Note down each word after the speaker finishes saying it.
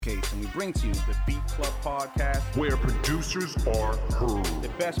And we bring to you the Beat Club Podcast, where producers are heard.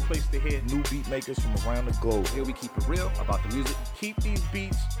 The best place to hear new beat makers from around the globe. Here we keep it real about the music. Keep these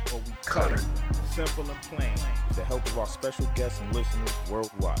beats or we cut them. Simple and plain. With the help of our special guests and listeners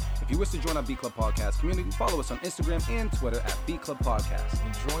worldwide. If you wish to join our Beat Club Podcast community, follow us on Instagram and Twitter at Beat Club Podcast.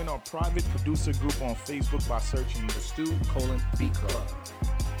 And join our private producer group on Facebook by searching the Stu:"Beat Club.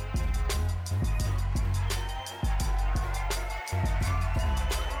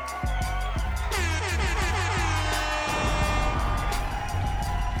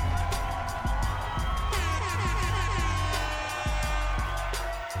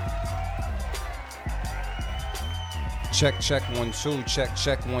 Check 1 2.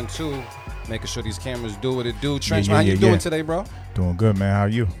 Check 1 2. Making sure these cameras do what it do. Trench, how you doing today, bro? Doing good, man. How are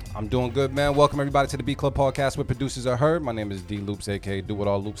you? I'm doing good, man. Welcome everybody to the Beat Club Podcast, where producers are heard. My name is D Loops, aka Do It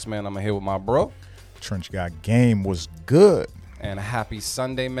All Loops, man. I'm here with my bro. Trench Guy game was good. And a happy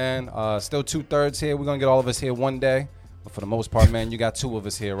Sunday, man. Still 2/3 here. We're gonna get all of us here one day, but for the most part, man, you got two of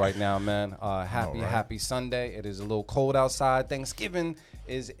us here right now, man. Happy Sunday. It is a little cold outside. Thanksgiving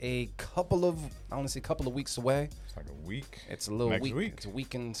is a couple of weeks away. It's like a week. It's a little week. It's a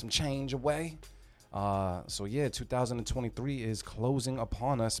week and some change away. So yeah, 2023 is closing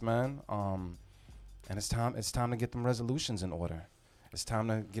upon us, man. And it's time to get them resolutions in order. It's time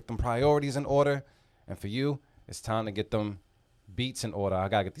to get them priorities in order. And for you, it's time to get them beats in order. I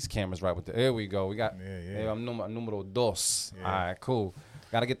gotta get these cameras right with there we go. We got I'm numero dos. Yeah. All right, cool.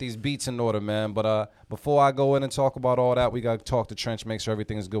 Gotta get these beats in order, man. But before I go in and talk about all that, we gotta talk to Trench, make sure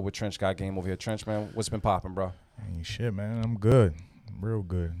everything is good with Trench Got Game over here. Trench, man, what's been popping, bro? Ain't shit, man. I'm good. I'm real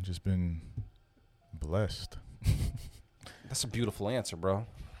good. Just been blessed. That's a beautiful answer, bro.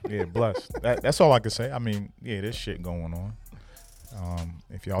 Yeah, blessed. That's all I can say. I mean, yeah, there's shit going on.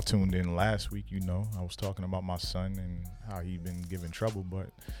 If y'all tuned in last week, you know I was talking about my son and how he been giving trouble, but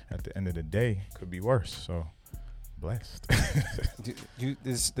at the end of the day, could be worse. So, blessed.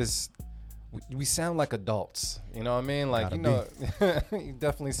 We sound like adults. You know what I mean? Like, you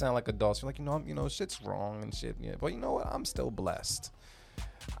definitely sound like adults. You're like, shit's wrong and shit. Yeah, but you know what? I'm still blessed.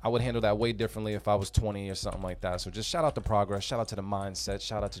 I would handle that way differently if I was 20 or something like that. So just shout out to progress. Shout out to the mindset.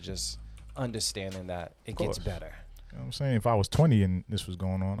 Shout out to just understanding that it gets better. You know what I'm saying? If I was 20 and this was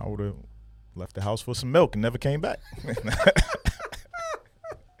going on, I would have left the house for some milk and never came back.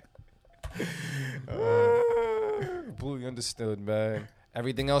 Completely understood, man.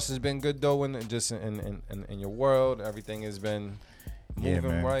 Everything else has been good though, and just in your world, everything has been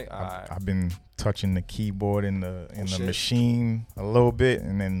moving right. I've been touching the keyboard in the machine a little bit,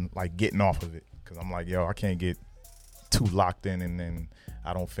 and then like getting off of it because I'm like, yo, I can't get too locked in, and then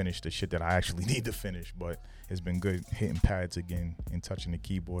I don't finish the shit that I actually need to finish. But it's been good hitting pads again and touching the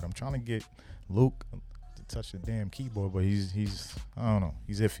keyboard. I'm trying to get Luke to touch the damn keyboard, but he's I don't know,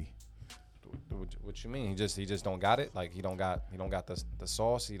 he's iffy. What you mean? He just don't got it? Like he don't got the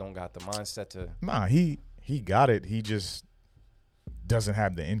sauce. He don't got the mindset to. Nah, he got it. He just doesn't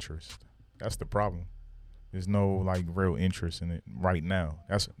have the interest. That's the problem. There's no like real interest in it right now.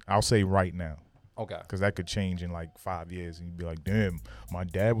 I'll say right now. Okay. Because that could change in like 5 years, and you'd be like, damn, my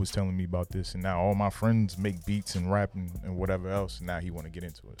dad was telling me about this, and now all my friends make beats and rap and whatever else, and now he want to get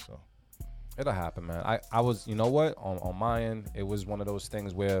into it. So it'll happen, man. I was, you know what? On my end, it was one of those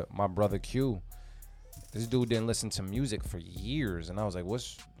things where my brother Q, this dude didn't listen to music for years, and I was like,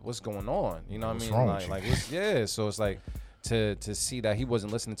 what's going on? You know what I mean? Wrong with you? Yeah. So it's like to see that he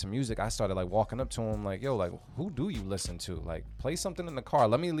wasn't listening to music, I started like walking up to him like, yo, like who do you listen to? Like play something in the car.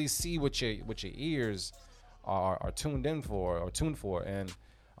 Let me at least see what your ears are tuned in for or tuned for. And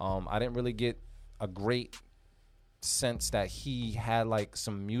I didn't really get a great sense that he had like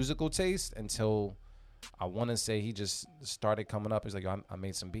some musical taste until I want to say he just started coming up. He's like, yo, I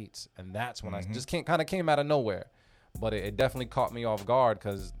made some beats, and that's when I just kind of came out of nowhere. But it definitely caught me off guard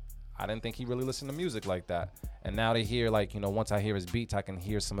because I didn't think he really listened to music like that. And now to hear like, once I hear his beats, I can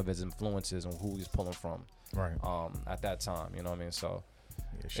hear some of his influences and who he's pulling from. Right. At that time, you know what I mean? So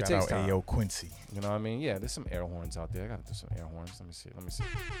yeah, shout out Ayo Quincy. You know what I mean? Yeah, there's some air horns out there. I gotta do some air horns. Let me see.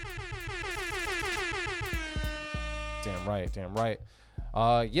 Damn right.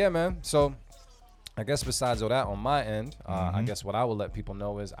 Yeah, man. So I guess besides all that on my end, I guess what I will let people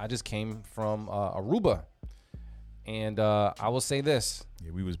know is I just came from Aruba. And I will say this. Yeah,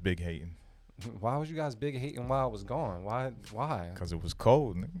 we was big hating. Why was you guys big hating while I was gone? Why? Because it was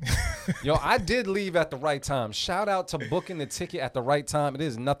cold. Yo, I did leave at the right time. Shout out to booking the ticket at the right time. It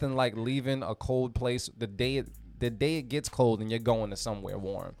is nothing like leaving a cold place the day it gets cold and you're going to somewhere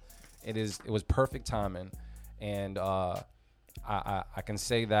warm. It was perfect timing. And I can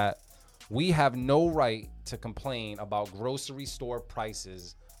say that we have no right to complain about grocery store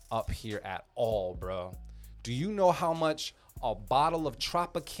prices up here at all, bro. Do you know how much a bottle of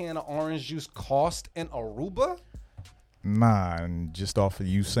Tropicana orange juice cost in Aruba? Nah, and just off of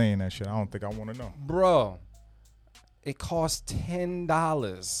you saying that shit, I don't think I want to know. Bro, it costs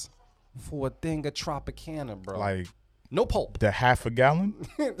 $10 for a thing of Tropicana, bro. Like no pulp. the half a gallon?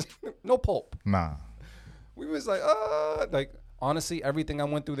 No pulp. Nah. We was like, honestly, everything I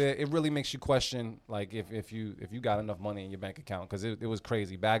went through there, it really makes you question, like, if you got enough money in your bank account, because it was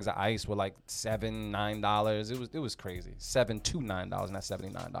crazy. Bags of ice were like $7-9. It was crazy. $7 to $9, not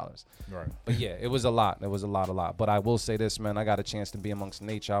 $79. Right. But yeah, it was a lot. It was a lot. But I will say this, man. I got a chance to be amongst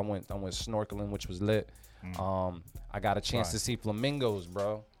nature. I went snorkeling, which was lit. I got a chance to see flamingos,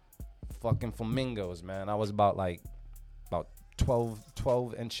 bro. Fucking flamingos, man. I was about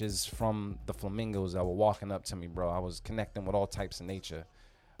 12 inches from the flamingos that were walking up to me, bro. I was connecting with all types of nature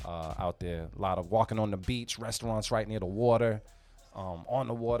out there. A lot of walking on the beach, restaurants right near the water, on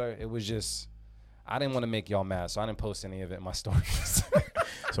the water. It was just, I didn't want to make y'all mad, so I didn't post any of it in my stories.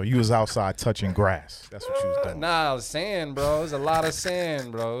 So you was outside touching grass. That's what you was doing. Nah, it was sand, bro. It was a lot of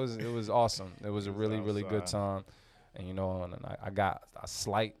sand, bro. It was awesome. It was a really good time. And and I got a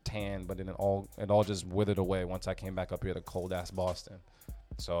slight tan, but then it all just withered away once I came back up here to cold ass Boston.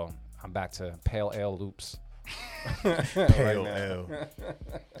 So I'm back to pale ale loops. Pale ale.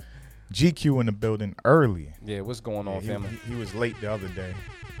 GQ in the building early. Yeah, what's going on, family? He was late the other day.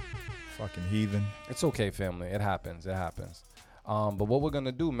 Fucking heathen. It's okay, family. It happens. But what we're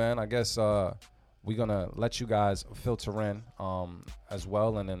gonna do, man, I guess we're gonna let you guys filter in as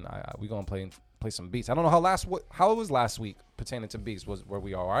well, and then we're gonna play some beats. I don't know how it was last week pertaining to beats. Were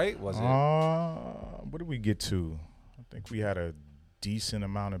we all right? Was it? What did we get to? I think we had a decent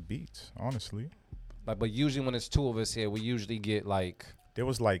amount of beats, honestly. But usually when it's two of us here, we usually get like. There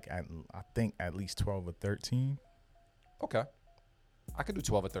was I think at least 12 or 13. Okay. I could do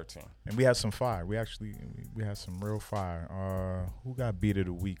 12 or 13. And we had some fire. We had some real fire. Who got beat of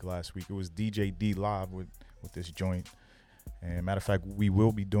the week last week? It was DJ D Live with this joint. And matter of fact, we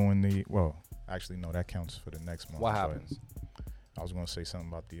will be doing actually no, that counts for the next month. What happens? I was gonna say something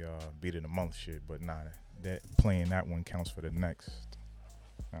about the beat of the month shit, but nah, that playing that one counts for the next.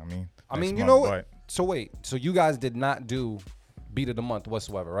 I mean, you know what? So wait, so you guys did not do beat of the month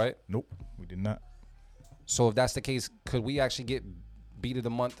whatsoever, right? Nope, we did not. So if that's the case, could we actually get beat of the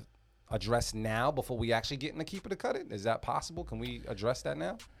month addressed now before we actually get in the keep it or cut it? Is that possible? Can we address that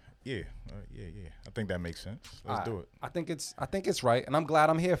now? Yeah. I think that makes sense. Let's do it. I think it's right, and I'm glad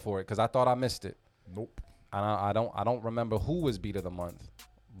I'm here for it because I thought I missed it. Nope. I don't remember who was beat of the month,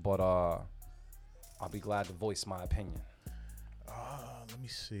 but I'll be glad to voice my opinion. Let me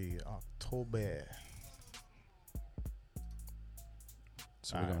see. October.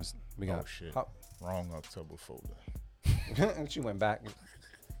 So we got shit. Wrong October folder. You went back.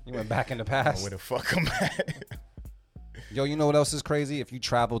 You went back in the past. Where the fuck I'm at? Yo, you know what else is crazy? If you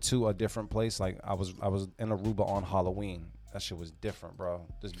travel to a different place, like I was in Aruba on Halloween. That shit was different, bro.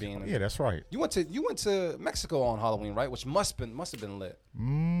 Just being. Yeah, that's right. You went to Mexico on Halloween, right? Which must have been lit.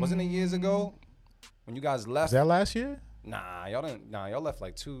 Wasn't it years ago when you guys left? Was that last year? Nah, y'all didn't. Nah, y'all left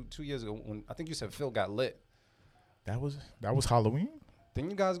like two years ago. When I think you said Phil got lit. That was Halloween.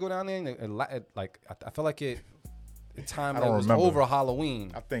 Didn't you guys go down there and I felt like it time I that don't was remember. over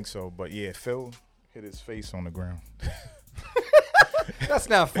Halloween. I think so, but yeah, Phil hit his face on the ground. That's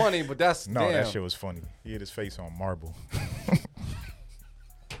not funny, but that's no, damn. that shit was funny. He hit his face on marble.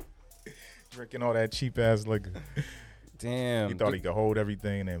 Drinking all that cheap ass liquor. Damn. He thought he could hold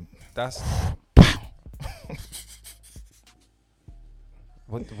everything, and That's.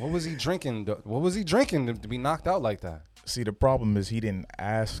 What was he drinking? What was he drinking to be knocked out like that? see, the problem is he didn't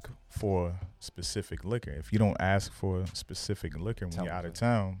ask for specific liquor. If you don't ask for specific liquor when you're out of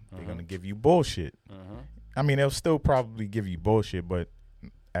town, they're gonna give you bullshit. I mean, they'll still probably give you bullshit, but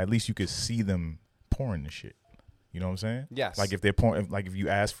at least you could see them pouring the shit. You know what I'm saying? Yes. Like if they're pouring, like if you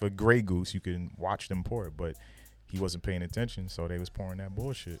ask for Grey Goose, you can watch them pour it. But he wasn't paying attention, so they was pouring that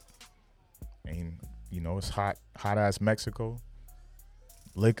bullshit. And you know, it's hot ass Mexico.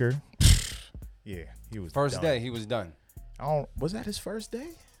 Liquor. Yeah, he was First done. day, he was done. Was that his first day?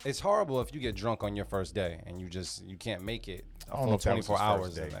 It's horrible if you get drunk on your first day and you can't make it a I don't know full if that was 24 his hours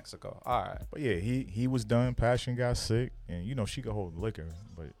first in day. Mexico. All right. But yeah, he was done. Passion got sick, and you know she could hold liquor,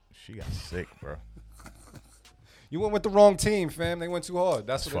 but she got sick, bro. You went with the wrong team, fam. They went too hard.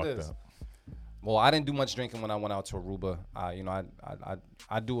 That's what it fucked is. up. Well, I didn't do much drinking when I went out to Aruba.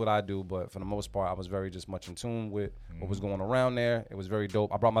 I do what I do, but for the most part, I was very just much in tune with what was going around there. It was very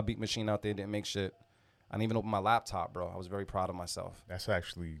dope. I brought my beat machine out there, didn't make shit. I didn't even open my laptop, bro. I was very proud of myself. That's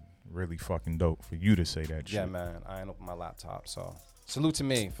actually really fucking dope for you to say that shit. Yeah, man. I ain't open my laptop, so salute to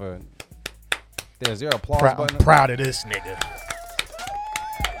me for. There's there applause button? I'm proud of this nigga.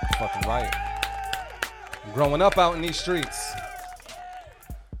 Fucking right. Growing up out in these streets,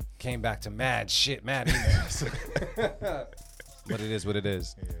 came back to mad emails. But it is what it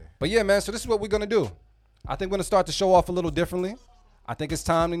is. Yeah. But yeah, man. So this is what we're gonna do. I think we're gonna start the show off a little differently. I think it's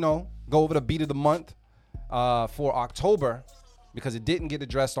time to go over the beat of the month for October because it didn't get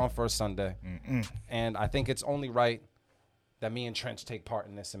addressed on First Sunday, and I think it's only right that me and Trench take part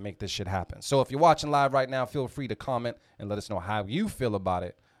in this and make this shit happen. So if you're watching live right now, feel free to comment and let us know how you feel about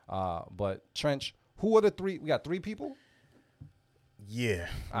it. But Trench, who are the three? We got 3 people? Yeah,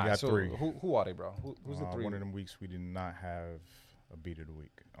 we got 3. Who are they, bro? Who's the 3? One of them weeks we did not have a beat of the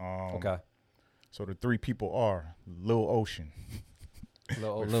week. Okay. So the 3 people are Lil Ocean.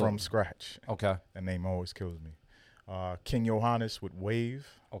 From Scratch. Okay. That name always kills me. King Johannes with Wave.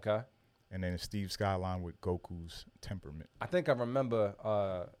 Okay. And then Steve Skyline with Goku's Temperament. I think I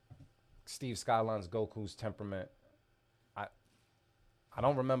remember Steve Skyline's Goku's Temperament. I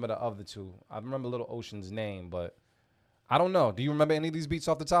don't remember the other 2. I remember Little Ocean's name, but I don't know. Do you remember any of these beats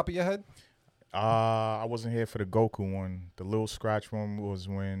off the top of your head? I wasn't here for the Goku one. The Lil Scratch one was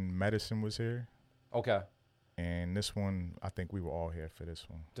when Medicine was here. Okay. And this one, I think we were all here for this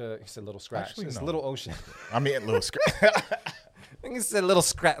one. He said Little Scratch. Actually, it's no. Little Ocean. I mean, Little Scratch. I think he said little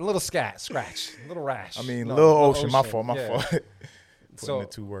scratch, little rash. I mean, Little Ocean. My fault. Putting so, the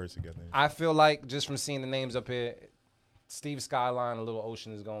 2 words together. I feel like just from seeing the names up here, Steve Skyline and Little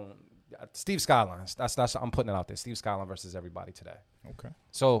Ocean is going. Steve Skyline. That's. I'm putting it out there. Steve Skyline versus everybody today. Okay.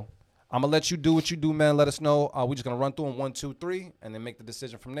 So I'm gonna let you do what you do, man. Let us know. We're just gonna run through them 1, 2, 3, and then make the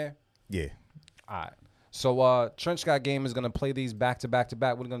decision from there. Yeah. All right. So Trench Got Game is gonna play these back to back to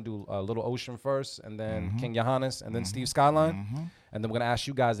back. We're gonna do Little Ocean first, and then King Johannes, and then Steve Skyline, and then we're gonna ask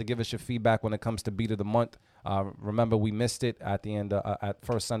you guys to give us your feedback when it comes to beat of the month. Remember, we missed it at the end at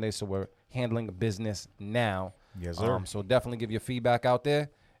First Sunday, so we're handling business now. Yes, sir. So definitely give your feedback out there,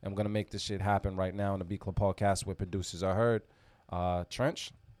 and we're gonna make this shit happen right now in the Beat Club podcast where producers are heard.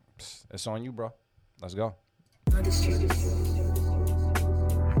 Trench, it's on you, bro. Let's go.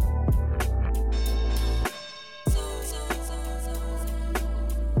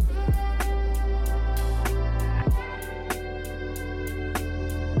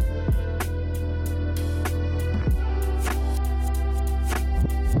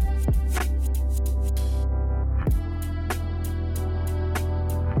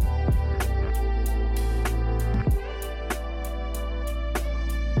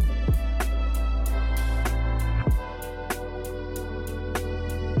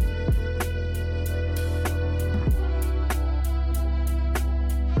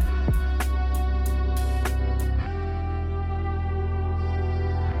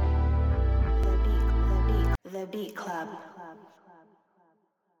 The Beat Club.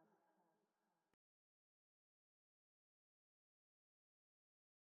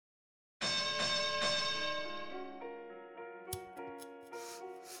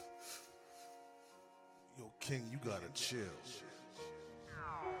 Yo, King, you gotta chill.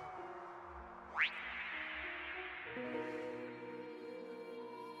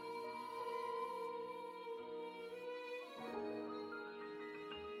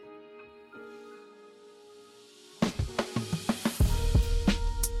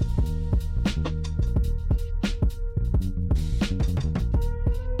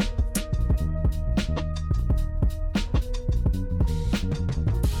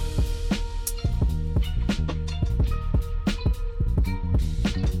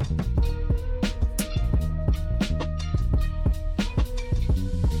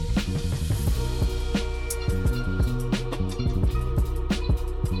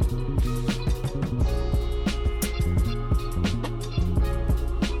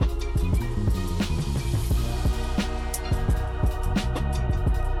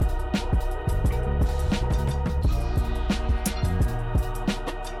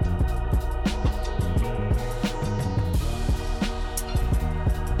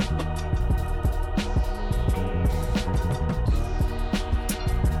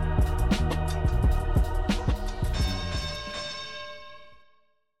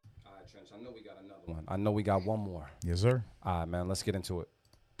 I know we got one more. Yes, sir. All right, man. Let's get into it.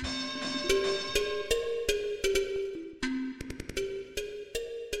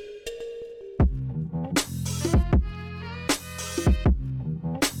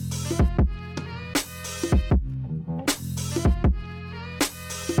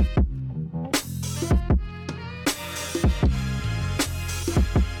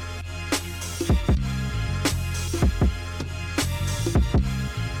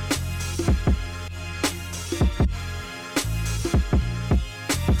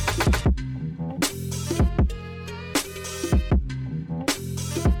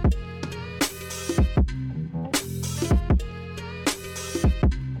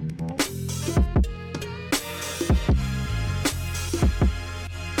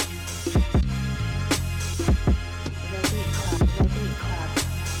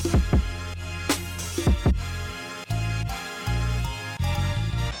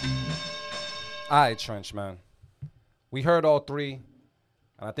 All right, Trench, man. We heard all three,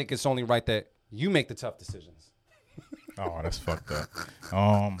 and I think it's only right that you make the tough decisions. Oh, that's fucked up.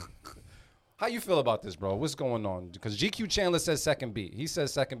 How you feel about this, bro? What's going on? Because GQ Chandler says second beat. He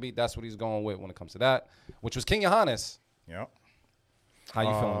says second beat. That's what he's going with when it comes to that, which was King Johannes. Yep. How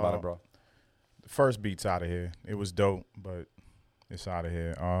you feeling about it, bro? The first beat's out of here. It was dope, but it's out of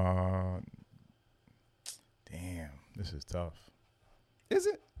here. Damn, this is tough. Is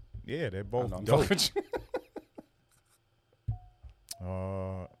it? Yeah, they're both I'm dope. fucking with you.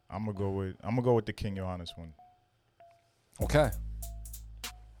 I'm gonna go with the King Johannes one. Okay.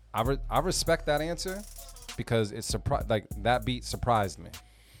 I respect that answer because it's like that beat surprised me.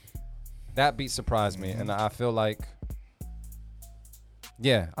 That beat surprised me, and I feel like,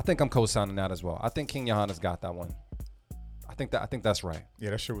 yeah, I think I'm co-signing that as well. I think King Johannes got that one. I think that's right.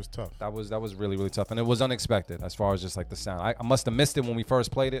 Yeah, that shit was tough. That was really, really tough, and it was unexpected as far as just like the sound. I must have missed it when we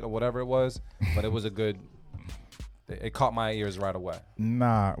first played it or whatever it was, but it was a good. It caught my ears right away.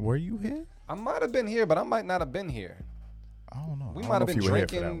 Nah, were you here? I might have been here, but I might not have been here. I don't know. We I might don't have know been if you were here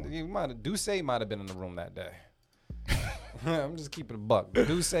for that drinking. one. Duce might have been in the room that day. I'm just keeping it a buck.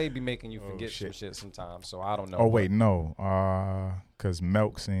 Duce be making you forget some shit sometimes, so I don't know. Oh wait, no, cause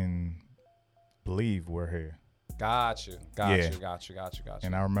Melks and Believe were here, Got you.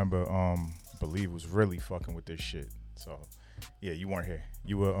 and I remember Believe was really fucking with this shit. So yeah, you weren't here.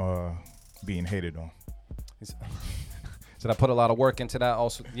 You were being hated on. Did I put a lot of work into that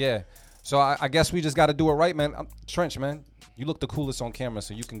also? Yeah. So I guess we just got to do it right, man. Trench, man, you look the coolest on camera,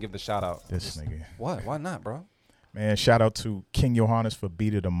 so you can give the shout out. This nigga. What? Why not, bro? Man, shout out to King Johannes for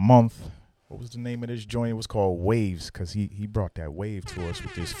Beat of the Month. What was the name of this joint? It was called Waves, because he brought that wave to us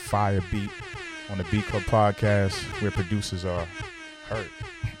with this fire beat on the Beat Club podcast where producers are heard.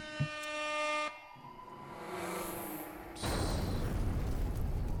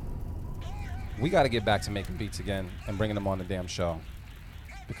 We got to get back to making beats again and bringing them on the damn show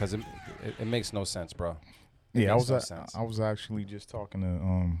because it makes no sense, bro. Yeah, I was actually just talking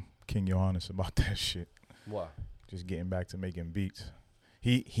to King Johannes about that shit. What? Just getting back to making beats.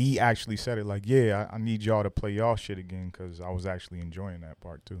 He actually said it like, yeah, I need y'all to play y'all shit again because I was actually enjoying that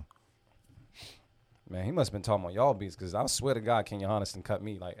part too. Man, he must have been talking about y'all beats because I swear to God, King Johannes done cut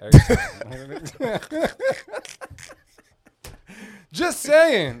me like every time. Just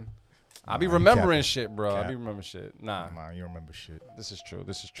saying. I be remembering shit, bro. I be remembering shit. Nah, you remember shit. This is true.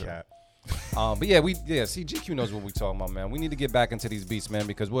 Cap. But yeah, see, GQ knows what we talking about, man. We need to get back into these beats, man,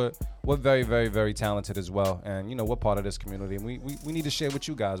 because we're very, very, very talented as well, and you know we're part of this community, and we need to share with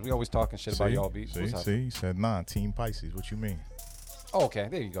you guys. We always talking shit about y'all beats. See, he said nah, Team Pisces. What you mean? Oh, okay,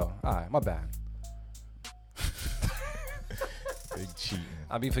 there you go. All right, my bad. Big cheating.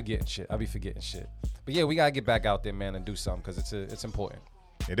 I be forgetting shit. But yeah, we gotta get back out there, man, and do something because it's important.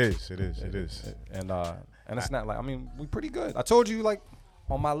 It is. And it's not like, I mean, we pretty good. I told you, like,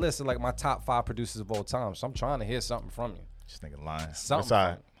 on my list of, like, my top 5 producers of all time. So I'm trying to hear something from you. This nigga lying.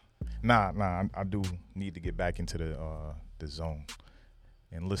 Something. Nah, I do need to get back into the zone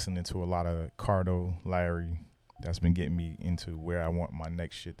and listening to a lot of Cardo, Larry. That's been getting me into where I want my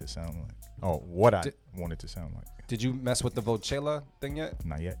next shit to sound like. Oh, what I want it to sound like. Did you mess with the Vocella thing yet?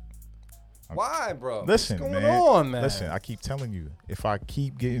 Not yet. Why, bro? Listen, what's going on, man? Listen, I keep telling you, if I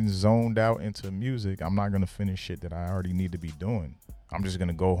keep getting zoned out into music, I'm not gonna finish shit that I already need to be doing. I'm just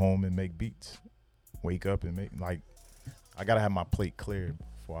gonna go home and make beats, wake up and make I gotta have my plate cleared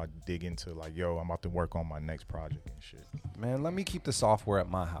before I dig into like, yo, I'm about to work on my next project and shit. Man, let me keep the software at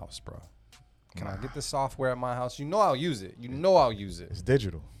my house, bro. Can I get the software at my house? You know I'll use it. It's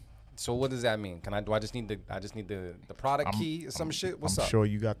digital. So what does that mean? Do I just need the product key or some shit? What's up? I'm sure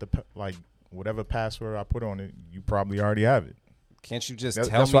you got whatever password I put on it, you probably already have it. Can't you just tell me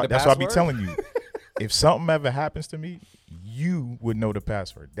the password? That's what I be telling you. If something ever happens to me, you would know the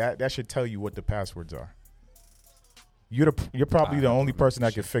password. That should tell you what the passwords are. You're probably the only person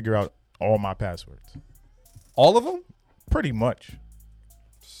that can figure out all my passwords. All of them? Pretty much.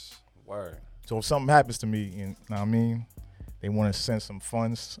 Word. So if something happens to me, you know what I mean, they want to send some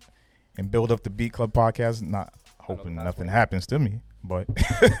funds and build up the Beat Club podcast, not hoping nothing happens to me, but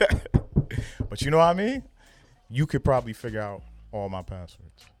but you know what I mean? You could probably figure out all my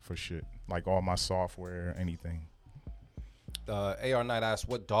passwords for shit, like all my software, anything. AR Knight asks,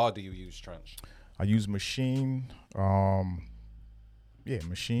 what DAW do you use, Trench? I use Machine.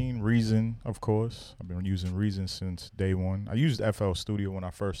 Machine, Reason, of course. I've been using Reason since day one. I used FL Studio when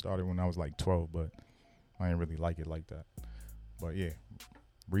I first started when I was like 12, but I didn't really like it like that. But yeah,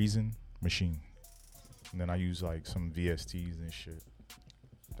 Reason, Machine. And then I use like some VSTs and shit.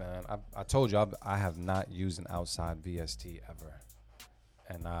 Man, I told you I have not used an outside VST ever.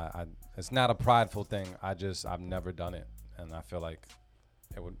 and it's not a prideful thing. I've never done it, and I feel like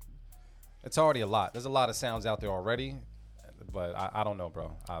it would. It's already a lot. There's a lot of sounds out there already, but I don't know,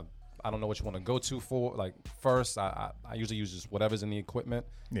 bro. I don't know what you want to go to for. Like first, I usually use just whatever's in the equipment,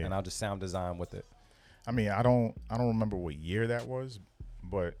 and I'll just sound design with it. I mean, I don't remember what year that was,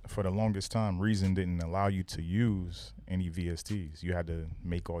 but for the longest time, Reason didn't allow you to use any VSTs. You had to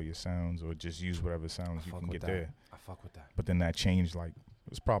make all your sounds or just use whatever sounds you can get there. I fuck with that. But then that changed, like, it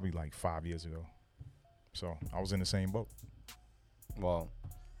was probably like 5 years ago. So I was in the same boat. Well,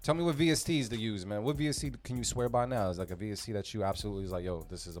 tell me what VSTs to use, man. What VST can you swear by now? Is like a VST that you absolutely is like, yo,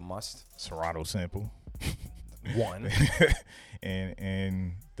 this is a must. Serato sample. One.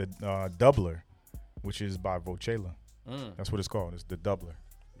 and the doubler, which is by Vocella. That's what it's called. It's the doubler.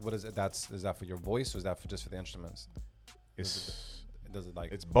 What is it? Is that for your voice or is that just for the instruments? It's Does it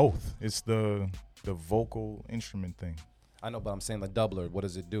like? It's both. It's the vocal instrument thing. I know, but I'm saying the doubler. What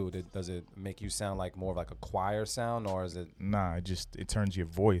does it do? Does it make you sound like more of like a choir sound, or is it? Nah, it turns your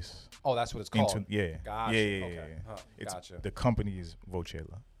voice. Oh, that's what it's called. Yeah. Gotcha. Yeah. Okay. Huh. It's Gotcha. the company is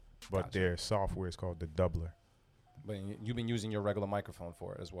Vocella, but Gotcha. their software is called the doubler. But you've been using your regular microphone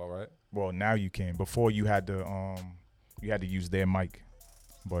for it as well, right? Well, now you can. Before you had to use their mic,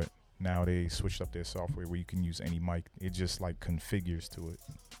 but now they switched up their software where you can use any mic. It just like configures to it,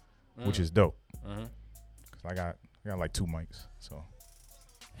 which is dope. Mm-hmm. 'Cause I got like 2 mics, so.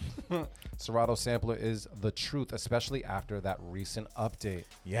 Serato sampler is the truth, especially after that recent update.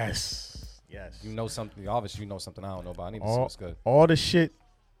 Yes. You know something. Obviously, you know something I don't know, but I need to see what's good. All the shit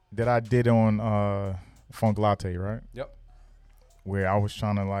that I did on Funk Latte, right? Yep. Where I was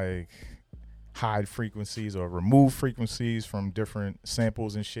trying to like hide frequencies or remove frequencies from different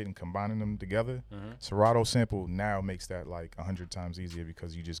samples and shit and combining them together. Mm-hmm. Serato sample now makes that like 100 times easier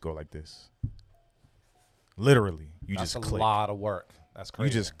because you just go like this. Literally, That's just a click. lot of work. That's crazy.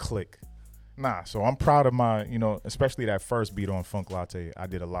 You just click. Nah, so I'm proud of my, especially that first beat on Funk Latte. I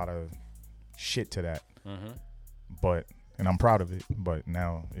did a lot of shit to that. Mm-hmm. And I'm proud of it. But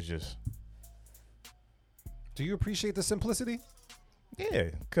now it's just. Do you appreciate the simplicity? Yeah,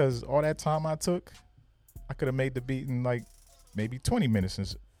 because all that time I took, I could have made the beat in like maybe 20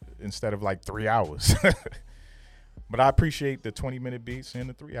 minutes instead of like 3 hours. But I appreciate the 20-minute beats and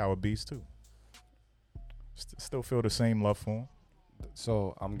the 3-hour beats too. Still feel the same love for them.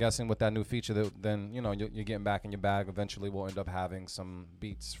 So I'm guessing with that new feature, that then you're getting back in your bag. Eventually, we'll end up having some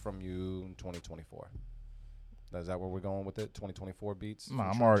beats from you in 2024. Is that where we're going with it? 2024 beats?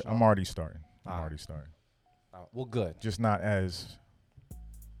 Nah, I'm already starting. Well, good. Just not as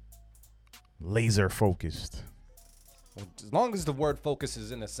laser focused. As long as the word focus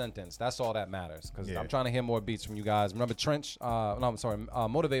is in a sentence, that's all that matters. Because I'm trying to hear more beats from you guys. Remember Trench?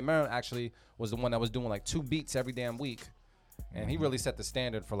 Motivate Marin actually was the one that was doing like 2 beats every damn week, and he really set the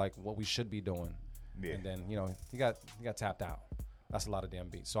standard for like what we should be doing. Yeah. And then he got tapped out. That's a lot of damn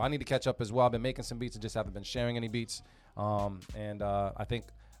beats. So I need to catch up as well. I've been making some beats and just haven't been sharing any beats. I think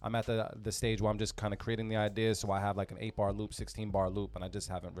I'm at the stage where I'm just kind of creating the ideas. So I have like an 8-bar loop, 16-bar loop, and I just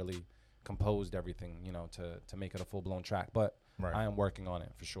haven't really composed everything, to make it a full-blown track. But I am working on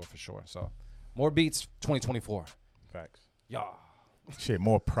it for sure. So more beats 2024. Facts. Yeah. Shit,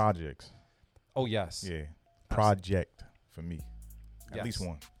 more projects. Oh, yes. Yeah. Project for me. At least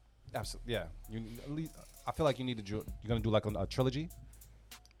one. Absolutely. Yeah. I feel like you need to you're going to do like a trilogy?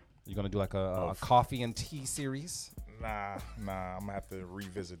 You're going to do like a coffee and tea series? Nah, I'm going to have to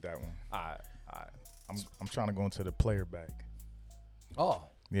revisit that one. All right. I'm trying to go into the player bag. Oh.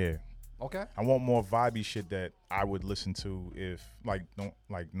 Yeah. Okay. I want more vibey shit that I would listen to if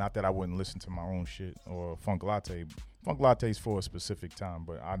not that I wouldn't listen to my own shit or Funk Latte. Funk Latte's for a specific time,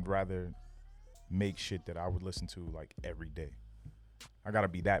 but I'd rather make shit that I would listen to like every day. I gotta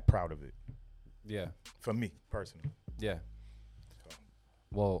be that proud of it. Yeah. For me personally. Yeah. So.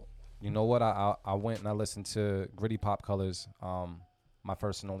 Well, you know what? I went and I listened to Gritty Pop Colors, my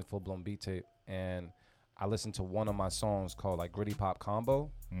first and only full blown beat tape, and I listened to one of my songs called like Gritty Pop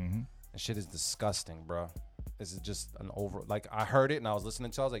Combo. Mm-hmm. And shit is disgusting, bro. This is just I heard it and I was listening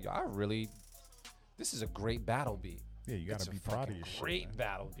to it. I was like, this is a great battle beat. Yeah, you gotta be proud of your shit. Great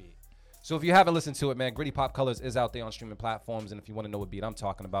battle beat. So if you haven't listened to it, man, Gritty Pop Colors is out there on streaming platforms. And if you want to know what beat I'm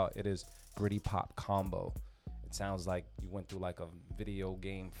talking about, it is Gritty Pop Combo. It sounds like you went through like a video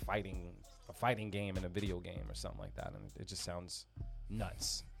game a fighting game in a video game or something like that. And it just sounds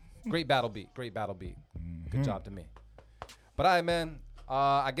nuts. Great battle beat. Mm-hmm. Good job to me. But all right, man.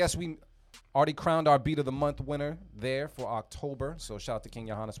 I guess we already crowned our Beat of the Month winner there for October. So shout out to King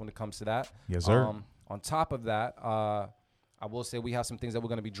Johannes when it comes to that. Yes, sir. On top of that, I will say we have some things that we're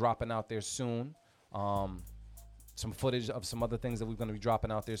going to be dropping out there soon. some footage of some other things that we're going to be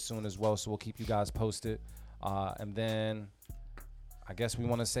dropping out there soon as well. So we'll keep you guys posted. And then I guess we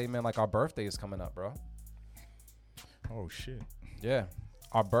want to say, man, like our birthday is coming up, bro. Oh, shit. Yeah.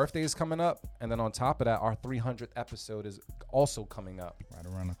 Our birthday is coming up. And then on top of that, our 300th episode is also coming up. Right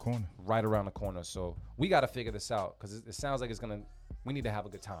around the corner. Right around the corner. So we got to figure this out because it sounds like we need to have a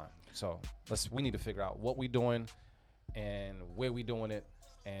good time. So we need to figure out what we doing and where we doing it.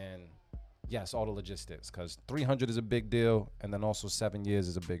 And yes, all the logistics, because 300 is a big deal, and then also 7 years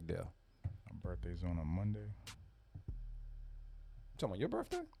is a big deal. My birthday's on a Monday. You talking about your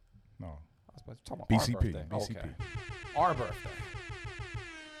birthday? No. I was talking about BCP. our birthday. BCP. Okay. Our birthday.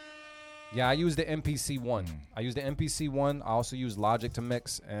 Yeah, I use the MPC one. I use the MPC one. I also use Logic to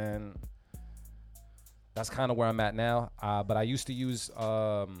mix, and that's kind of where I'm at now. But I used to use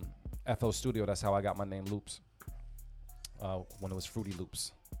FL Studio. That's how I got my name Loops. When it was Fruity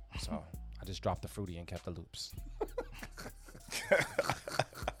Loops. So I just dropped the Fruity and kept the Loops.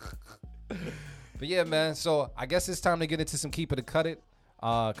 But yeah, man. So I guess it's time to get into some Keep It or Cut It.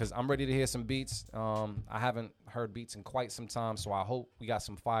 Because I'm ready to hear some beats. I haven't heard beats in quite some time, so I hope we got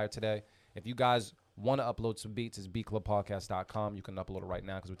some fire today. If you guys want to upload some beats, it's beatclubpodcast.com. You can upload it right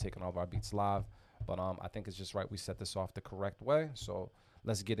now because we're taking all of our beats live. But I think it's just right we set this off the correct way. So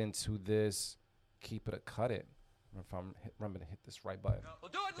let's get into this Keep It or Cut It. If I'm remember to hit this right button.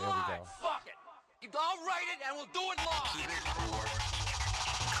 We'll do it There live. we go. Fuck it. I'll write it and we'll do it live. Keep it or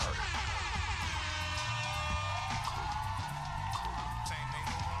cut it.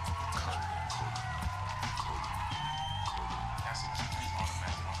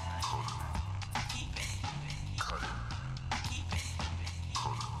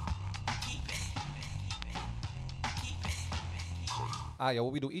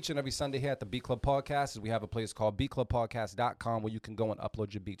 What we do each and every Sunday here at the Beat Club Podcast is we have a place called beatclubpodcast.com where you can go and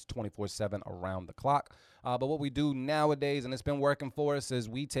upload your beats 24/7 around the clock. But what we do nowadays, and it's been working for us, is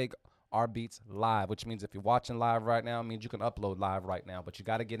we take our beats live, which means if you're watching live right now, it means you can upload live right now, but you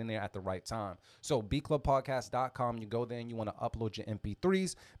got to get in there at the right time. So beatclubpodcast.com, you go there and you want to upload your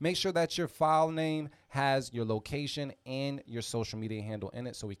MP3s. Make sure that your file name has your location and your social media handle in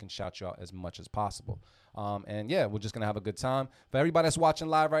it so we can shout you out as much as possible. And yeah, we're just going to have a good time. For everybody that's watching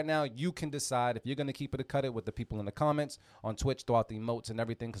live right now, you can decide if you're going to keep it or cut it with the people in the comments on Twitch, throw out the emotes and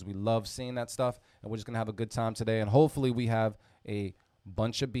everything because we love seeing that stuff. And we're just going to have a good time today. And hopefully we have a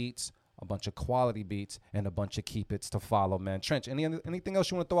bunch of beats, a bunch of quality beats, and a bunch of keep it's to follow, man. Trench, anything else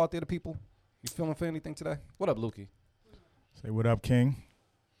you want to throw out there to people? You feeling for anything today? What up, Lukey? Say what up, King.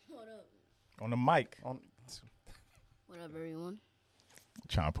 What up? On the mic. What up, everyone?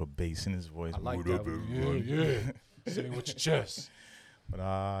 Trying to put bass in his voice. I like What that up, one. everyone? Yeah. Say it with your chest. But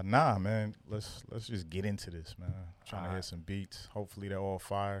nah, man. Let's just get into this, man. Trying to hear some beats. Hopefully they're all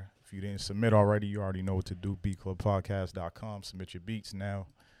fire. If you didn't submit already, you already know what to do. beatclubpodcast.com. Submit your beats now.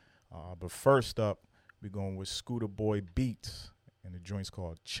 But first up, we're going with Scooter Boy Beats, and the joint's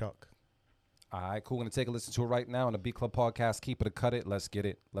called Chuck. All right, cool. We're going to take a listen to it right now on the Beat Club Podcast. Keep it or cut it. Let's get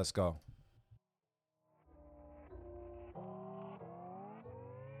it. Let's go.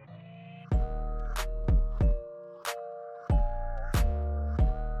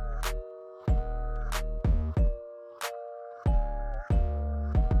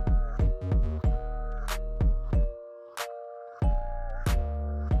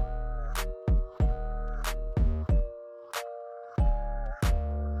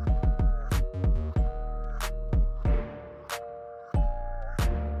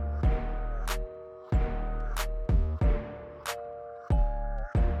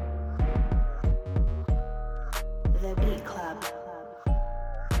 The Beat Club.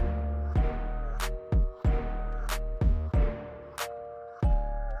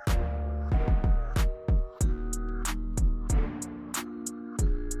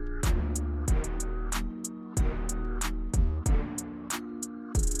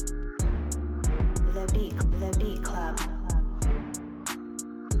 The Beat Club.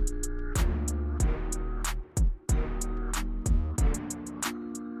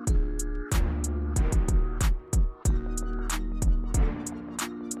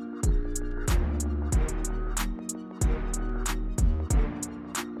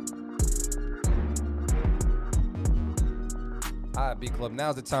 All right, Beat Club.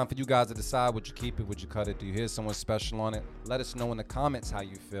 Now's the time for you guys to decide. Would you keep it? Would you cut it? Do you hear someone special on it? Let us know in the comments how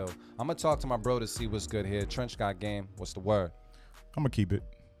you feel. I'm going to talk to my bro to see what's good here. Trench got game. What's the word? I'm going to keep it.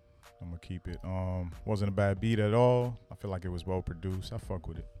 Wasn't a bad beat at all. I feel like it was well produced. I fuck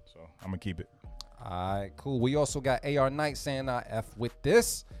with it. So I'm going to keep it. All right, cool. We also got AR Knight saying I F with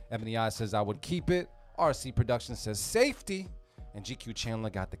this. Ebony Eye says I would keep it. RC Production says safety. And GQ Chandler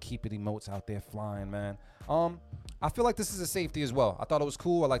got the keep it emotes out there flying, man. I feel like this is a safety as well. I thought it was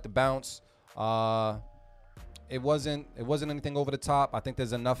cool. I like the bounce. It wasn't anything over the top. I think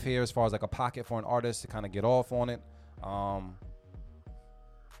there's enough here as far as like a pocket for an artist to kind of get off on it.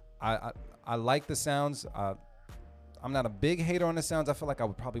 I like the sounds. I'm not a big hater on the sounds. I feel like I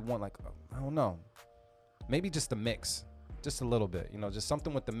would probably want like, I don't know, maybe just the mix, just a little bit. You know, just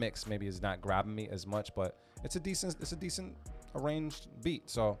something with the mix maybe is not grabbing me as much, but it's a decent arranged beat.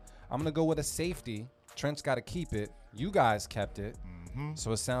 So I'm gonna go with a safety. Trent's got to keep it. You guys kept it.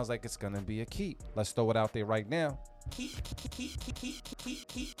 So it sounds like it's gonna be a keep. Let's throw it out there right now.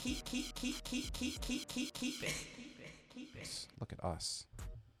 Look at us.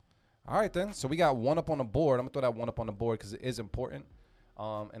 All right, then. So we got one up on the board. I'm going to throw that one up on the board because it is important.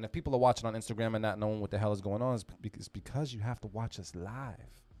 And if people are watching on Instagram and not knowing what the hell is going on, it's because you have to watch us live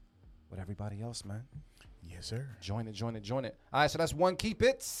with everybody else, man. Yes, sir. Join it. All right, so that's one keep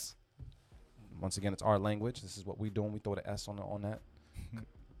it. Once again, it's our language. This is what we doing. We throw the S on that.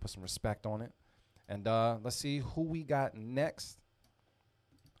 Put some respect on it. And let's see who we got next.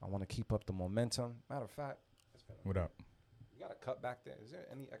 I want to keep up the momentum. Matter of fact. What up? You got a cup back there. Is there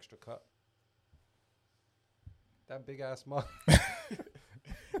any extra cup? That big ass mug.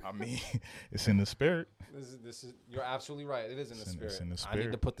 I mean, it's in the spirit. This is. You're absolutely right. It is in the spirit. It's in the I need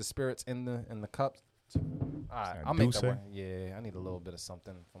spirit. to put the spirits in the cups. All right, that I'll make that Douce? one. Yeah, I need a little bit of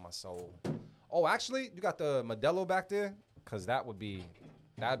something for my soul. Oh, actually, you got the Modelo back there, cause that'd be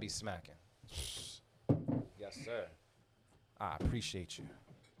smacking. Yes, sir. I appreciate you.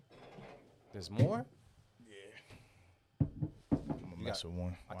 There's more. I'm gonna mess with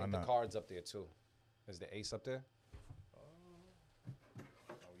one. I Why think not? the card's up there too. Is the ace up there? Oh,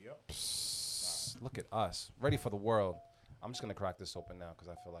 yep. Look at us, ready for the world. I'm just gonna crack this open now because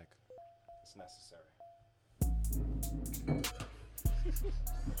I feel like it's necessary.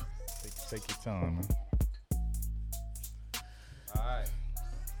 Take your time, man. All right.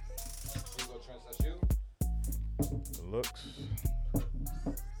 Here you go, Trent. That's you. The looks.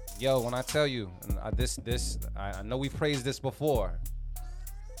 Yo, when I tell you, and I know we've praised this before,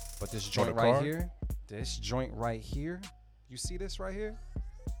 but this joint the right here, you see this right here?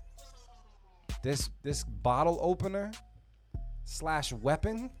 This bottle opener /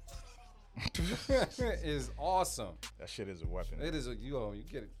 weapon is awesome. That shit is a weapon. It is you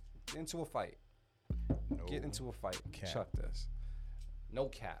get into a fight. No Get into a fight. cap. Chuck this. No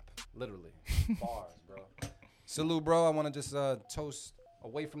cap. Literally. Bars, bro. Salute, bro. I want to just toast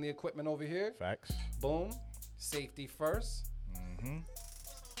away from the equipment over here. Facts. Boom. Safety first. Mm-hmm.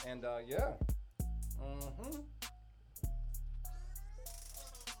 And yeah. Mm-hmm.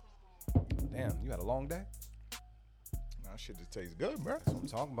 Damn, you had a long day? That shit just tastes good, bro. That's what I'm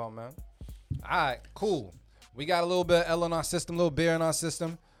talking about, man. All right, cool. We got a little bit of L in our system, a little beer in our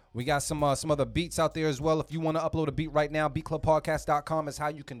system. We got some other beats out there as well. If you want to upload a beat right now, beatclubpodcast.com is how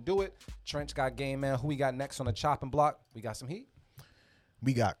you can do it. Trench got game, man. Who we got next on the chopping block? We got some heat.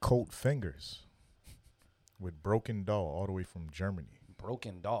 We got Cold Fingers with Broken Doll all the way from Germany.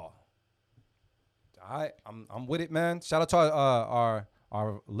 Broken Doll. All right, I'm with it, man. Shout out to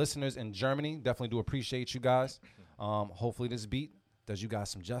our listeners in Germany. Definitely do appreciate you guys. Hopefully this beat does you guys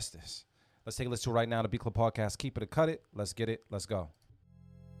some justice. Let's take a listen to it right now. The Beat Club Podcast. Keep it or cut it. Let's get it. Let's go.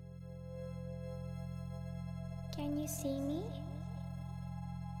 Can you see me?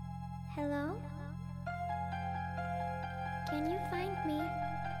 Hello? Can you find me?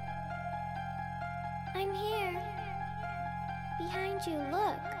 I'm here. Behind you,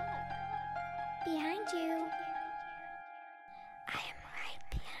 look. Behind you. I am right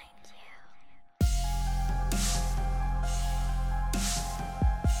behind you.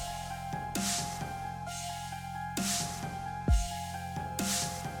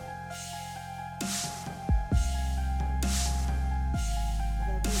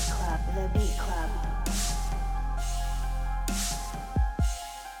 The Beat Club.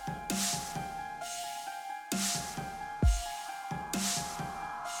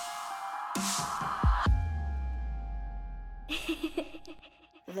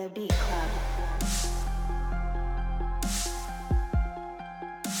 The Beat Club.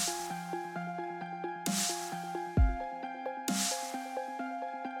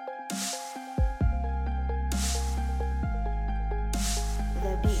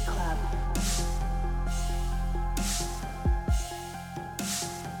 The Beat Club.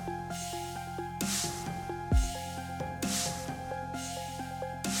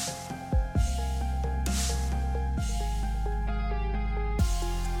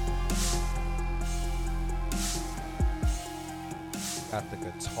 Got the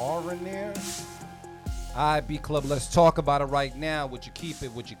guitar in there. All right, B Club, let's talk about it right now. Would you keep it?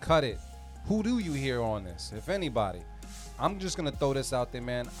 Would you cut it? Who do you hear on this, if anybody? I'm just gonna throw this out there,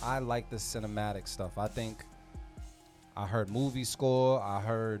 man. I like the cinematic stuff. I think I heard movie score. I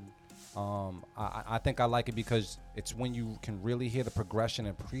heard. I think I like it because it's when you can really hear the progression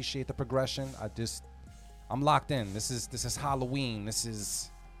and appreciate the progression. I'm locked in. This is Halloween. This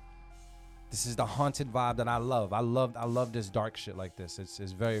is the haunted vibe that I love. I love this dark shit like this.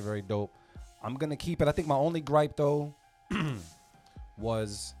 It's very, very dope. I'm gonna keep it. I think my only gripe though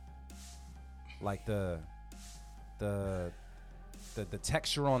was like the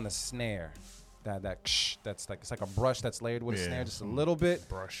texture on the snare. That's like, it's like a brush that's layered with a snare just a little bit.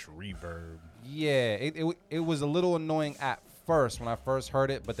 Brush reverb. Yeah, it was a little annoying at first when I first heard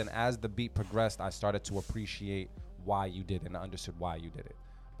it, but then as the beat progressed, I started to appreciate why you did it and I understood why you did it.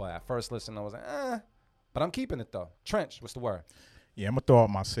 But at first listen, I was like, but I'm keeping it though. Trench, what's the word? Yeah, I'm gonna throw out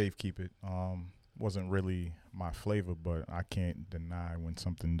my safe keep it. Wasn't really my flavor, but I can't deny when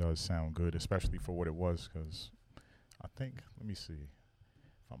something does sound good, especially for what it was, because I think, let me see.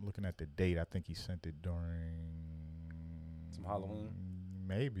 I'm looking at the date. I think he sent it during some Halloween.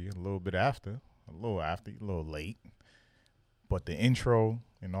 Maybe a little bit after, a little late. But the intro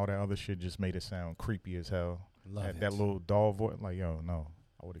and all that other shit just made it sound creepy as hell. Love it. That little doll voice, like, yo, no,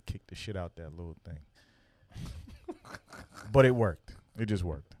 I would have kicked the shit out that little thing. But it worked. It just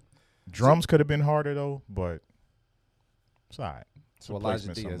worked. Drums could have been harder though, but it's all right. So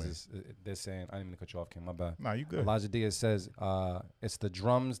Elijah Diaz they're saying, I didn't mean to cut you off, Kim, my bad. No, you good. Elijah Diaz says, it's the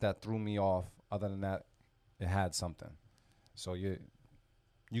drums that threw me off. Other than that, it had something. So you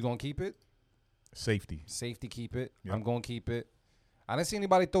gonna keep it? Safety, keep it. Yep. I'm gonna keep it. I didn't see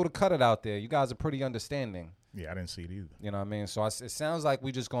anybody throw the cut it out there. You guys are pretty understanding. Yeah, I didn't see it either. You know what I mean? So it sounds like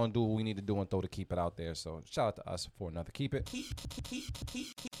we just gonna do what we need to do and throw the keep it out there. So shout out to us for another keep it.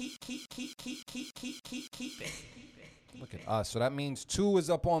 Look at us. So that means 2 is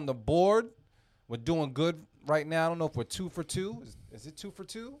up on the board. We're doing good right now. I don't know if we're 2 for 2. Is it 2 for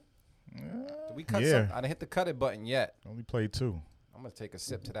 2? Did we cut some? I didn't hit the cut it button yet. Only played 2. I'm gonna take a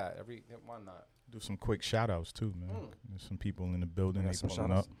sip to that. Why not? Do some quick shout outs too, man. There's some people in the building. They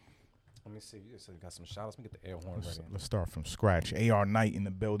pulling up. Let me see. You said you got some shout outs. Let me get the air horn ready. Let's start from scratch. AR Knight in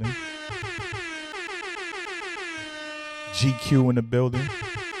the building. GQ in the building.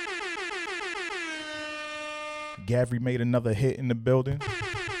 Gavry made another hit in the building.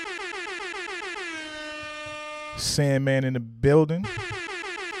 Sandman in the building.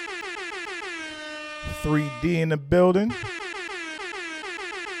 3D in the building.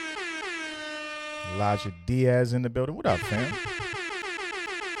 Elijah Diaz in the building. What up, fam?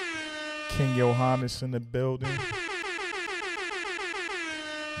 King Johannes in the building.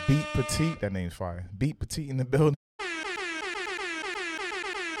 Beat Petite. That name's fire. Beat Petite in the building.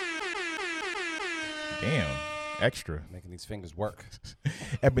 Damn. Extra. Making these fingers work.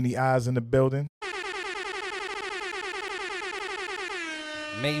 Ebony Eyes in the building.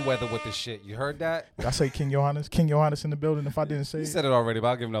 Mayweather with the shit. You heard that? Did I say King Johannes? King Johannes in the building if I didn't say You it? said it already, but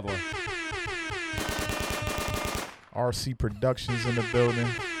I'll give another one. RC Productions in the building.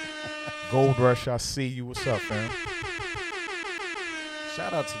 Gold Rush, I see you. What's up, fam?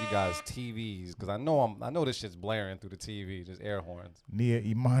 Shout out to you guys, TVs, because I know this shit's blaring through the TV, just air horns. Nia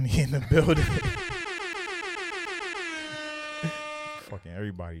Imani in the building. Fucking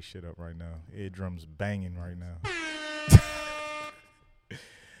everybody's shit up right now. Eardrums banging right now.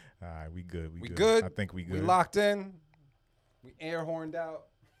 All right, we good. We good. I think we good. We locked in. We air horned out.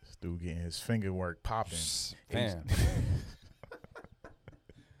 This dude getting his finger work popping. Fam.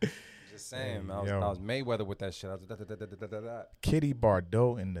 Just saying, man. I was Mayweather with that shit. I was da. Kitty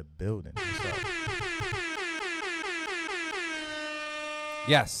Bardot in the building.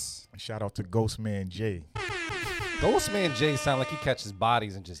 Yes. Shout out to Ghostman J. Ghostman J sound like he catches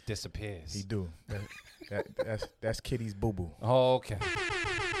bodies and just disappears. He do. That's Kitty's boo boo. Oh, okay.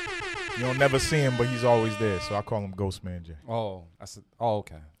 You don't never see him, but he's always there. So I call him Ghostman J. Oh,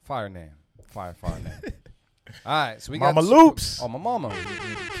 okay. Fire name. Fire name. All right, so we Mama got Loops. Oh, my mama.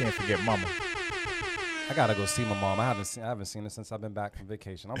 You can't forget Mama. I gotta go see my mom. I haven't seen her since I've been back from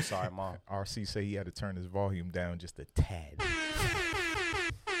vacation. I'm sorry, Mom. RC say he had to turn his volume down just a tad.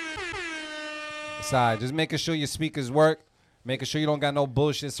 Sorry, just making sure your speakers work, making sure you don't got no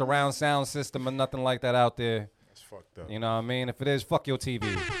bullshit surround sound system or nothing like that out there. That's fucked up. You know what I mean? If it is, fuck your TV.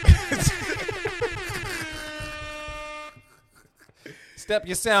 Step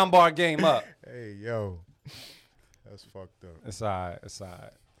your soundbar game up. Hey, yo. That's fucked up. It's all right.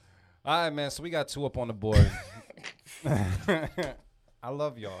 All right, man. So we got 2 up on the board. I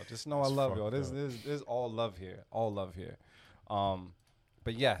love y'all. Just know I love y'all. There's all love here. All love here.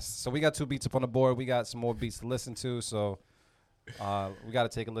 But yes, so we got 2 beats up on the board. We got some more beats to listen to. So We got to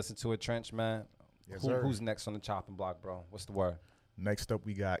take a listen to it, Trench, man. Yes, sir. Who's next on the chopping block, bro? What's the word? Next up,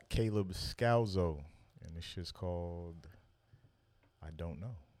 we got Caleb Scalzo, and this shit's called, I don't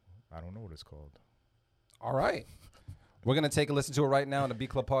know what it's called. All right. We're going to take a listen to it right now on the B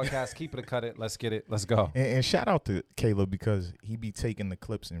Club podcast. Keep it or cut it. Let's get it. Let's go. And shout out to Caleb because he be taking the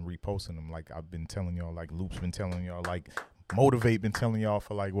clips and reposting them. Like I've been telling y'all, like Loop's been telling y'all, like Motivate been telling y'all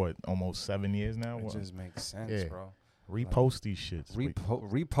for like what, almost 7 years now. It What? just makes sense, Yeah. bro. Repost these shits.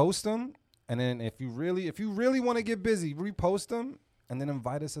 Repost them, and then if you really want to get busy, repost them, and then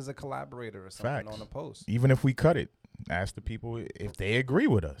invite us as a collaborator or something Facts. on the post. Even if we cut it, ask the people if they agree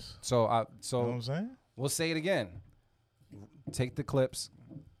with us. So You know what I'm saying? we'll say it again. Take the clips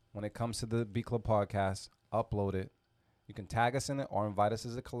when it comes to the B Club podcast, upload it. You can tag us in it or invite us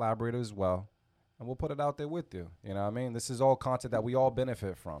as a collaborator as well, and we'll put it out there with you. You know what I mean? This is all content that we all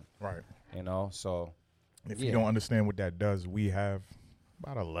benefit from. Right. You know, so If yeah. you don't understand what that does, we have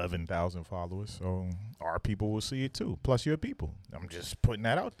about 11,000 followers, so our people will see it too. Plus your people. I'm just putting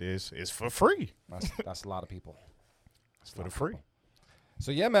that out there. It's for free. that's a lot of people. It's for the free.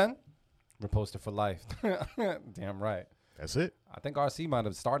 So yeah, man, repost it for life. Damn right. That's it. I think RC might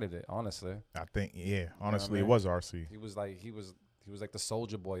have started it. Honestly, I think, yeah. Honestly, man? it was RC. he was like the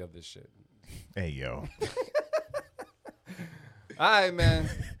soldier boy of this shit. Hey, yo. All right, man.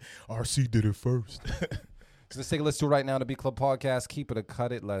 RC did it first. So let's take a listen to it right now. The B Club podcast. Keep it or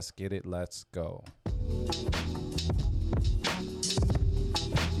cut it. Let's get it. Let's go.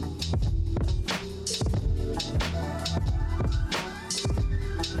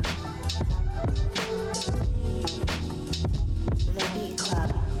 The Beat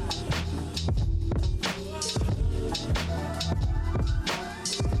Club.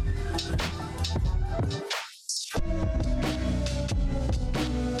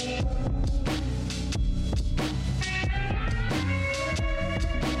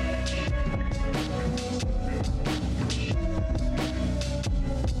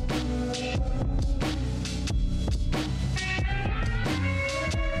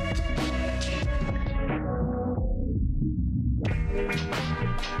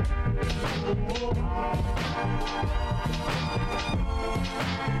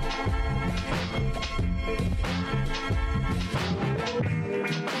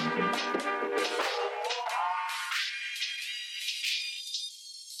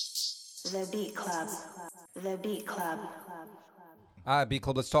 The Beat Club. The Beat Club. All right, B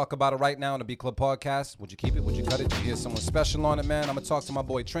Club, let's talk about it right now on the B Club podcast. Would you keep it? Would you cut it? Did you hear someone special on it, man? I'm going to talk to my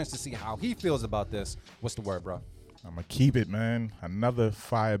boy Trench to see how he feels about this. What's the word, bro? I'm going to keep it, man. Another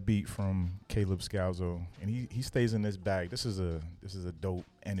fire beat from Caleb Scalzo. And he stays in this bag. This is a dope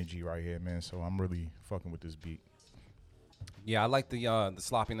energy right here, man. So I'm really fucking with this beat. Yeah, I like the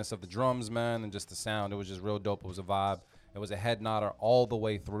sloppiness of the drums, man, and just the sound. It was just real dope. It was a vibe. It was a head nodder all the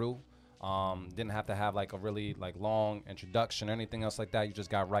way through. Didn't have to have like a really like long introduction or anything else like that. You just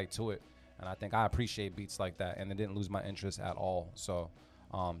got right to it. And I think I appreciate beats like that, and it didn't lose my interest at all. So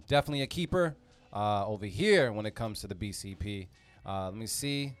definitely a keeper over here when it comes to the BCP. Let me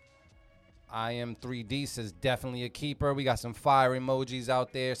see. I am 3D says definitely a keeper. We got some fire emojis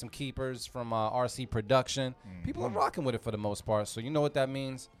out there, some keepers from RC Production. People are rocking with it for the most part. So you know what that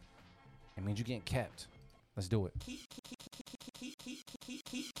means? It means you're getting kept. Let's do it.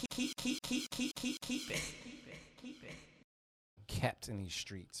 Kept in these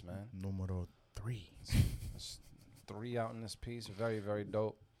streets, man. Numero 3. There's 3 out in this piece. Very, very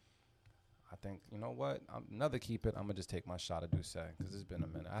dope. I think, you know what? Another keep it. I'm gonna just take my shot of Duce because it's been a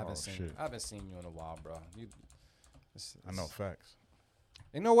minute. I haven't seen you in a while, bro. I know, facts.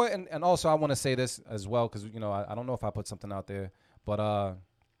 You know what? And also I want to say this as well because you know I don't know if I put something out there, but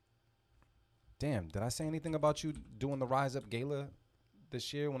damn, did I say anything about you doing the Rise Up Gala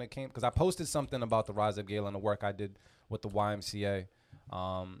this year when it came? Because I posted something about the Rise Up Gala and the work I did with the YMCA.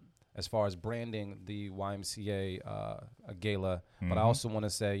 As far as branding the YMCA gala, but I also want to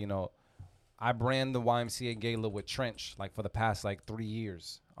say, you know, I brand the YMCA gala with Trench like for the past like 3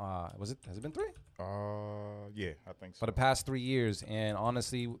 years. Has it been 3? Yeah, I think so. For the past 3 years, and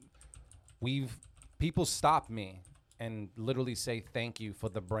honestly, people stop me and literally say thank you for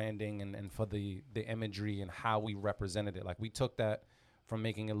the branding and for the imagery and how we represented it. Like we took that from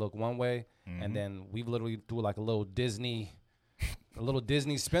making it look one way, and then we literally threw like a little Disney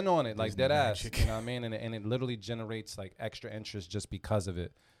spin on it, like dead ass. You know what I mean? And it literally generates like extra interest just because of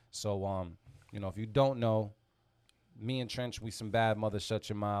it. So you know, if you don't know, me and Trench, we some bad mothers, shut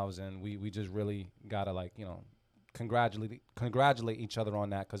your mouths, and we just really gotta like, you know, congratulate each other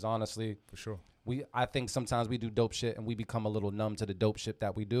on that, because honestly, for sure, I think sometimes we do dope shit and we become a little numb to the dope shit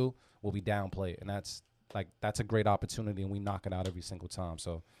that we do. We downplay it, and like that's a great opportunity, and we knock it out every single time.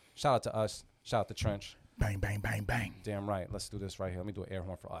 So shout out to us. Shout out to Trench. Bang, bang, bang, bang. Damn right. Let's do this right here. Let me do an air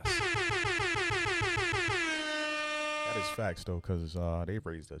horn for us. That is facts though, because they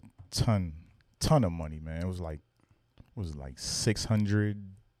raised a ton of money, man. It was like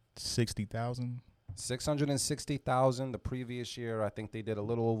 660,000. 660,000 the previous year. I think they did a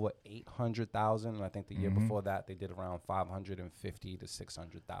little over 800,000. And I think the year before that they did around 550 to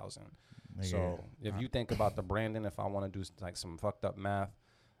 600,000. So if you think about the branding, if I want to do like some fucked up math,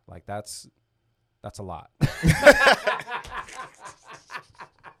 like that's a lot.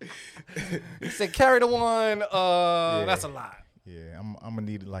 You said carry the one. That's a lot. Yeah, I'm gonna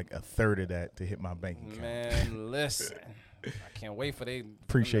need like a third of that to hit my bank account. Man, listen. I can't wait for they.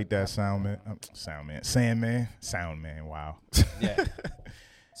 Appreciate that, Sandman. Wow. Yeah.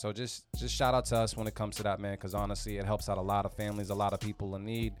 So just shout out to us when it comes to that, man, because honestly, it helps out a lot of families, a lot of people in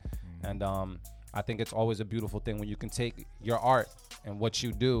need, and I think it's always a beautiful thing when you can take your art and what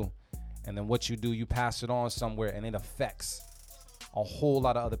you do, and then what you do, you pass it on somewhere, and it affects a whole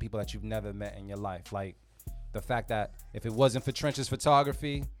lot of other people that you've never met in your life. Like the fact that if it wasn't for Trench's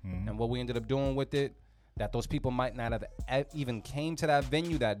photography and what we ended up doing with it, that those people might not have even came to that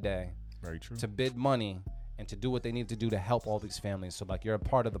venue that day. Very true. To bid money and to do what they need to do to help all these families. So like you're a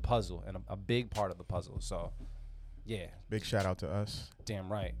part of the puzzle and a big part of the puzzle. So yeah. Big shout out to us.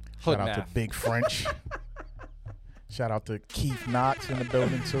 Damn right. Shout out to Big French. Shout out to Keith Knox in the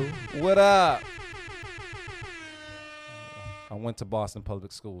building too. What up? I went to Boston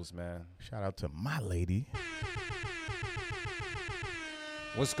Public Schools, man. Shout out to my lady.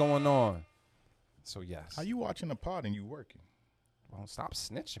 What's going on? So yes. How you watching the pod and you working? Well, stop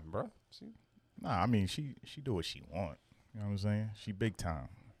snitching, bro. See? Nah, I mean she do what she want. You know what I'm saying? She big time.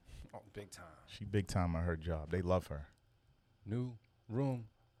 Oh, big time. She big time at her job. They love her. New room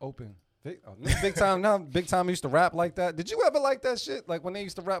open. Big time now. Big time used to rap like that. Did you ever like that shit? Like when they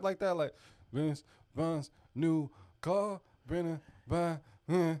used to rap like that, like Vince Vaughns new car, Brennan by.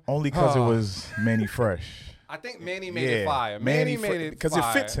 Only because it was Manny Fresh. I think Manny made it fire. Manny made it because it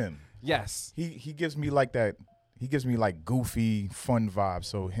fits him. Yes. He gives me like that. He gives me like goofy, fun vibes.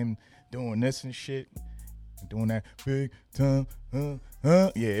 So him doing this and shit, and doing that big time, yeah,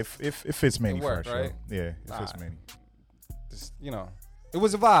 it fits Manny worked, Fresh. right? Yeah, it fits Manny. Just, it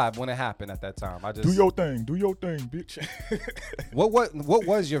was a vibe when it happened at that time. I just do your thing, bitch. What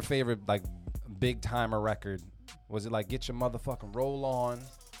was your favorite like big timer record? Was it like Get Your Motherfucking Roll On?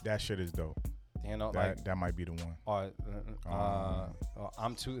 That shit is dope. That might be the one. Or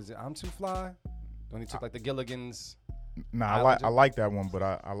I'm Too Fly? When he took like the Gilligan's. Nah, I like that one, but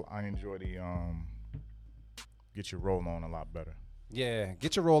I enjoy the Get Your Roll On a lot better. Yeah,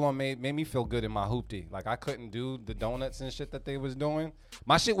 Get Your Roll On made me feel good in my hoopty. Like I couldn't do the donuts and shit that they was doing.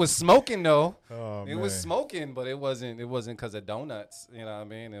 My shit was smoking though. It was smoking, but it wasn't because of donuts. You know what I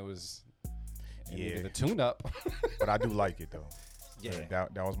mean? It was the tune up. But I do like it though. Yeah,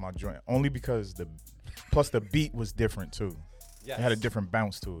 that was my joint. Only because the beat was different too. Yes. It had a different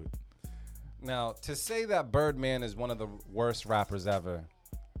bounce to it. Now, to say that Birdman is one of the worst rappers ever,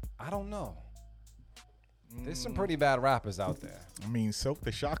 I don't know. There's some pretty bad rappers out there. I mean, Silk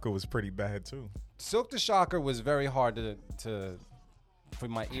the Shocker was pretty bad too. Silk the Shocker was very hard for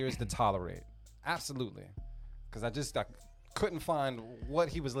my ears to tolerate. Absolutely. Because I couldn't find what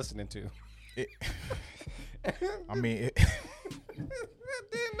he was listening to. I mean,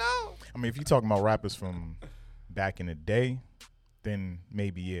 didn't know. I mean, if you're talking about rappers from back in the day, then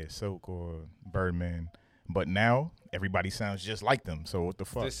maybe Silk or Birdman. But now everybody sounds just like them. So what the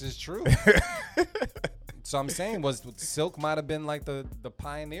fuck? This is true. So I'm saying Silk might have been like the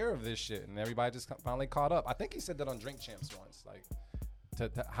pioneer of this shit, and everybody just finally caught up. I think he said that on Drink Champs once, like to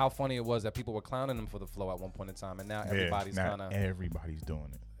how funny it was that people were clowning him for the flow at one point in time, and now everybody's everybody's doing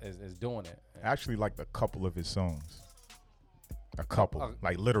it. Is doing it. I actually liked a couple of his songs. A couple,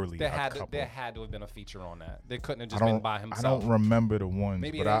 like literally. There had to have been a feature on that. They couldn't have just been by himself. I don't remember the ones.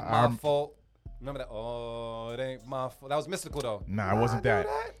 Maybe but it ain't my fault. Remember that? Oh, it ain't my fault. That was Mystical though. Nah, it wasn't that.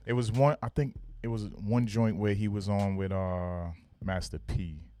 It was one. I think it was one joint where he was on with Master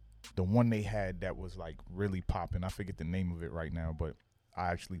P. The one they had that was like really popping. I forget the name of it right now, but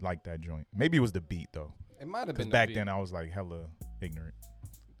I actually liked that joint. Maybe it was the beat though. It might have been back then. I was like hella ignorant.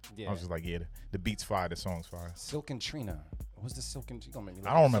 Yeah. I was just like, the beat's fire, the song's fire. Silk and Trina. What's the Silk and Trina?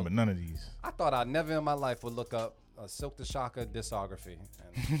 I don't remember none of these. I thought I'd never in my life would look up a Silk the Shocker discography.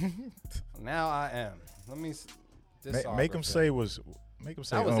 And now I am. Let me make them say it was cool.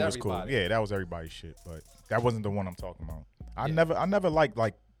 Yeah, that was everybody's shit, but that wasn't the one I'm talking about. I never liked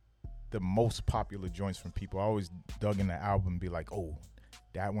like the most popular joints from people. I always dug in the album and be like, oh,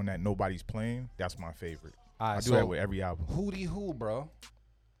 that one that nobody's playing, that's my favorite. All right, I do so that with every album. Hootie Who, bro.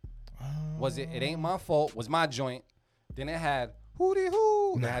 Was it Ain't My Fault, was my joint. Then it had Hootie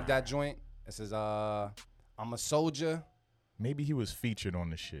Who. They had that joint. It says, I'm a Soldier. Maybe he was featured on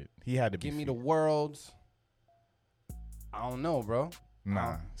the shit. He had to be Give me the featured. world. I don't know, bro.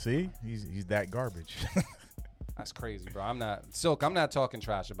 Nah, see? He's that garbage. That's crazy, bro. I'm not talking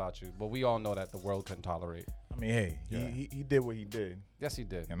trash about you, but we all know that the world couldn't tolerate. I mean, hey, Yeah. he did what he did. Yes, he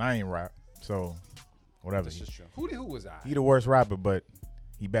did. And I ain't rap, so whatever. This is true. Hootie Who was I? He the worst rapper, but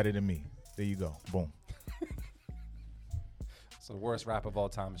he better than me. There you go. Boom. So the worst rap of all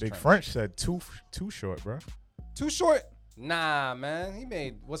time is Big Trench. French said too short, bro. Too short? Nah, man. He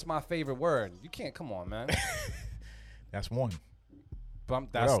made what's my favorite word? You can't. Come on, man. That's one. But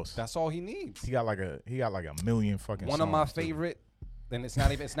else? that's all he needs. He got like a million fucking One of my songs, too. favorite. Then it's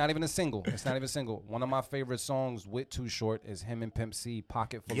not even a single. It's not even a single. One of my favorite songs with Too Short is him and Pimp C,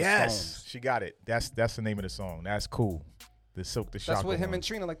 Pocket Full of Yes, Stones. she got it. That's the name of the song. That's cool. The Silk the Shocker. That's what him one. and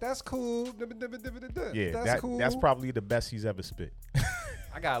Trina like. That's cool. Yeah, that's cool. That's probably the best he's ever spit.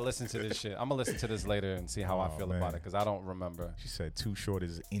 I gotta listen to this shit. I'm gonna listen to this later and see how I Oh, feel man. about it because I don't remember. She said Too Short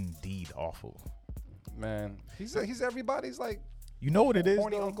is indeed awful. Man, he's everybody's like You know what it is,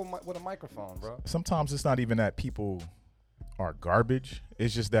 horny though? uncle with a microphone, bro. Sometimes it's not even that people are garbage.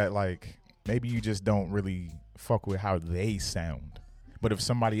 It's just that like maybe you just don't really fuck with how they sound. But if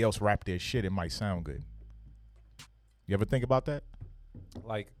somebody else rap their shit, it might sound good. You ever think about that?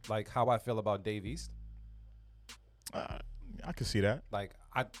 Like how I feel about Dave East. I can see that. Like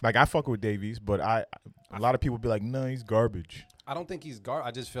I Like I fuck with Davies, but a lot of people be like, no, he's garbage. I don't think he's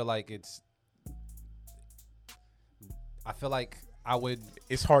I just feel like I feel like I would.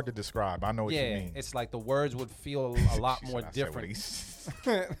 It's hard to describe. I know what you Yeah, mean. it's like the words would feel a lot She more said, I said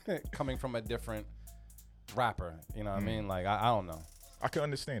what different coming from a different rapper. You know what I mean? Like I don't know. I can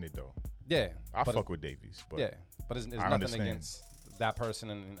understand it though. Yeah, I but fuck with Davies, but yeah, but it's I nothing understand. against that person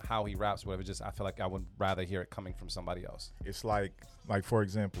and how he raps, whatever. Just I feel like I would rather hear it coming from somebody else. it's like for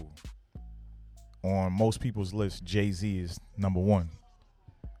example, on most people's list, Jay-Z is number one.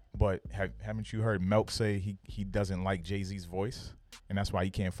 But haven't you heard Melk say he doesn't like Jay-Z's voice, and that's why he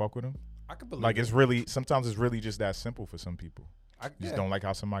can't fuck with him? I could believe Like it. it's really sometimes it's really just that simple for some people. I You just don't like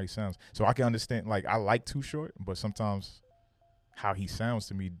how somebody sounds. So I can understand. Like I like Too Short, but sometimes how he sounds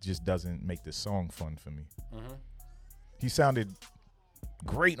to me just doesn't make the song fun for me. Mhm. He sounded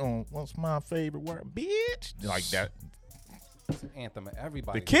great on "What's My Favorite Word," bitch, like that. It's an anthem of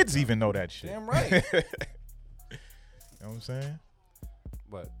everybody. The kids even know that shit. Damn right. You know what I'm saying?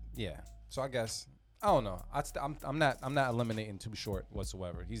 But yeah, so I guess I don't know. I'm not eliminating Too Short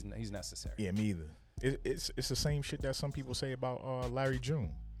whatsoever. He's necessary. Yeah, me either. It's the same shit that some people say about Larry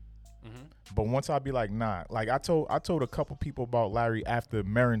June. Mm-hmm. But once I be like, nah, like I told a couple people about Larry after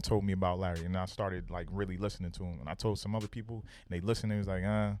Marin told me about Larry, and I started like really listening to him. And I told some other people, and they listened. They was like,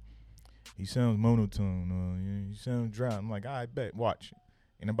 he sounds monotone. He sounds dry. I'm like, I bet. Watch.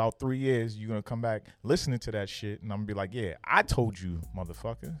 In about 3 years, you're gonna come back listening to that shit, and I'm gonna be like, yeah, I told you,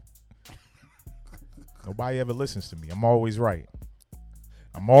 motherfucker. Nobody ever listens to me. I'm always right.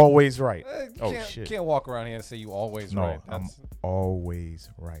 I'm always right. Oh shit. Can't walk around here and say you always No, right. I'm always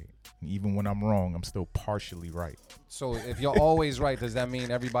right. Even when I'm wrong, I'm still partially right. So if you're always right, does that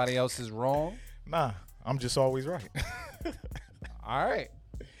mean everybody else is wrong? Nah, I'm just always right. All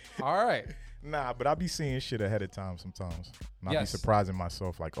right. Nah, but I be seeing shit ahead of time sometimes. And I be Yes. surprising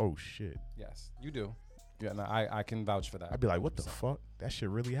myself like, oh shit. Yes, you do. Yeah, no, I can vouch for that. I'd be like, what the fuck? That shit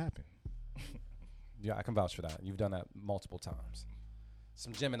really happened. Yeah, I can vouch for that. You've done that multiple times.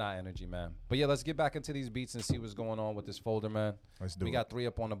 Some Gemini energy, man. But yeah, let's get back into these beats and see what's going on with this folder, man. Let's do We it. got 3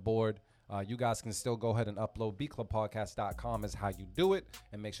 up on the board. You guys can still go ahead and upload. beatclubpodcast.com is how you do it.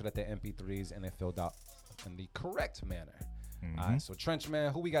 And make sure that they're MP3s and they're filled out in the correct manner. All right, so Trench,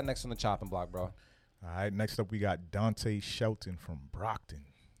 man, who we got next on the chopping block, bro? All right, next up we got Dante Shelton from Brockton.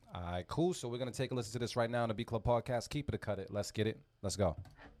 All right, cool. So we're going to take a listen to this right now on the Beat Club Podcast. Keep it or cut it. Let's get it. Let's go.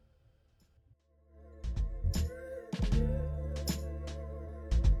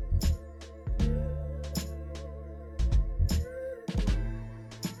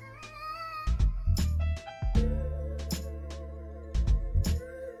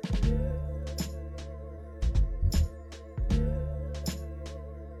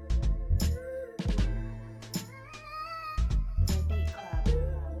 The Beat Club.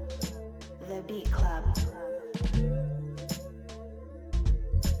 The Beat Club.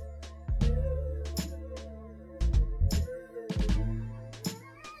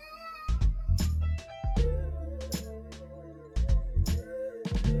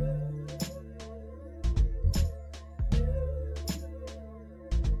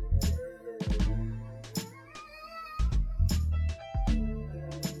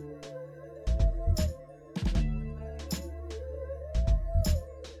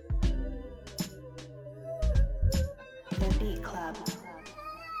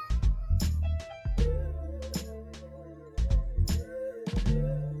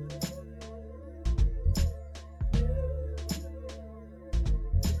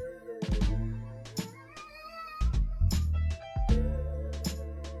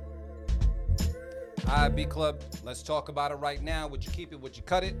 All right, B Club, let's talk about it right now. Would you keep it? Would you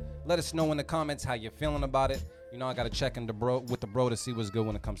cut it? Let us know in the comments how you're feeling about it. You know, I got to check in with the bro to see what's good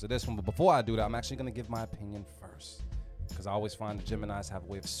when it comes to this one. But before I do that, I'm actually going to give my opinion first. Because I always find the Geminis have a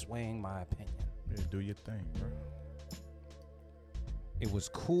way of swaying my opinion. Yeah, do your thing, bro. It was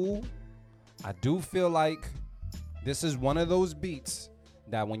cool. I do feel like this is one of those beats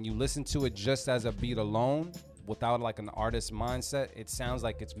that when you listen to it just as a beat alone, without like an artist mindset, it sounds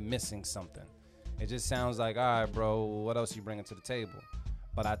like it's missing something. It just sounds like, all right, bro, what else you bringing to the table?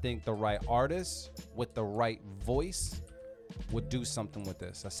 But I think the right artist with the right voice would do something with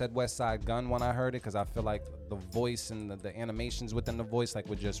this. I said West Side Gun when I heard it because I feel like the voice and the animations within the voice like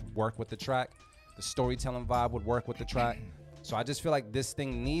would just work with the track. The storytelling vibe would work with the track. So I just feel like this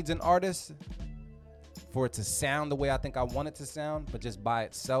thing needs an artist for it to sound the way I think I want it to sound, but just by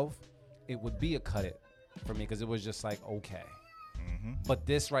itself, it would be a cut it for me because it was just like, okay. Mm-hmm. But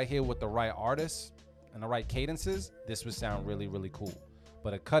this right here with the right artist and the right cadences, this would sound really, really cool.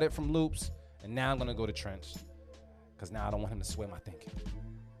 But I cut it from Loops, and now I'm going to go to Trench because now I don't want him to sway my thinking.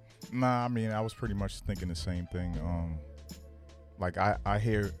 Nah, I mean, I was pretty much thinking the same thing. Like, I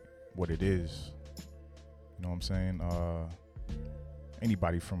hear what it is. You know what I'm saying?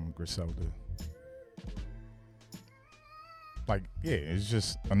 Anybody from Griselda. Like, yeah, it's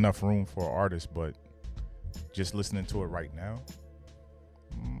just enough room for an artist, but just listening to it right now,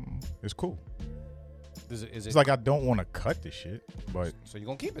 it's cool. It's like I don't want to cut this shit, but... So you're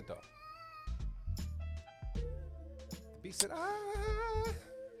going to keep it, though? The beat said,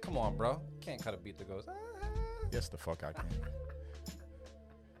 Come on, bro. Can't cut a beat that goes, Yes, the fuck I can.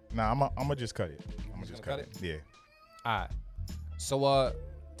 Nah, I'm going to just cut it. I'm going to just cut it? Yeah. All right. So,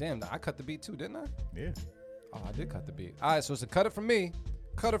 damn, I cut the beat too, didn't I? Yeah. Oh, I did cut the beat. All right, so it's a cut it from me,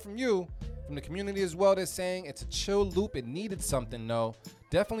 cut it from you, from the community as well. They're saying it's a chill loop. It needed something, though.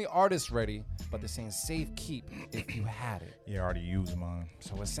 Definitely artist ready, but they're saying safe keep if you had it. Yeah, I already used mine.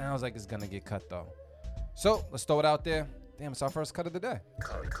 So it sounds like it's going to get cut, though. So let's throw it out there. Damn, it's our first cut of the day.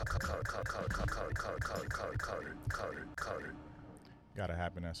 Gotta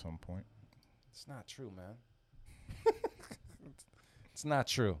happen at some point. It's not true, man. It's not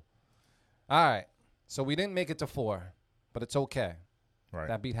true. All right. So we didn't make it to 4, but it's okay. Right.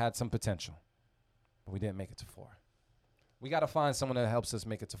 That beat had some potential, but we didn't make it to 4. We got to find someone that helps us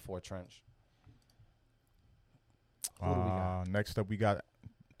make it to 4, Trench. Who do we got? Next up, we got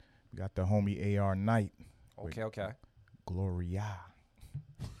the homie AR Knight. Okay. Gloria.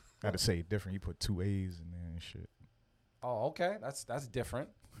 Got to say it different. You put 2 A's in there and shit. Oh, okay. That's different.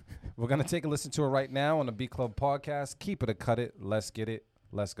 We're going to take a listen to it right now on the Beat Club podcast. Keep it or cut it. Let's get it.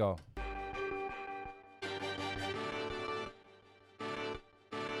 Let's go.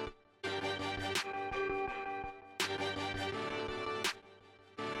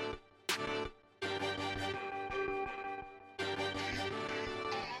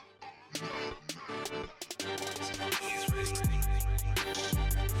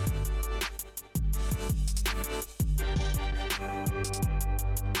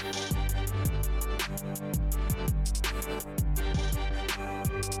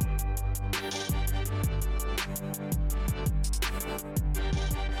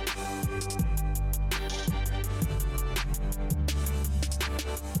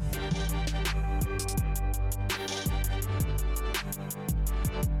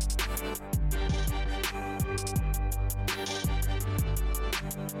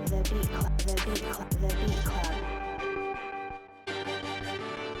 The Beat Club.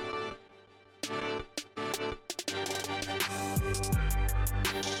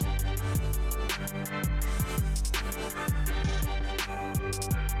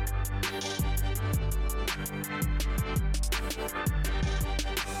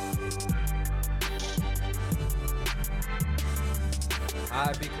 All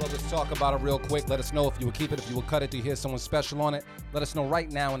right, Beat Club, let's talk about it real quick. Let us know if you would keep it, if you would cut it, do you hear someone special on it? Let us know right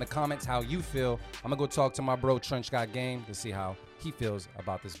now in the comments how you feel. I'm going to go talk to my bro, Trench Got Game, to see how he feels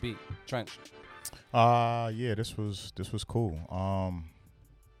about this beat. Trench. Yeah, this was cool.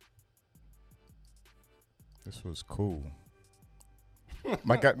 This was cool.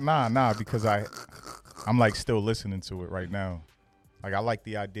 Like, because I'm like still listening to it right now. Like, I like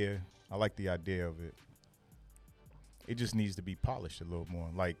the idea. I like the idea of it. It just needs to be polished a little more.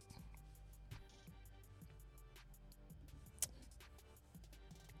 Like,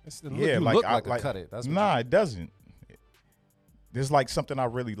 Yeah, look like a cut it. That's it doesn't. There's like something I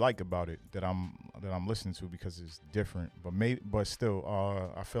really like about it that I'm listening to because it's different. But still,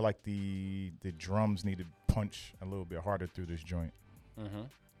 I feel like the drums need to punch a little bit harder through this joint. Mm-hmm.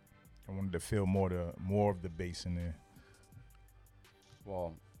 I wanted to feel more of the bass in there.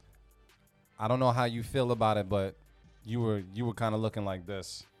 Well, I don't know how you feel about it, but you were kind of looking like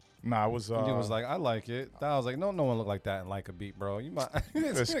this. Nah, I was. And you was like, I like it. I was like, no one look like that and like a beat, bro. You might.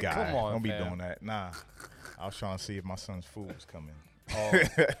 This guy. Come on, don't be fam. doing that. Nah. I was trying to see if my son's food was coming. Oh.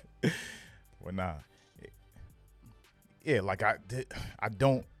 Well, nah. Yeah, like I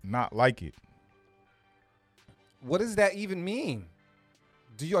don't not like it. What does that even mean?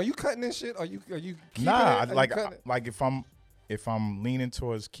 Are you cutting this shit? Are you keeping Nah, it? Are you like cutting it? like if I'm leaning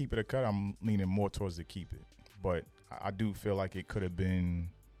towards keep it or cut, I'm leaning more towards the keep it. But I do feel like it could have been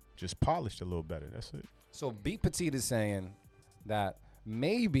just polished a little better. That's it. So Beat Petite is saying that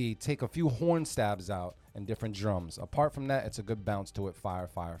maybe take a few horn stabs out and different drums. Apart from that, it's a good bounce to it. Fire,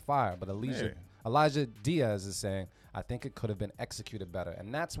 fire, fire. But Elijah Diaz is saying, I think it could have been executed better.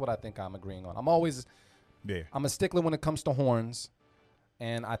 And that's what I think I'm agreeing on. I'm a stickler when it comes to horns.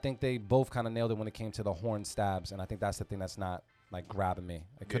 And I think they both kind of nailed it when it came to the horn stabs. And I think that's the thing that's not like grabbing me.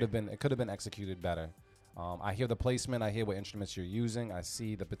 It could have been executed better. I hear the placement. I hear what instruments you're using. I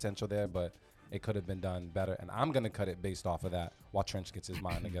see the potential there, but it could have been done better. And I'm going to cut it based off of that while Trench gets his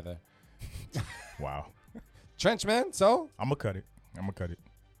mind together. Wow. Trench, man. So? I'm going to cut it.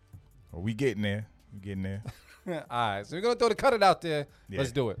 Well, we getting there. All right. So we're going to throw the cut it out there. Yeah.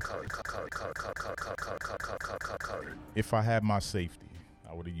 Let's do it. If I had my safety,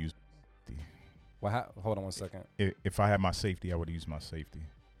 I would have used Hold on one second. If I had my safety, I would have used my safety.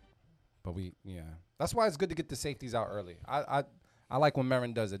 But that's why it's good to get the safeties out early. I like when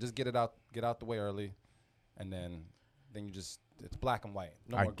Marin does it. Just get out the way early, and then it's black and white.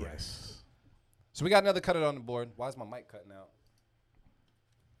 No more gray. Guess. So we got another cut it on the board. Why is my mic cutting out?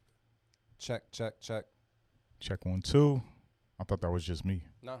 Check. Check 1, 2. I thought that was just me.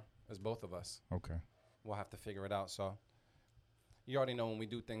 No, it's both of us. Okay. We'll have to figure it out. So you already know when we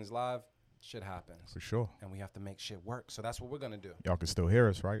do things live, shit happens. For sure. And we have to make shit work. So that's what we're going to do. Y'all can still hear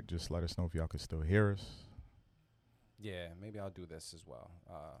us, right? Just let us know if y'all can still hear us. Yeah, maybe I'll do this as well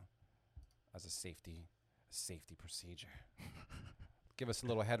as a safety procedure. Give us a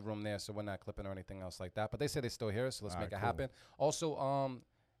little headroom there so we're not clipping or anything else like that. But they say they still hear us, so let's make it happen. Also,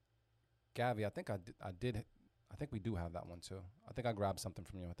 Gavi, I think we do have that one too. I think I grabbed something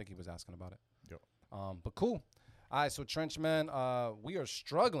from you. I think he was asking about it. Yep. But cool. All right, so Trench, man, we are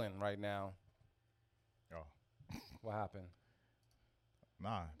struggling right now. Oh. What happened?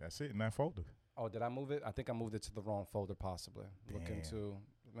 Nah, that's it in that folder. Oh, did I move it? I think I moved it to the wrong folder, possibly. Looking to,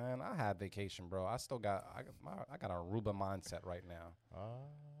 man, I had vacation, bro. I still got, I got a Aruba mindset right now.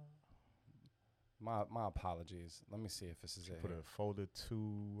 My apologies. Let me see if this is it. Put a folder 2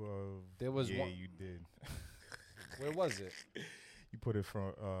 of. There was one. You did. Where was it? You put it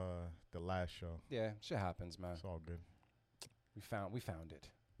from the last show. Yeah, shit happens, man. It's all good. We found it.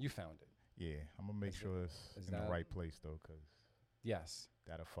 You found it. Yeah, I'm gonna make sure it's in the right place though, cause yes,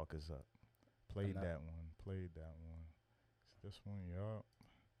 that'll fuck us up. Played that one. It's this one, yup.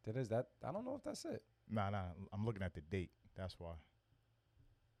 That is that. I don't know if that's it. Nah. I'm looking at the date. That's why.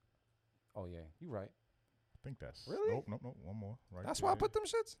 Oh yeah, you right. I think that's really. Nope. One more. Right. That's there. why I put them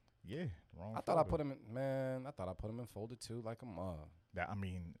shits. Yeah, wrong. I thought I put them in. Man, I thought I put them in folder 2 like a mug.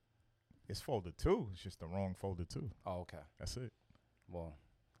 It's folder 2. It's just the wrong folder 2. Oh, okay. That's it. Well,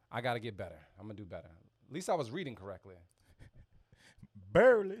 I got to get better. I'm going to do better. At least I was reading correctly.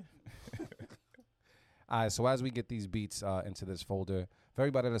 Barely. All right, so as we get these beats into this folder, for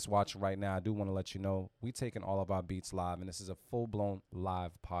everybody that's watching right now, I do want to let you know we taking all of our beats live, and this is a full-blown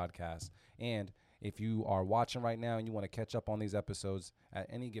live podcast. And if you are watching right now and you want to catch up on these episodes at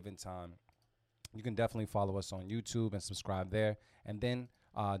any given time, you can definitely follow us on YouTube and subscribe there. And then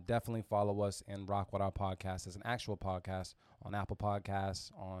definitely follow us and rock with our podcast as an actual podcast on Apple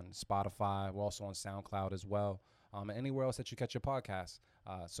Podcasts, on Spotify. We're also on SoundCloud as well, and anywhere else that you catch your podcasts.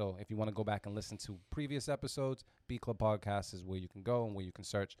 So if you want to go back and listen to previous episodes, Beat Club Podcast is where you can go and where you can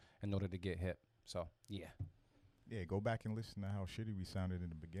search in order to get hit. So, yeah. Yeah, go back and listen to how shitty we sounded in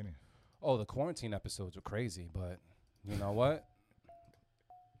the beginning. Oh, the quarantine episodes were crazy, but you know what?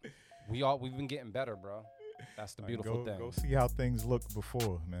 We've been getting better, bro. That's the beautiful thing. Go see how things looked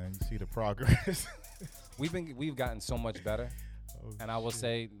before, man. You see the progress. We've gotten so much better, and I will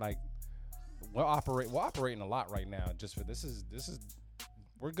say, like, we're operating a lot right now. Just for this is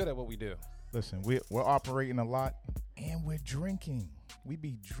we're good at what we do. Listen, we're operating a lot, and we're drinking. We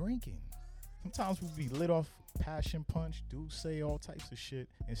be drinking. Sometimes we be lit off passion punch, do say all types of shit,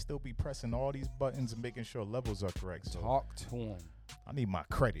 and still be pressing all these buttons and making sure levels are correct. So talk to him. I need my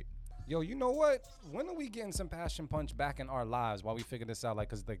credit. Yo, you know what? When are we getting some passion punch back in our lives while we figure this out? Like,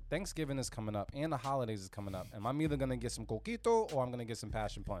 because the Thanksgiving is coming up and the holidays is coming up. And I'm either going to get some coquito or I'm going to get some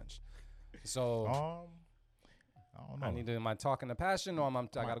passion punch. So, I don't know. am I talking to passion or I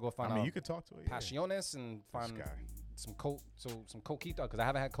gotta go find I mean, out you could talk to it. Yeah. Passiones and find guy. some coquito because I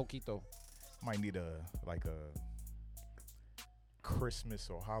haven't had coquito. Might need a Christmas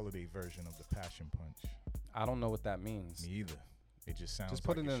or holiday version of the passion punch. I don't know what that means. Me either. It just sounds. Just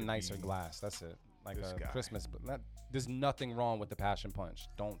put like it in a should nicer be glass. That's it. Like this a guy. Christmas, but there's nothing wrong with the passion punch.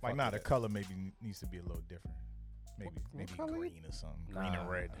 Don't Like, fuck nah, with the it. color maybe needs to be a little different. Maybe color? green or something. Nah, Green and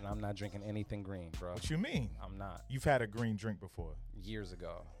red. And I'm not drinking anything green, bro. What you mean? I'm not. You've had a green drink before. Years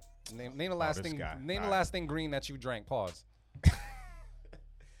ago. Name the last this thing. guy. Name the All right. last thing green that you drank. Pause.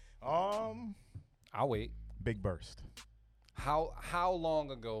 I'll wait. Big Burst. How long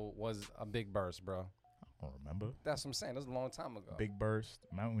ago was a Big Burst, bro? I don't remember. That's what I'm saying. That was a long time ago. Big Burst,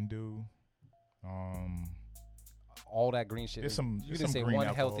 Mountain Dew. All that green shit. There's some- You there's didn't some say green one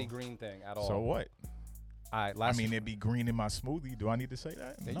alcohol. healthy green thing at all. So what? All right. I Last. mean, it'd be green in my smoothie. Do I need to say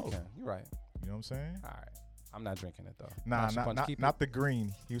that? yeah, No. you can. You're right. You know what I'm saying? All right. I'm not drinking it though. Nah, Passion punch, keep not it. the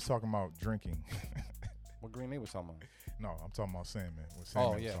green. He was talking about drinking. What green they was talking about? No, I'm talking about Sandman. What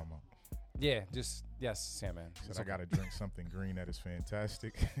Sandman was yeah. talking about. Yeah, just yes, Sandman. Said I got to drink something green that is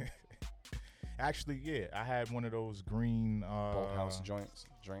fantastic. Actually, yeah, I had one of those green. House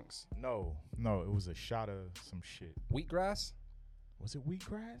drinks. No, it was a shot of some shit. Wheatgrass. Was it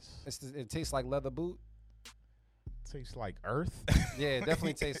wheatgrass? It tastes like leather boot. Tastes like earth. Yeah, it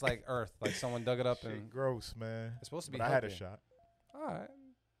definitely tastes like earth. Like someone dug it up Shit, and. gross, man. It's supposed to be But I had a healthier. shot. All right.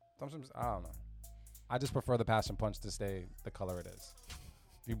 Sometimes I don't know. I just prefer the passion punch to stay the color it is.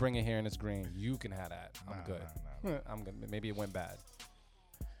 If you bring it here and it's green, you can have that. I'm Nah, good. nah. I'm good. Maybe it went bad.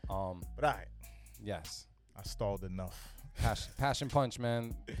 But all right, Yes. I stalled enough. Passion punch,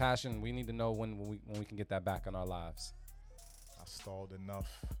 man. Passion. We need to know when we can get that back in our lives. I stalled enough.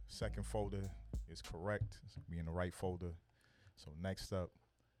 Second folder is correct. It's gonna be in the right folder. So next up,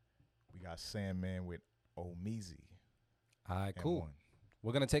 we got Sandman with Omizi. All right, and cool. one.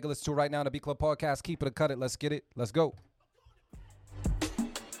 We're gonna take a listen to it right now. The Beat Club Podcast. Keep it or cut it. Let's get it. Let's go.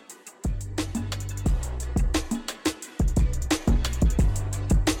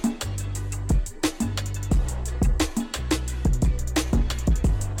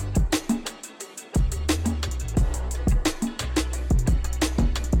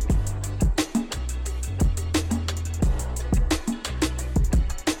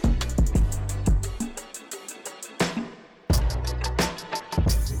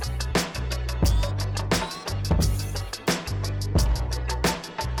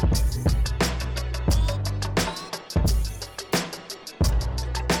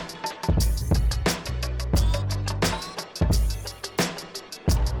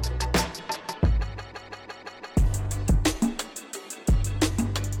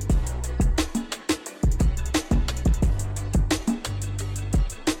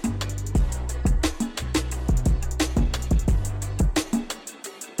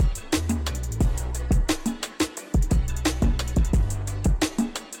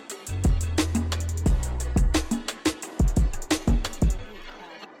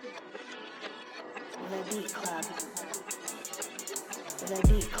 The Beat Club. The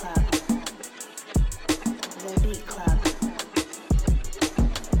Beat Club. The Beat Club.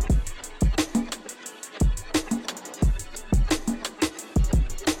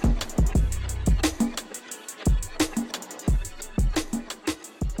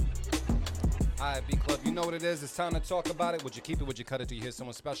 All right, B Club, you know what it is. It's time to talk about it. Would you keep it? Would you cut it? Do you hear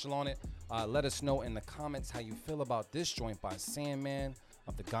someone special on it? Let us know in the comments how you feel about this joint by Sandman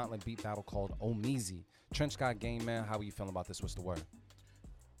of the Gauntlet beat battle called Omizi. Trench Guy Game Man, how are you feeling about this? What's the word?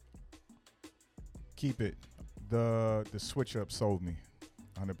 Keep it. The switch up sold me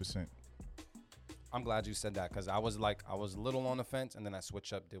 100%. I'm glad you said that because I was a little on the fence, and then that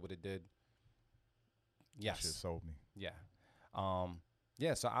switch up did what it did. Shit Yes. sold me. Yeah.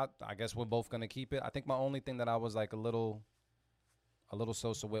 Yeah, so I guess we're both gonna keep it. I think my only thing that I was like a little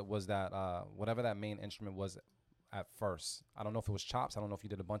so with was that whatever that main instrument was at first. I don't know if it was chops. I don't know if you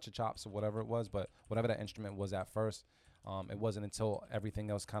did a bunch of chops or whatever it was, but whatever that instrument was at first, it wasn't until everything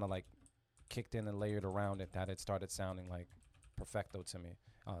else kind of like kicked in and layered around it that it started sounding like perfecto to me.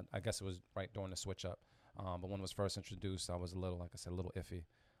 I guess it was right during the switch up. But when it was first introduced, I was a little, like I said, a little iffy.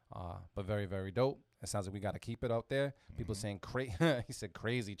 But very, very dope. It sounds like we got to keep it out there. People saying he said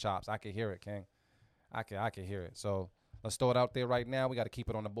crazy chops. I could hear it, King. I could hear it. So let's throw it out there right now. We got to keep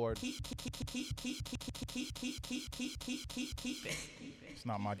it on the board. It's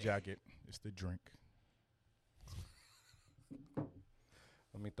not my jacket. It's the drink.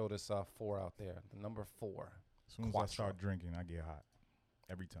 Let me throw this 4 out there. The number 4. As soon as I start drinking, I get hot.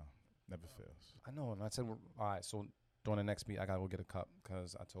 Every time. Never fails. I know. And I said, all right, so during the next beat, I got to go get a cup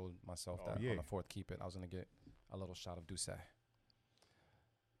because I told myself that yeah. on the 4th, keep it. I was going to get a little shot of Douce.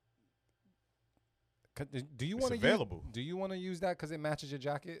 Do you want to available. Do you want to use that because it matches your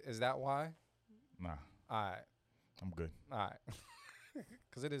jacket? Is that why? Nah, All right. I'm good. All right.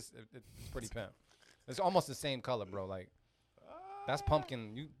 Because it's pretty pimp. It's almost the same color, bro. Like, that's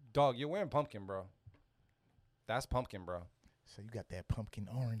pumpkin. You're wearing pumpkin, bro. That's pumpkin, bro. So you got that pumpkin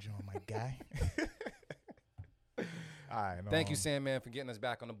orange on, my guy. All right. Thank you, Sandman, for getting us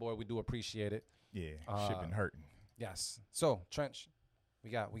back on the board. We do appreciate it. Yeah, shit been hurting. Yes. So, Trench, we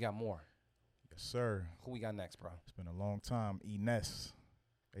got more. Yes, sir. Who we got next, bro? It's been a long time. Ines,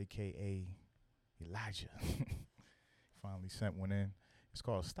 a.k.a. Elijah. Finally sent one in. It's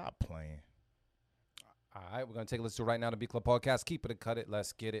called Stop Playing. All right, we're going to take a listen to it right now, the Beat Club Podcast. Keep it or cut it.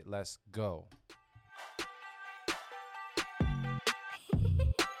 Let's get it. Let's go.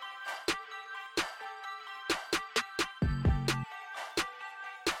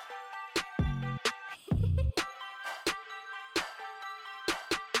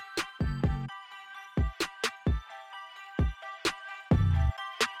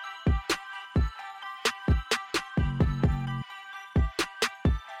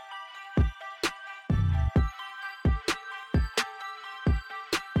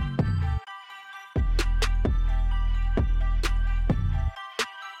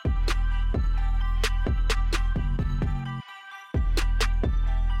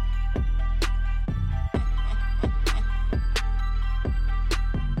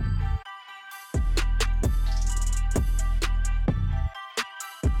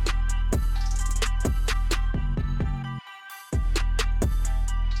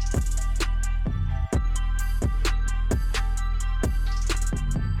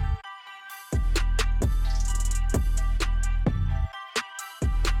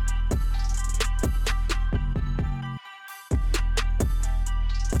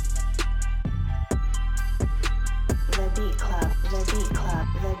 The Beat Club, The Beat Club,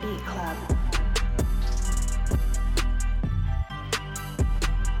 The Beat Club.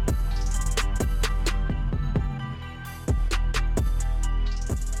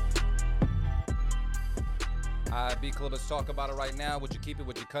 All right, Beat Club, let's talk about it right now. Would you keep it?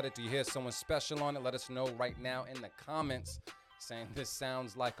 Would you cut it? Do you hear someone special on it? Let us know right now in the comments saying this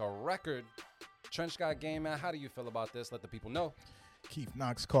sounds like a record. Trench got game, man. How do you feel about this? Let the people know. Keith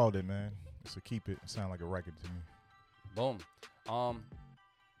Knox called it, man. So keep it. It sound like a record to me. Boom.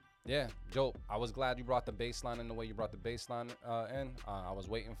 Yeah, Joe, I was glad you brought the bass line in the way you brought the bass line in. I was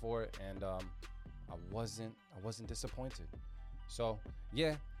waiting for it, and I wasn't disappointed. So,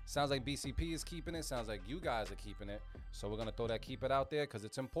 yeah, sounds like BCP is keeping it. Sounds like you guys are keeping it. So we're going to throw that keep it out there because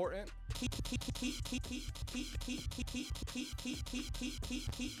it's important.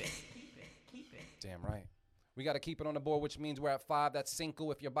 Damn right. We got to keep it on the board, which means we're at 5. That's cinco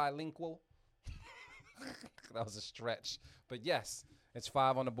if you're bilingual. That was a stretch. But yes, it's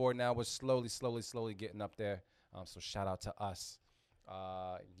 5 on the board now. We're slowly getting up there. So shout out to us.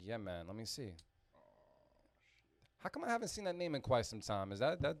 Yeah, man. Let me see. How come I haven't seen that name in quite some time? Is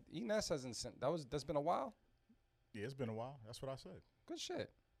that Ines hasn't sent? That's been a while. Yeah, it's been a while. That's what I said. Good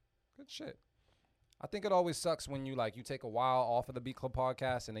shit. I think it always sucks when you take a while off of the Beat Club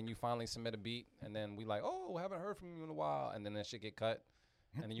podcast and then you finally submit a beat and then we like, oh, haven't heard from you in a while, and then that shit get cut.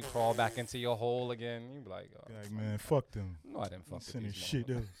 And then you crawl back into your hole again. You be like, oh, man, fuck them. No, I didn't fuck with Sending these shit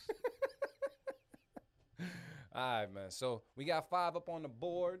motherfuckers. else. All right, man. So we got 5 up on the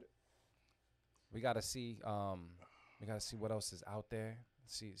board. We gotta see. We gotta see what else is out there.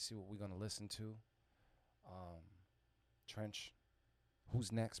 See what we're gonna listen to. Trench,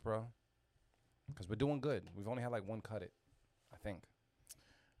 who's next, bro? Because we're doing good. We've only had like one cut it, I think.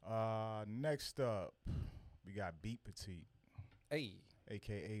 Next up, we got Beat Petite. Hey.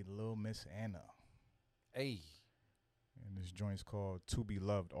 A.K.A. Lil Miss Anna. Hey. And this joint's called To Be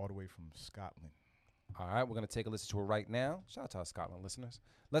Loved, all the way from Scotland. All right, we're going to take a listen to it right now. Shout out to our Scotland listeners.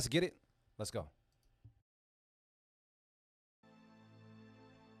 Let's get it. Let's go.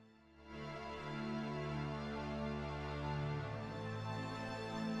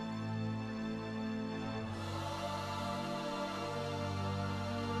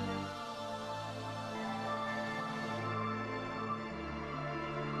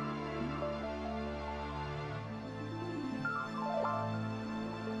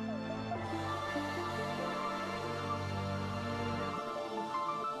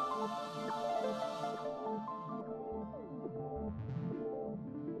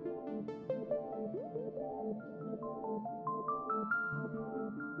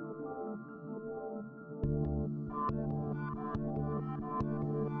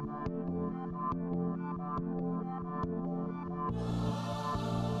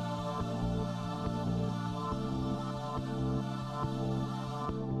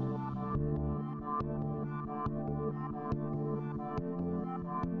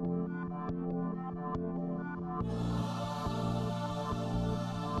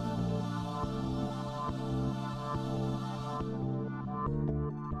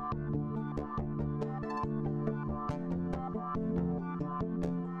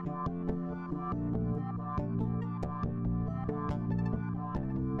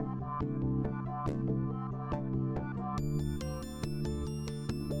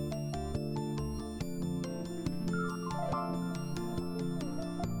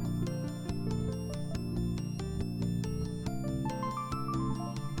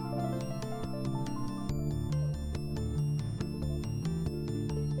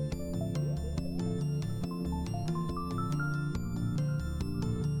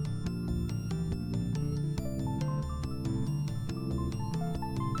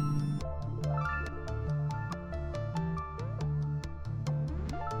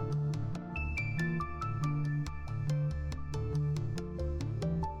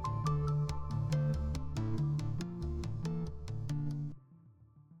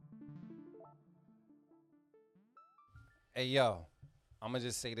 Hey, yo, I'm going to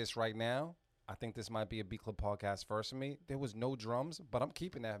just say this right now. I think this might be a Beat Club podcast first for me. There was no drums, but I'm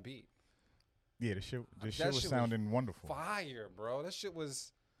keeping that beat. Yeah, the shit was sounding wonderful. Fire, bro. That shit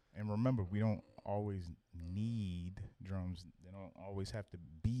was. And remember, we don't always need drums. They don't always have to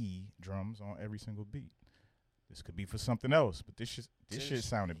be drums on every single beat. This could be for something else, but this shit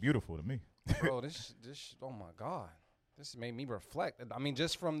sounded beautiful to me. Bro, this oh my God. This made me reflect. I mean,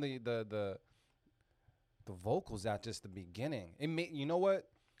 just from the vocals at just the beginning. It made, you know what?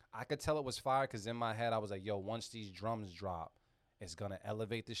 I could tell it was fire because in my head I was like, yo, once these drums drop, it's gonna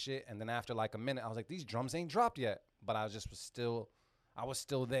elevate the shit. And then after like a minute, I was like, these drums ain't dropped yet. But I was still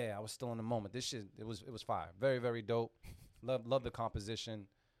there. I was still in the moment. This shit, it was fire. Very, very dope. Love the composition.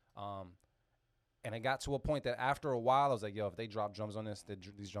 And it got to a point that after a while, I was like, yo, if they drop drums on this,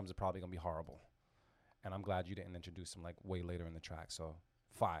 these drums are probably gonna be horrible. And I'm glad you didn't introduce them like way later in the track. So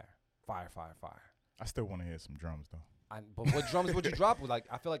fire. I still want to hear some drums though. But what drums would you drop? Like,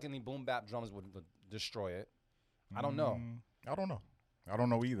 I feel like any boom bap drums would destroy it. I don't know. I don't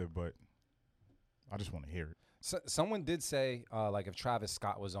know either, but I just want to hear it. So, someone did say, like, if Travis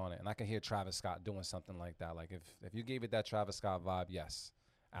Scott was on it, and I can hear Travis Scott doing something like that. Like, if you gave it that Travis Scott vibe, yes,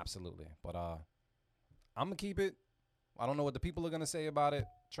 absolutely. But I'm going to keep it. I don't know what the people are going to say about it.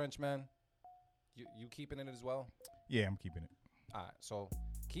 Trenchman, you keeping it as well? Yeah, I'm keeping it. All right, so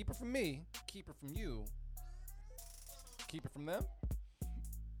keep it from me, keep it from you, keep it from them.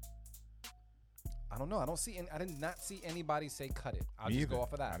 I don't know. I did not see anybody say cut it. I'll just go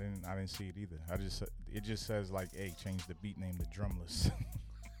off of that. I didn't see it either. It just says like, hey, change the beat name to Drumless.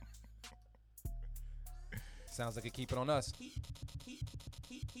 Sounds like a keep it on us.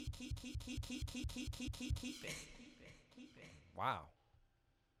 Wow.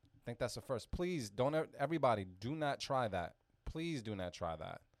 I think that's the first. Please everybody do not try that. Please do not try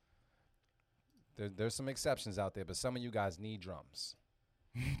that. There's some exceptions out there, but some of you guys need drums.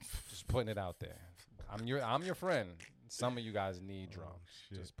 Just putting it out there. I'm your friend. Some of you guys need drums.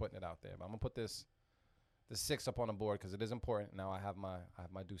 Just putting it out there. But I'm gonna put the 6 up on the board because it is important. Now I have my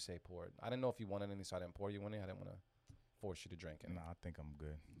Douce poured. I didn't know if you wanted any, so I didn't pour you any. I didn't want to force you to drink it. Nah, I think I'm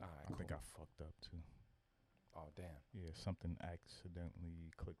good. All right, I think I fucked up too. Oh damn. Yeah, something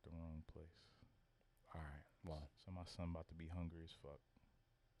accidentally clicked the wrong place. All right. Well, so my son about to be hungry as fuck.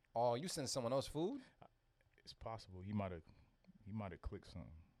 Oh, you sent someone else food? It's possible. He might have clicked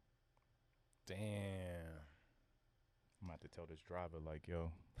something. Damn. I'm about to tell this driver like,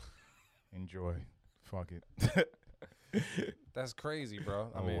 yo, enjoy. Fuck it. That's crazy,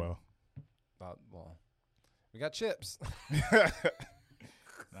 bro. I mean, well, we got chips. Nah,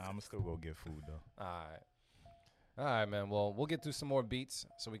 I'm gonna still go get food though. All right, man. Well, we'll get through some more beats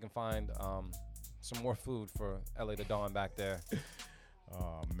so we can find some more food for LA the Dawn back there.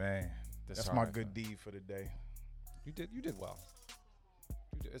 Oh man, that's my good deed for the day. You did well.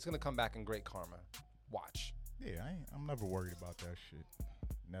 It's gonna come back in great karma. Watch. Yeah, I'm never worried about that shit.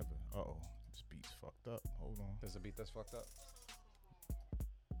 Never. Uh-oh. This beat's fucked up. Hold on. There's a beat that's fucked up.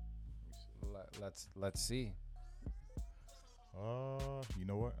 Let's see. You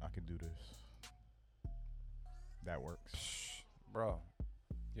know what? I can do this. That works. Bro,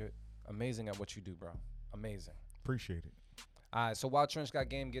 you're amazing at what you do, bro. Amazing. Appreciate it. All right, so while Trench Got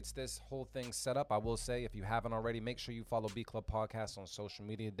Game gets this whole thing set up, I will say, if you haven't already, make sure you follow Beat Club Podcast on social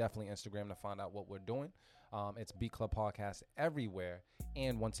media. Definitely Instagram to find out what we're doing. It's Beat Club Podcast everywhere.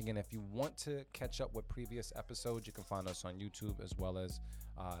 And once again, if you want to catch up with previous episodes, you can find us on YouTube as well as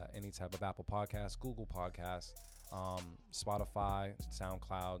any type of Apple Podcast, Google Podcast, Spotify,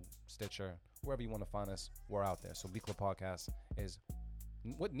 SoundCloud, Stitcher, wherever you want to find us, we're out there. So Beat Club Podcast is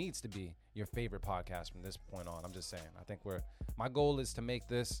what needs to be your favorite podcast from this point on. I'm just saying. I think my goal is to make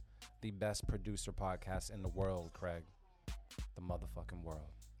this the best producer podcast in the world, Craig. The motherfucking world.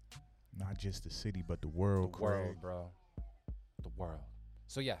 Not just the city, but the world, Craig. The world, bro. The world.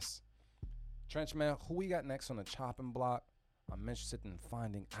 So yes, Trench Man, who we got next on the chopping block? I'm interested in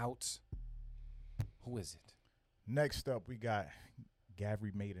finding out. Who is it? Next up, we got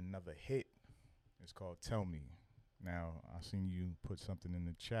Gavry made another hit. It's called Tell Me. Now, I seen you put something in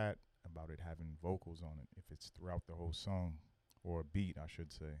the chat about it having vocals on it. If it's throughout the whole song, or a beat, I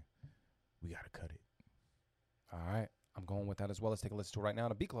should say, we got to cut it. All right. I'm going with that as well. Let's take a listen to it right now on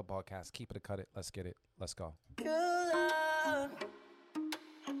the Beat Club Podcast. Keep it or cut it. Let's get it. Let's go. Good love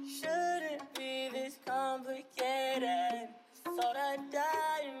shouldn't be this complicated. Thought I'd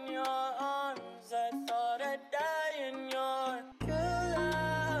die in your arms. I thought I'd die in your good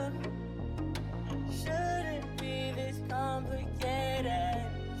love. Shouldn't be this complicated.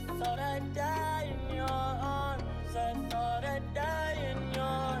 Thought I'd die in your arms. I thought I'd die in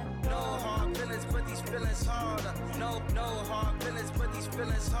your. No hard feelings, but these feelings harder. No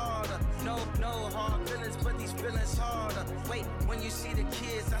harder. No hard feelings, but these feelings harder. Wait, when you see the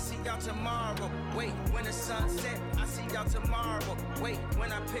kids, I see y'all tomorrow. Wait, when the sun set, I see y'all tomorrow. Wait,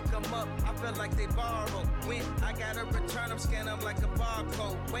 when I pick them up, I feel like they borrow. When I gotta return them, scan them like a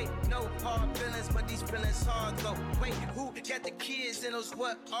barcode. Wait, no hard feelings, but these feelings hard though. Wait, who got the kids in those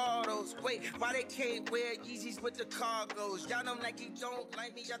what are those? Wait, why they can't wear Yeezys with the cargos? Y'all know Nike don't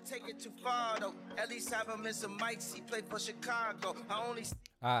like me, y'all take it too far though. At least have him in some mics, he played for Chicago. I only...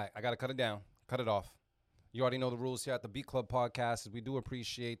 All right, I got to cut it down. Cut it off. You already know the rules here at the Beat Club Podcast. We do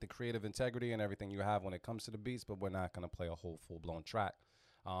appreciate the creative integrity and everything you have when it comes to the beats, but we're not going to play a whole full-blown track.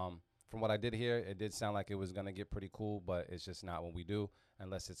 From what I did hear, it did sound like it was going to get pretty cool, but it's just not what we do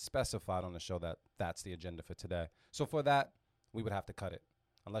unless it's specified on the show that that's the agenda for today. So for that, we would have to cut it,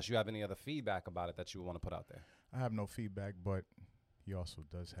 unless you have any other feedback about it that you would want to put out there. I have no feedback, but he also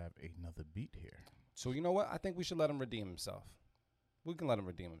does have another beat here. So you know what? I think we should let him redeem himself. We can let him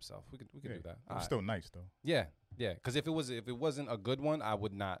redeem himself. We could do that. It's still nice though. Yeah. Because if it wasn't a good one, I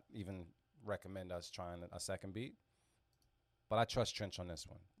would not even recommend us trying a second beat. But I trust Trench on this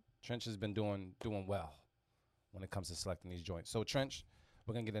one. Trench has been doing well when it comes to selecting these joints. So Trench,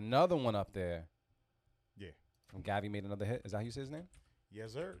 we're gonna get another one up there. Yeah. From Gavi Made Another Hit. Is that how you say his name?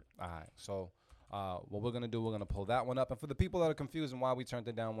 Yes, sir. All right. So what we're going to do, we're going to pull that one up. And for the people that are confused and why we turned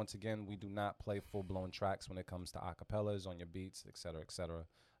it down, once again, we do not play full-blown tracks when it comes to acapellas on your beats, et cetera, et cetera.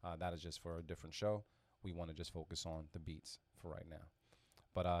 That is just for a different show. We want to just focus on the beats for right now.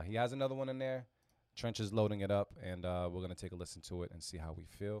 But he has another one in there. Trench is loading it up, and we're going to take a listen to it and see how we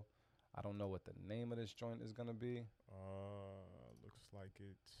feel. I don't know what the name of this joint is going to be. Looks like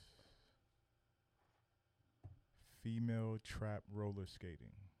it's Female Trap Roller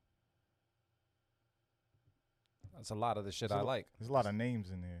Skating. That's a lot of the shit I like. There's a lot of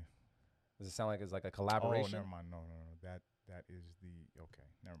names in there. Does it sound like it's like a collaboration? Oh, never mind. No. That is the okay.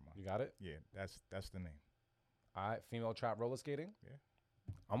 Never mind. You got it? Yeah, that's the name. All right, Female Trap Roller Skating. Yeah,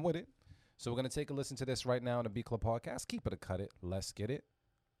 I'm with it. So we're gonna take a listen to this right now on the Beat Club Podcast. Keep it or cut it. Let's get it.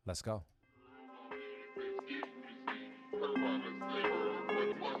 Let's go.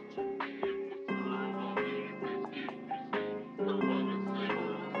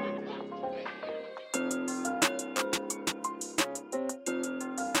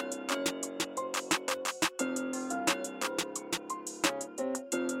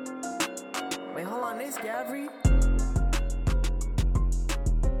 Wait, hold on, this Gavri?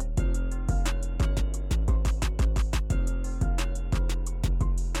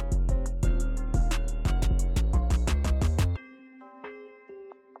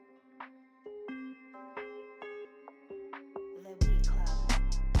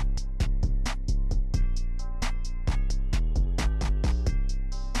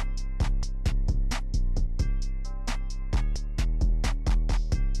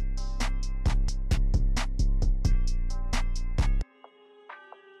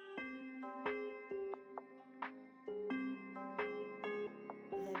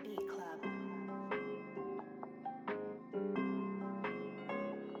 The Beat Club. The Beat Club. The Beat Club.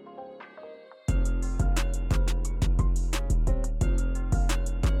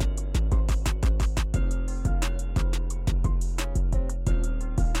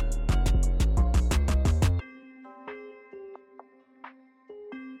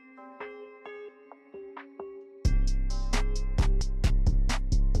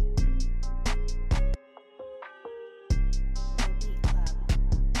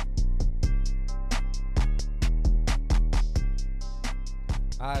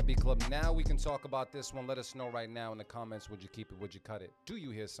 All right, Beat Club. Now we can talk about this one. Let us know right now in the comments. Would you keep it? Would you cut it? Do you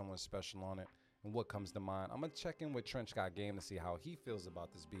hear someone special on it? And what comes to mind? I'm going to check in with Trench Got Game to see how he feels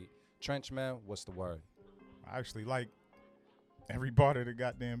about this beat. Trench, man, what's the word? I actually like every part of the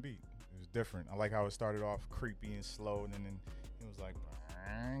goddamn beat. It was different. I like how it started off creepy and slow, and then it was like,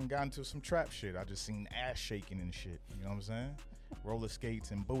 got into some trap shit. I just seen ass shaking and shit. You know what I'm saying? Roller skates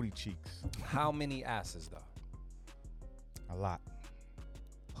and booty cheeks. How many asses, though? A lot.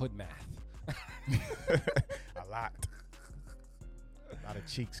 Hood math. A lot. A lot of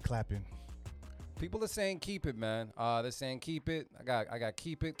cheeks clapping. People are saying keep it, man. They're saying keep it. I got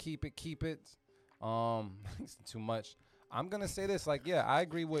keep it. It's too much. I'm gonna say this, like, yeah, I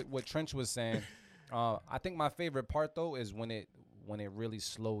agree with what Trench was saying. I think my favorite part though is when it really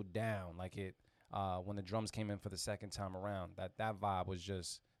slowed down, like when the drums came in for the second time around. That vibe was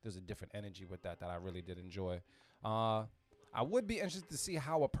just, there's a different energy with that I really did enjoy. I would be interested to see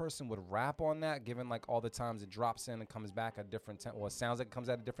how a person would rap on that, given like all the times it drops in and comes back at different tempo. Well, it sounds like it comes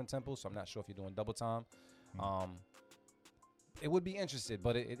at a different tempo, so I'm not sure if you're doing double time. It would be interested,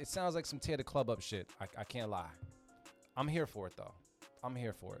 but it sounds like some tear the club up shit. I can't lie. I'm here for it though. I'm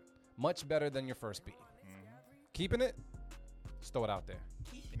here for it. Much better than your first beat. Keeping it? Just throw it out there.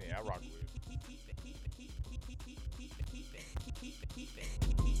 Yeah, I rock with it.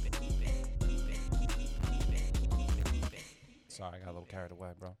 Sorry, I got a little carried away,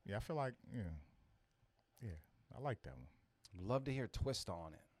 bro. Yeah, I feel like, yeah, I like that one. Love to hear Twista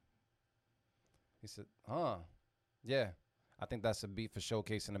on it. He said, yeah. I think that's a beat for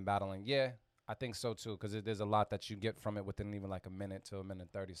showcasing and battling. Yeah, I think so too, because there's a lot that you get from it within even like a minute to a minute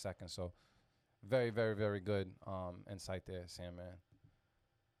 30 seconds. So very, very, very good insight there, Sandman.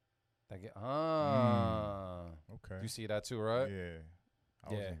 Okay. You see that too, right? Yeah. I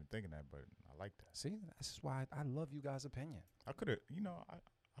wasn't even thinking that, but I like that. See, this is why I love you guys' opinion. I could have,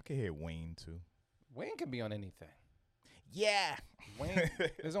 I could hear Wayne too. Wayne can be on anything. Yeah. Wayne,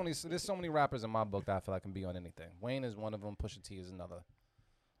 there's so many rappers in my book that I feel like can be on anything. Wayne is one of them. Pusha T is another.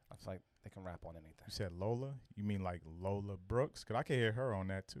 I feel like they can rap on anything. You said Lola? You mean like Lola Brooks? Because I could hear her on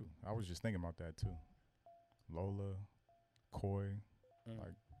that too. I was just thinking about that too. Lola, Coy,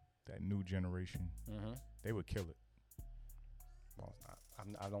 like that new generation. Mm-hmm. They would kill it. Well,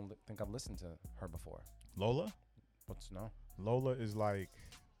 I don't think I've listened to her before. Lola? What's no? Lola is like,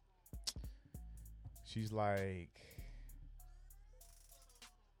 she's like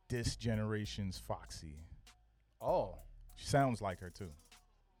this generation's Foxy. Oh. She sounds like her too.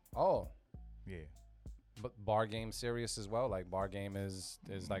 Oh. Yeah. But Bar Game serious as well? Like Bar Game is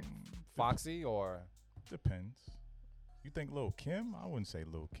like Foxy or? Depends. You think Lil' Kim? I wouldn't say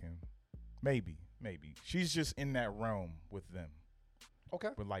Lil' Kim. Maybe. She's just in that realm with them. Okay.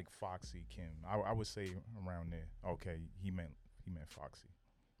 With like Foxy, Kim. I would say around there. Okay, he meant Foxy.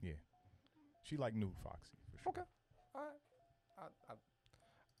 Yeah. She like new Foxy for sure. Okay. All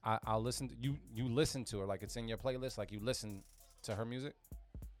right. I'll listen to you listen to her like it's in your playlist, like you listen to her music?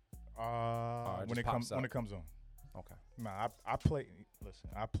 When it comes on. Okay. Nah, I play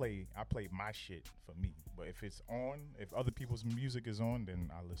my shit for me. But if it's on, if other people's music is on,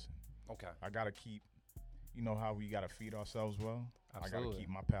 then I listen. Okay. I gotta keep, you know how we gotta feed ourselves well? Absolutely. I gotta keep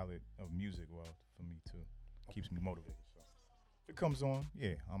my palette of music well for me too. Keeps me motivated. So if it comes on,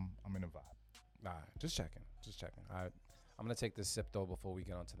 yeah, I'm in a vibe. All right, just checking. I'm gonna take this sip though before we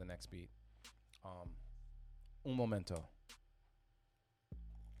get on to the next beat. Un momento.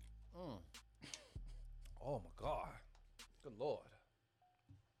 Oh my God. Good Lord.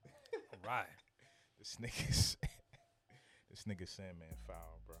 All right. This nigga Sandman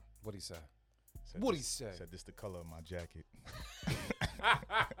foul, bro. What'd he say? What'd he say? Said this the color of my jacket.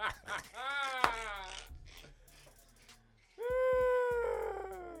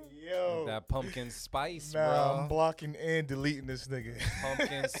 Yo. That pumpkin spice, nah, bro. I'm blocking and deleting this nigga.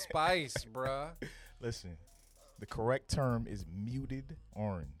 Pumpkin spice, bro. Listen, the correct term is muted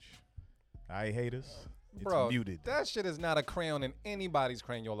orange. I haters. It's bro, muted. That shit is not a crayon in anybody's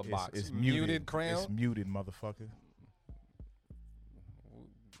Crayola box. It's muted crayon. It's muted, motherfucker.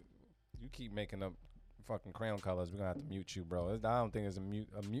 You keep making up fucking crayon colors. We're gonna have to mute you, bro. I don't think it's a mute.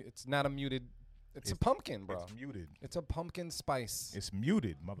 It's not a muted. It's a pumpkin, bro. It's muted. It's a pumpkin spice. It's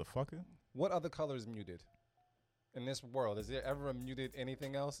muted, motherfucker. What other color is muted in this world? Is there ever a muted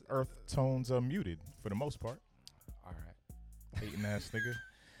anything else? Earth tones are muted for the most part. All right. Hating ass nigga.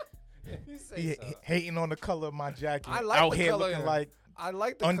 You say so. Hating on the color of my jacket. I like out the here color. looking like I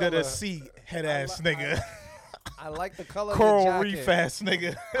like the under color. the sea head ass nigga. I like the color Coral of your jacket. Reef ass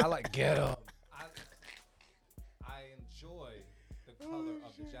nigga. I like get up. I enjoy the color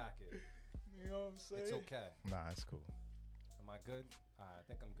of the jacket. You know what I'm saying? It's okay. Nah, it's cool. Am I good? All right, I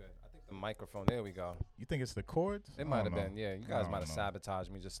think I'm good. I think the microphone. There we go. You think it's the chords? It might have been. Yeah, you guys I might don't have know.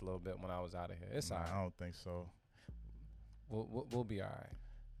 sabotaged me just a little bit when I was out of here. It's Nah, all right. I don't think so. We'll be all right.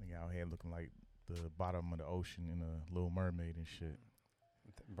 Nigga out here looking like the bottom of the ocean in a Little Mermaid and shit.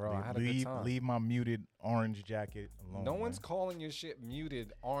 Bro, I had a good time. Leave my muted orange jacket alone. No one's man. calling your shit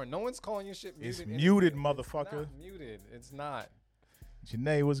muted. Or no one's calling your shit muted. It's anything. muted, It's motherfucker. not muted. It's not.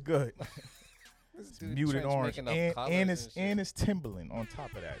 Janae was good. This It's dude muted Trench orange, making up and colors it's Timberland on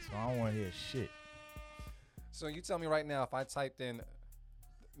top of that. So I don't want to hear shit. So you tell me right now, if I typed in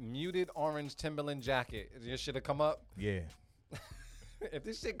muted orange Timberland jacket, your shit have come up? Yeah. If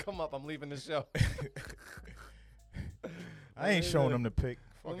this shit come up, I'm leaving the show. I ain't showing them the pic.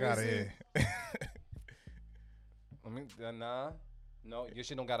 Let Fuck me out of see. here. I mean, nah. No, your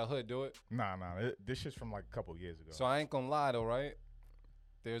shit don't got a hood, do it? Nah. This shit's from like a couple years ago. So I ain't gonna lie though, right?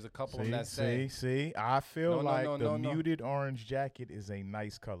 There's a couple of them that say See. I feel No, the muted orange jacket is a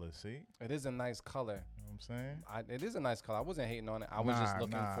nice color. See? it is a nice color. You know what I'm saying? It is a nice color. I wasn't hating on it. I was just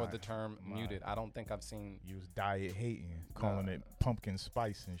looking for the term Nah. muted. I don't think I've seen. You was diet hating, calling it pumpkin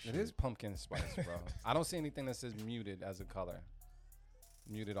spice and shit. It is pumpkin spice, bro. I don't see anything that says muted as a color.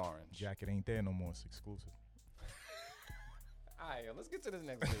 Muted orange. Jacket ain't there no more. It's exclusive. All right, let's get to this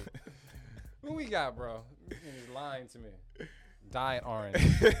next dude. Who we got, bro? He's lying to me. Diet orange.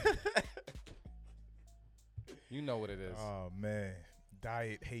 You know what it is. Oh man,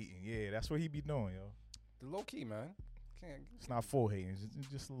 diet hating. Yeah, that's what he be doing, yo. The low key, man. It's not full hating. It's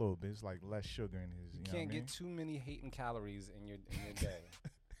just a little bit. It's like less sugar in his. You can't know get too many hating calories in your day.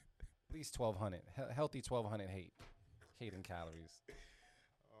 At least 1,200. Healthy 1,200 hating calories.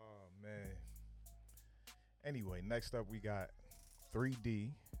 Oh man. Anyway, next up we got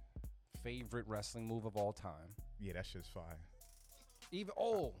 3D. Favorite wrestling move of all time. Yeah, that shit's fire.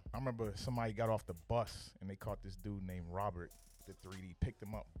 I remember somebody got off the bus and they caught this dude named Robert. The 3D picked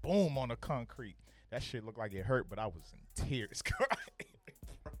him up, boom, on the concrete. That shit looked like it hurt, but I was in tears crying.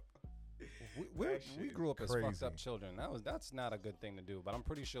 We grew up as fucked up children. That's not a good thing to do, but I'm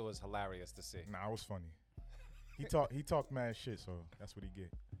pretty sure it was hilarious to see. Nah, it was funny. He talked mad shit, so that's what he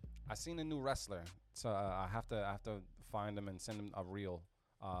get. I seen a new wrestler, so I have to find him and send him a reel.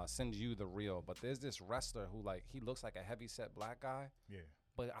 Send you the reel. But there's this wrestler who he looks like a heavyset black guy. Yeah.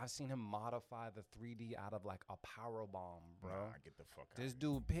 But I've seen him modify the 3D out of like a power bomb, bro. Nah, get the fuck out. This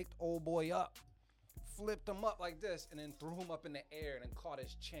dude picked old boy up, flipped him up like this, and then threw him up in the air and then caught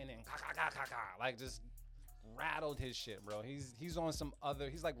his chin and like just rattled his shit, bro. He's on some other.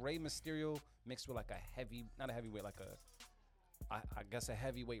 He's like Rey Mysterio mixed with like not a heavyweight, like I guess a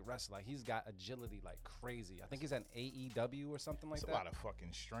heavyweight wrestler. Like he's got agility like crazy. I think he's at AEW or something like that. It's a lot of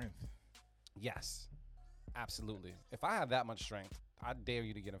fucking strength. Yes, absolutely. If I have that much strength, I dare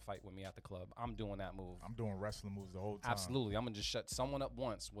you to get in a fight with me at the club. I'm doing that move. I'm doing wrestling moves the whole time. Absolutely. I'm gonna just shut someone up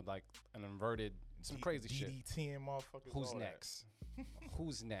once with like an inverted, some crazy shit. DDTing motherfuckers. Who's next?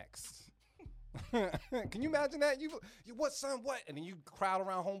 Who's next? Can you imagine that? You what, son? What? And then you crowd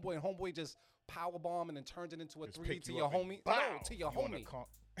around homeboy, and homeboy just power bomb and then turns it into a 3D to your homie. No, to your homie.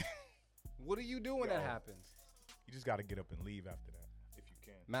 What do you do when that happens? You just got to get up and leave after that, if you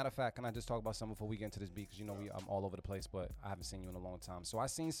can. Matter of fact, can I just talk about something before we get into this beat? Because I'm all over the place, but I haven't seen you in a long time. So I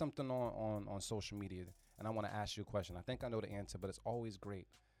seen something on social media, and I want to ask you a question. I think I know the answer, but it's always great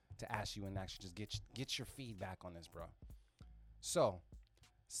to ask you and actually just get your feedback on this, bro. So,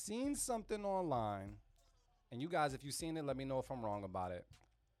 seen something online, and you guys, if you've seen it, let me know if I'm wrong about it.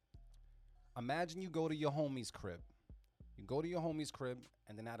 Imagine you go to your homie's crib. You go to your homie's crib,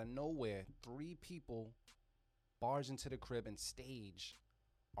 and then out of nowhere, 3 people barge into the crib and stage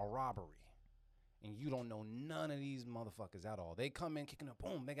a robbery. And you don't know none of these motherfuckers at all. They come in kicking up,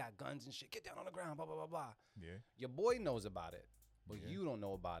 boom, they got guns and shit. Get down on the ground, blah, blah, blah, blah. Yeah. Your boy knows about it, but you don't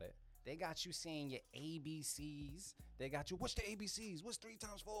know about it. They got you saying your ABCs. They got you, what's the ABCs? What's 3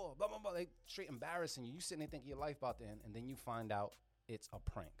 times 4? Blah, blah, blah. They straight embarrassing you. You sitting there thinking your life about to end, and then you find out it's a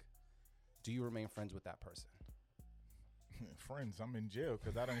prank. Do you remain friends with that person? Friends, I'm in jail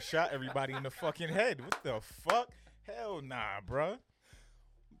because I done shot everybody in the fucking head. What the fuck? Hell nah, bruh.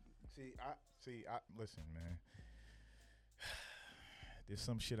 Listen, man. There's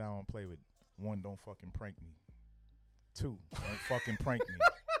some shit I don't play with. 1, don't fucking prank me. 2, don't fucking prank me.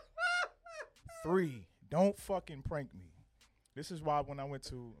 3, don't fucking prank me. This is why when I went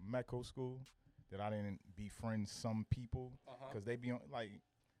to Metco school that I didn't befriend some people because they be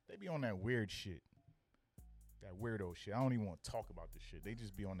on that weird shit. That weirdo shit. I don't even want to talk about this shit. They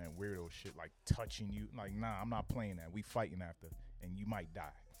just be on that weirdo shit, like touching you. Like, nah, I'm not playing that. We fighting after, and you might die.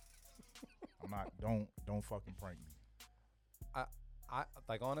 I'm not. Don't fucking prank me. I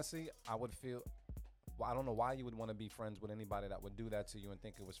like honestly, I would feel. Well, I don't know why you would want to be friends with anybody that would do that to you and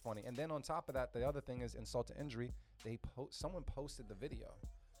think it was funny. And then on top of that, the other thing is insult to injury. Someone posted the video,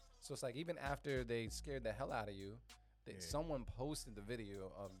 so it's like even after they scared the hell out of you, someone posted the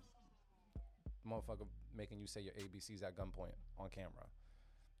video of motherfucker making you say your ABCs at gunpoint on camera.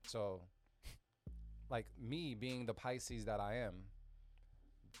 So, like me being the Pisces that I am,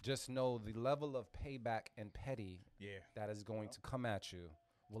 just know the level of payback and petty that is going to come at you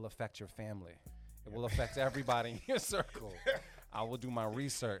will affect your family. It will affect everybody in your circle. I will do my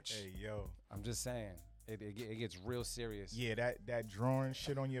research. Hey, yo. I'm just saying. It gets real serious. Yeah, that drawing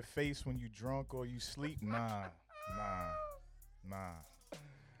shit on your face when you drunk or you sleep, nah.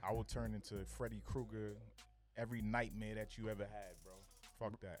 I will turn into Freddy Krueger every nightmare that you ever had, bro.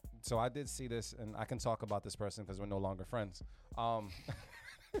 Fuck that. So I did see this, and I can talk about this person because we're no longer friends.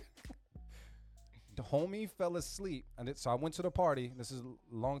 The homie fell asleep, and so I went to the party. This is a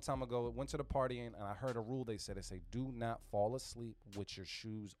long time ago. I went to the party, and I heard a rule. They said, do not fall asleep with your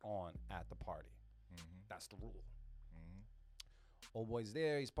shoes on at the party. Mm-hmm. That's the rule. Mm-hmm. Old boy's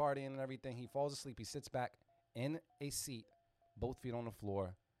there. He's partying and everything. He falls asleep. He sits back in a seat, both feet on the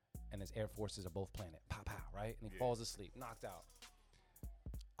floor, and his Air Forces are both playing it. Pow, pow, right? And he falls asleep, knocked out.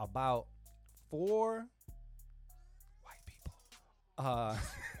 about 4 white people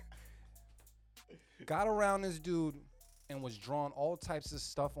got around this dude and was drawing all types of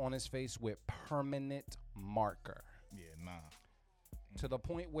stuff on his face with permanent marker. Yeah, nah. To the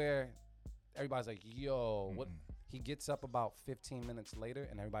point where everybody's like, yo, what? He gets up about 15 minutes later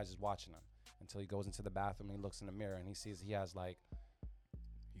and everybody's just watching him until he goes into the bathroom and he looks in the mirror and he sees he has like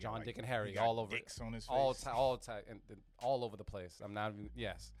John, like, Dick, and Harry he got all over, dicks on his all face. all over the place. I'm not even.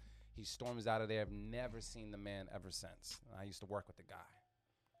 Yes, he storms out of there. I've never seen the man ever since. I used to work with the guy.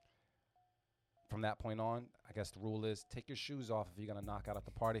 From that point on, I guess the rule is take your shoes off if you're gonna knock out at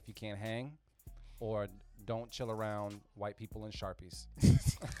the party if you can't hang, or don't chill around white people and Sharpies.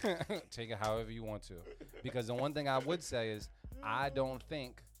 Take it however you want to, because the one thing I would say is I don't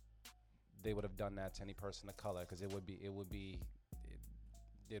think they would have done that to any person of color, because there'd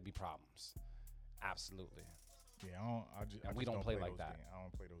be problems. Absolutely. Yeah, we don't play like that. I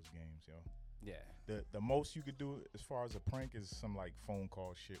don't play those games, yo. Yeah. The most you could do as far as a prank is some like phone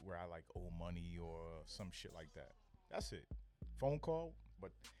call shit where I like owe money or some shit like that. That's it. Phone call,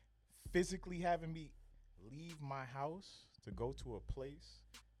 but physically having me leave my house to go to a place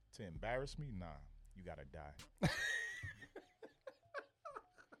to embarrass me, nah, you gotta die.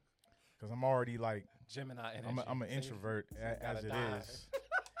 Because I'm already like Gemini energy. I'm an introvert as it is.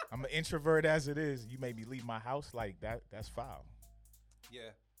 I'm an introvert as it is. You made me leave my house like that. That's foul.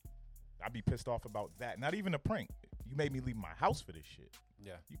 Yeah. I'd be pissed off about that. Not even a prank. You made me leave my house for this shit.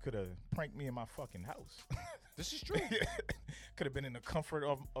 Yeah. You could have pranked me in my fucking house. This is true. Could have been in the comfort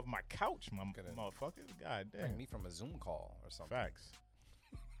of my couch, motherfucker. God damn. Prank me from a Zoom call or something. Facts.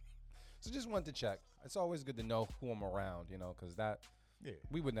 So just wanted to check. It's always good to know who I'm around, you know, because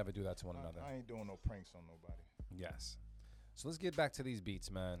we would never do that to one another. I ain't doing no pranks on nobody. Yes. So let's get back to these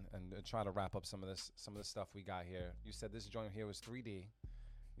beats, man, and try to wrap up some of the stuff we got here. You said this joint here was 3D.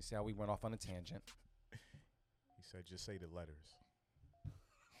 You see how we went off on a tangent. He said, just say the letters.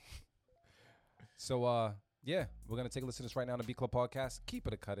 So, yeah, we're going to take a listen to this right now on the Beat Club Podcast. Keep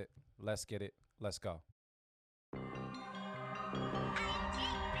it or cut it. Let's get it. Let's go.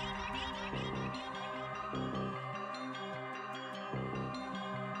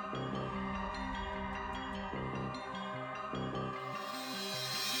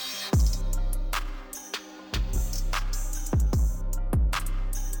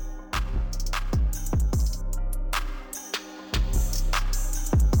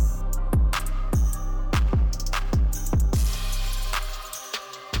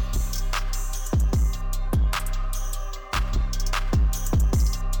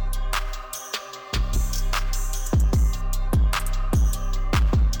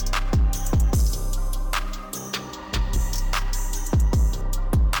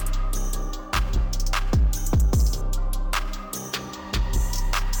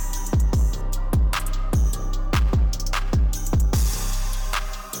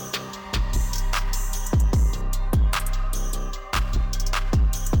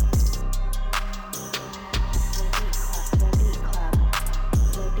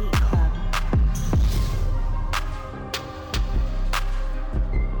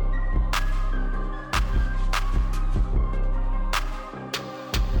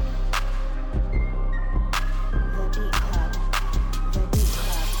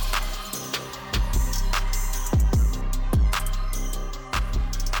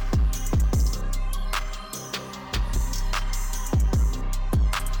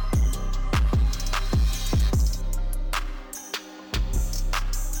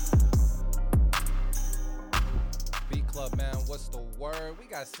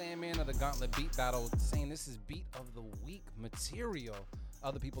 Sandman of the Gauntlet Beat Battle saying this is Beat of the Week material.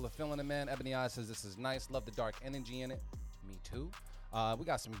 Other people are feeling it, man. Ebony Eyes says this is nice. Love the dark energy in it. Me too. We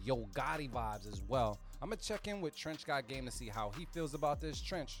got some Yo Gotti vibes as well. I'm going to check in with Trench Got Game to see how he feels about this.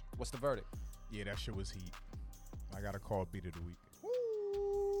 Trench, what's the verdict? Yeah, that shit was heat. I got to call Beat of the Week.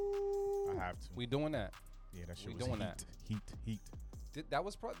 Woo! I have to. We doing that. Yeah, that shit was heat. Heat.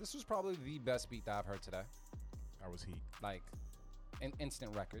 This was probably the best beat that I've heard today. That was heat. Like, an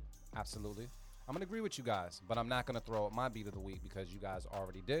instant record. Absolutely. I'm going to agree with you guys, but I'm not going to throw out my beat of the week because you guys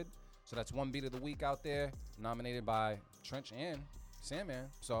already did. So that's one beat of the week out there, nominated by Trench and Sandman.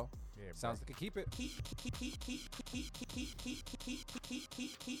 So, yeah, sounds like a keep it.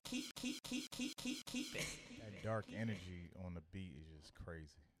 That dark energy on the beat is just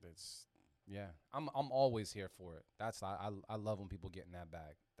crazy. Yeah. I'm always here for it. I love when people get in that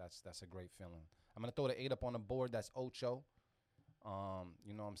bag. That's a great feeling. I'm going to throw the 8 up on the board. That's Ocho.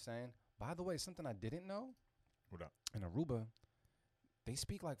 You know what I'm saying? By the way, something I didn't know. What up? In Aruba, they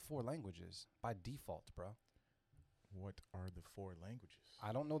speak like 4 languages by default, bro. What are the 4 languages?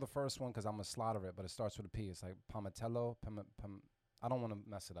 I don't know the first one because I'm going to slaughter it, but it starts with a P. It's like Pomatello. I don't want to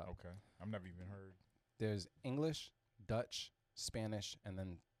mess it up. Okay. I've never even heard. There's English, Dutch, Spanish, and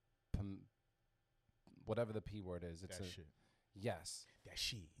then whatever the P word is. It's that shit. Yes. That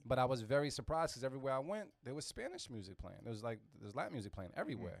shit. But I was very surprised because everywhere I went, there was Spanish music playing. There's Latin music playing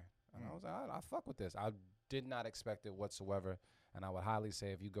everywhere. And I was like, I fuck with this. I did not expect it whatsoever. And I would highly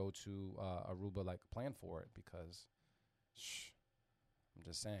say if you go to Aruba, like, plan for it because, I'm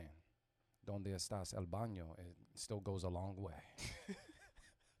just saying, donde estás el baño? It still goes a long way.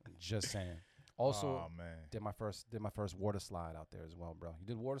 I'm just saying. Also, oh, man. did my first water slide out there as well, bro. You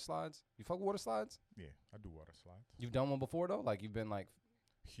did water slides? You fuck with water slides? Yeah, I do water slides. You've done one before though? Like you've been like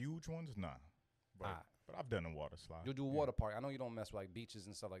huge ones? Nah. But I've done a water slide. You'll do a water park. I know you don't mess with like beaches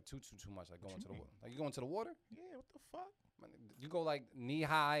and stuff like too much, like going to the water. Like you go into the water? Yeah, what the fuck? You go like knee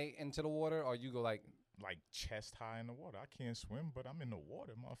high into the water or you go like chest high in the water. I can't swim, but I'm in the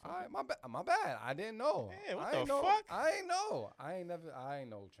water, motherfucker. All right, my bad. I didn't know. Yeah, what the fuck? I ain't know. I ain't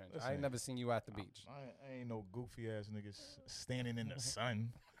know, Trent. Listen, I ain't never seen you at the beach. I ain't no goofy ass niggas standing in the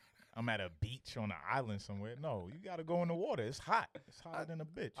sun. I'm at a beach on an island somewhere. No, you got to go in the water. It's hot. It's hotter than a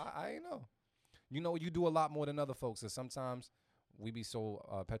bitch. I ain't know. You know, you do a lot more than other folks. And sometimes we be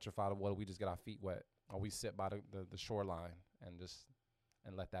so petrified of water, we just get our feet wet. Or we sit by the shoreline and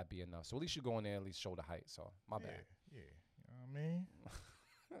let that be enough. So at least you go in there, at least show the height. So my bad. Yeah. You know what I mean?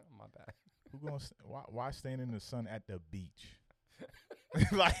 My bad. Why stand in the sun at the beach?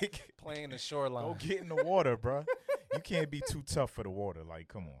 Like playing the shoreline. Go get in the water, bro. You can't be too tough for the water. Like,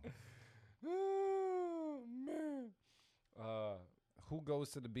 come on. Oh man. Who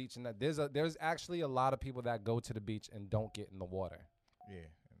goes to the beach and that? There's actually a lot of people that go to the beach and don't get in the water. Yeah.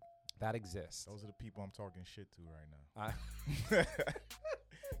 That exists. Those are the people I'm talking shit to right now.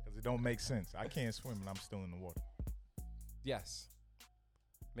 Because it don't make sense. I can't swim and I'm still in the water. Yes.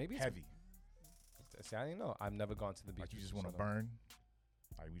 Maybe it's heavy. See, I didn't know. I've never gone to the beach. Like you just want to burn?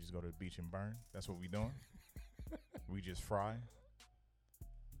 Like we just go to the beach and burn? That's what we doing? We just fry?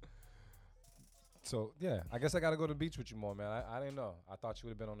 So, yeah. I guess I got to go to the beach with you more, man. I didn't know. I thought you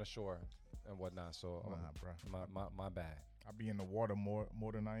would have been on the shore and whatnot. So, nah, bro. My bad. I be in the water more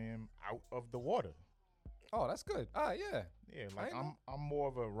than I am out of the water. Oh, that's good. Yeah. Yeah, like I'm more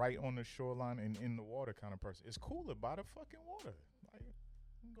of a right on the shoreline and in the water kind of person. It's cooler by the fucking water. Like,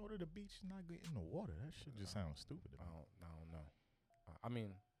 you go to the beach and not get in the water. That shit just sounds stupid. I don't know. I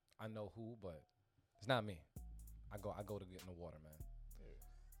mean, I know who, but it's not me. I go to get in the water, man. Yeah.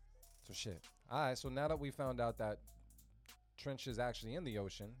 So shit. All right. So now that we found out that Trench is actually in the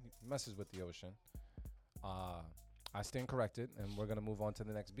ocean, he messes with the ocean. I stand corrected, and we're gonna move on to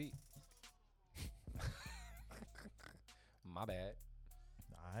the next beat. My bad.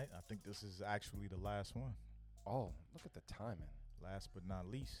 All right, I think this is actually the last one. Oh, look at the timing. Last but not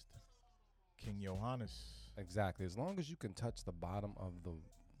least, King Johannes. Exactly. As long as you can touch the bottom of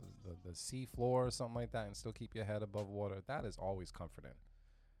the sea floor or something like that and still keep your head above water, that is always comforting.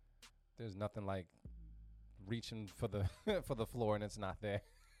 There's nothing like reaching for the for the floor and it's not there.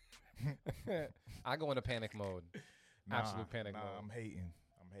 I go into panic mode. Absolute panic mode. I'm hating.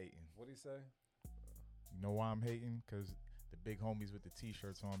 What do you say? You know why I'm hating? Because the big homies with the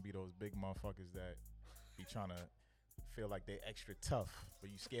t-shirts on be those big motherfuckers that be trying to feel like they extra tough, but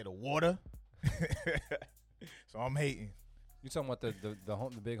you scared of water. So I'm hating. You talking about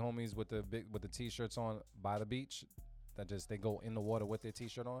the big homies with the t-shirts on by the beach that they go in the water with their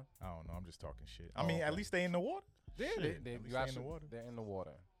t-shirt on? I don't know. I'm just talking shit. I mean, at least they in the water. They in the water. They're in the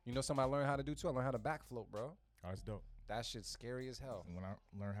water. You know something I learned how to do too? I learned how to back float, bro. Oh, that's dope. That shit's scary as hell. When I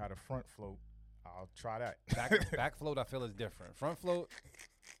learn how to front float, I'll try that. Back float, I feel is different. Front float,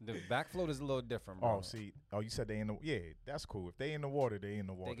 the back float is a little different, bro. Oh, see. Oh, you said they in the yeah. That's cool. If they in the water, they in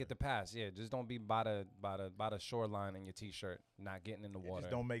the water. They get the pass. Yeah, just don't be by the shoreline in your t-shirt, not getting in the water. It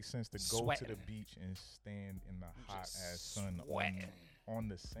just don't make sense to go to the beach and stand in the hot ass sun on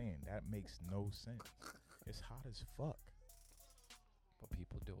the sand. That makes no sense. It's hot as fuck. But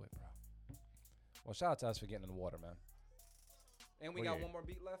people do it, bro. Well, shout out to us for getting in the water, man. And we got one more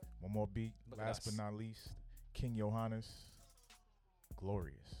beat left? One more beat. Last but not least, King Johannes,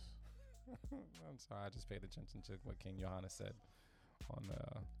 Glorious. I'm sorry, I just paid attention to what King Johannes said on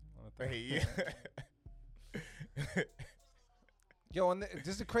the thing. Hey, yeah. Yo, and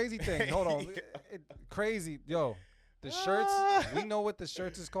this is a crazy thing. Hold on. Crazy. Yo, the shirts, we know what the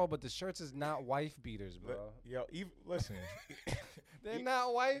shirts is called, but the shirts is not wife beaters, bro. Yo, listen. They're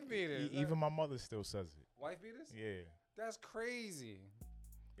not wife beaters. Even my mother still says it. Wife beaters? Yeah. That's crazy.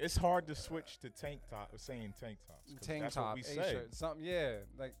 It's hard to switch to saying tank tops. Tank that's top, what we say. A-shirt, something, yeah.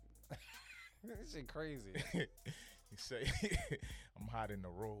 Like, this shit crazy. He say, I'm hot in the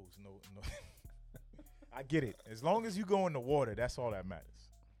rose. No. I get it. As long as you go in the water, that's all that matters.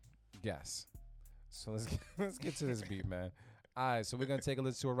 Yes. So let's get to this beat, man. All right, so we're gonna take a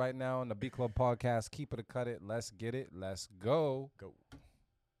listen to it right now on the Beat Club podcast. Keep it or cut it. Let's get it. Let's go. Go.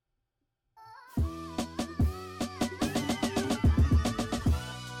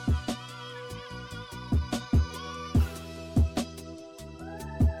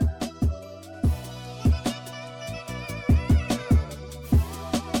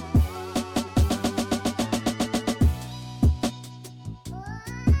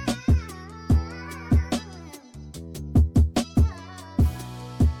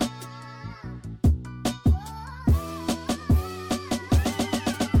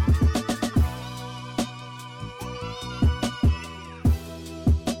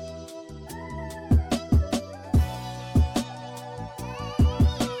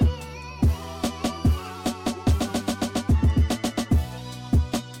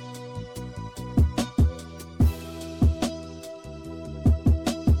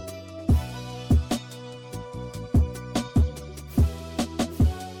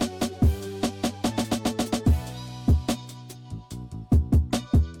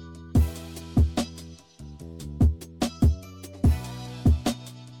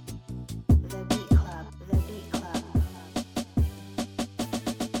 The Beat Club. The Beat Club.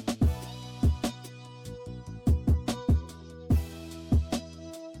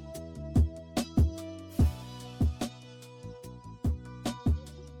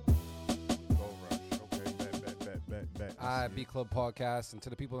 Go Rush. Okay, bet. All right, Beat Club podcast, and to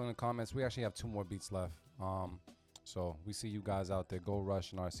the people in the comments, we actually have 2 more beats left. So we see you guys out there. Go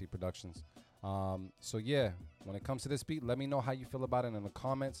Rush and RC Productions. So yeah, when it comes to this beat, let me know how you feel about it in the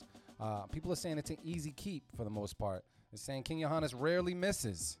comments. People are saying it's an easy keep for the most part. They're saying King Johannes rarely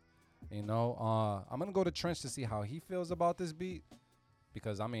misses. You know, I'm gonna go to Trench to see how he feels about this beat,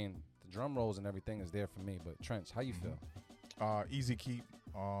 because I mean the drum rolls and everything is there for me. But Trench, how you feel? Easy keep.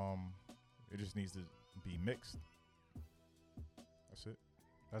 It just needs to be mixed. That's it.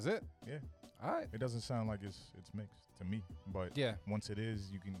 That's it. Yeah. All right. It doesn't sound like it's mixed to me, but Yeah. once it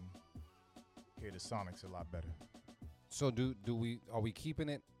is, you can hear the sonics a lot better. So are we keeping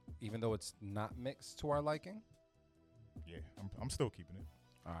it even though it's not mixed to our liking? Yeah, I'm still keeping it.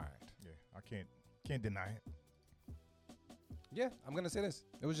 All right. Yeah, I can't deny it. Yeah, I'm gonna say this.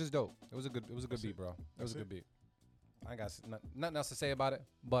 It was just dope. It was a good That's beat, it. bro. It was That's a good it. beat. I got nothing else to say about it,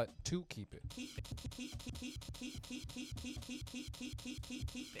 but to keep it. This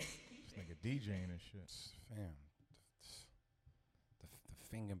nigga DJing and shit. Fam, the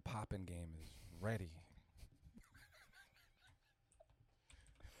finger popping game is ready.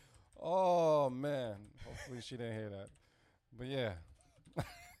 Oh man, hopefully she didn't hear that. But yeah,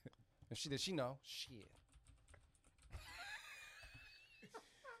 if she did, she know. Shit.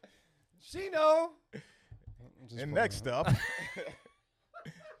 She know. And next up,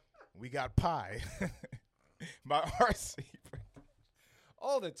 we got Pie by RC.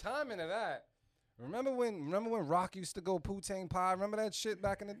 Oh, the timing of that. Remember when Rock used to go Wu-Tang Pie? Remember that shit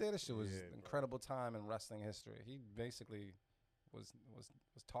back in the day? That shit was incredible time in wrestling history. He basically was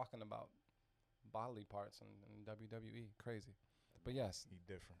talking about bodily parts in WWE. Crazy. But yes. He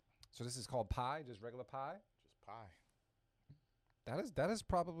different. So this is called Pie, just regular Pie? Just Pie. That is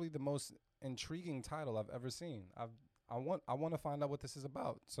probably the most intriguing title I've ever seen. I want to find out what this is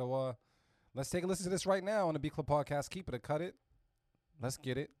about. So let's take a listen to this right now on the Beat Club podcast. Keep it or cut it. Let's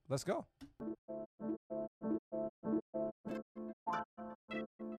get it. Let's go.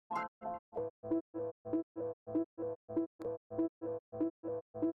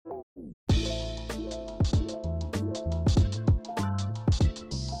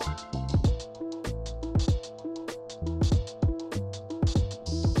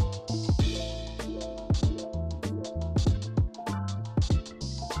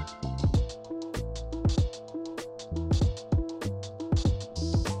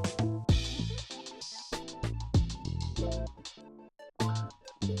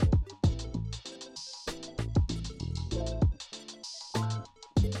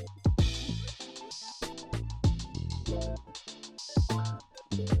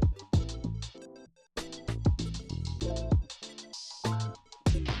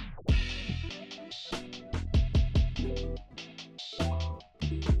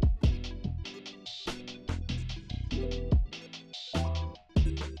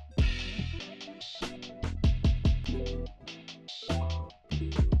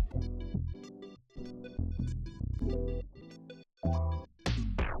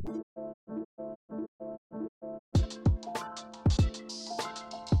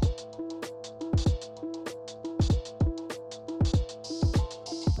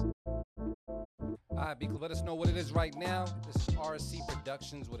 All right, B Club, let us know what it is right now. This is RC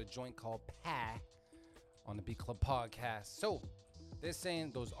Productions with a joint called Pie on the B Club podcast. So they're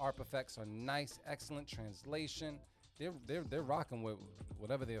saying those ARP effects are nice, excellent translation. They're rocking with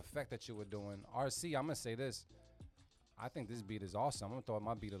whatever the effect that you were doing. RC, I'm gonna say this. I think this beat is awesome. I'm gonna throw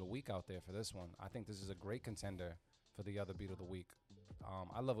my beat of the week out there for this one. I think this is a great contender for the other beat of the week.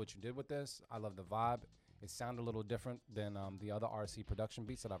 I love what you did with this. I love the vibe. It sounded a little different than the other RC production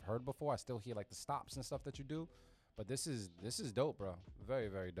beats that I've heard before. I still hear like the stops and stuff that you do, but this is dope, bro. Very,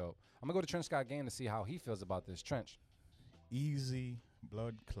 very dope. I'm gonna go to Trench Scott Game to see how he feels about this. Trench. Easy,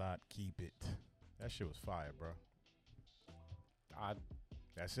 blood clot, keep it. That shit was fire, bro.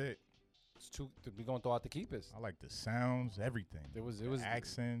 That's it. It's too. We gonna throw out the keepers. I like the sounds, everything. It was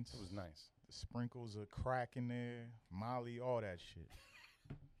accents. It was nice. The sprinkles of crack in there, Molly, all that shit.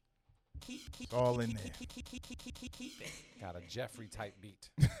 It's all in there. Got a Jeffrey type beat.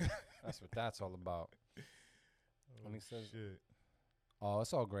 That's what that's all about. When he says, shit. "Oh,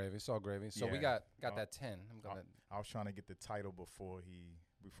 it's all gravy. It's all gravy." So Yeah. we got that 10. I was trying to get the title before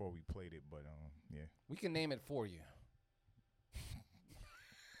we played it, but yeah. We can name it for you.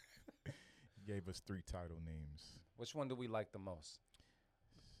 He gave us 3 title names. Which one do we like the most?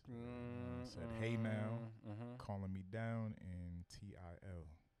 Said Hey Now, Calling Me Down, and TIL.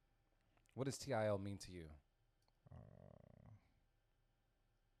 What does TIL mean to you?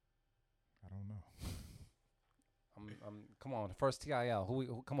 I don't know. Come on, first TIL.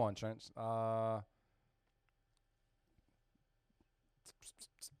 Who come on, Trench.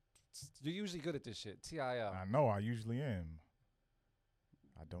 You're usually good at this shit. TIL. I know. I usually am.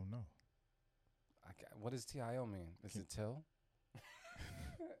 I don't know. What does TIL mean? Is it till?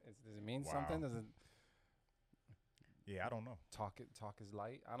 Does it mean something? Does it? Yeah, I don't know. Talk is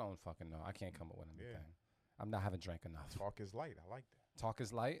light. I don't fucking know. I can't come up with anything. Yeah. I'm not having drank enough. Talk is light. I like that. Talk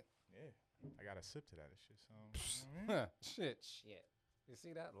is light. Yeah, I got a sip to that. Shit sounds. Shit. You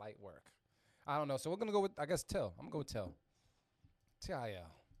see that light work? I don't know. So we're gonna go with Till. I'm gonna go with Till. TIL.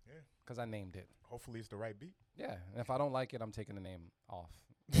 Yeah. Because I named it. Hopefully it's the right beat. Yeah. And if I don't like it, I'm taking the name off.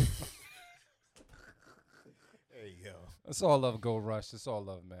 Hey yo. It's all love, Gold Rush. It's all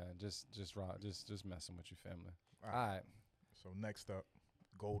love, man. Just messing with your family. All right. So next up,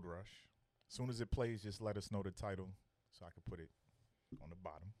 Gold Rush. As soon as it plays, just let us know the title so I can put it on the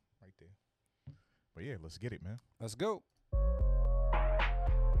bottom right there. But yeah, let's get it, man. Let's go.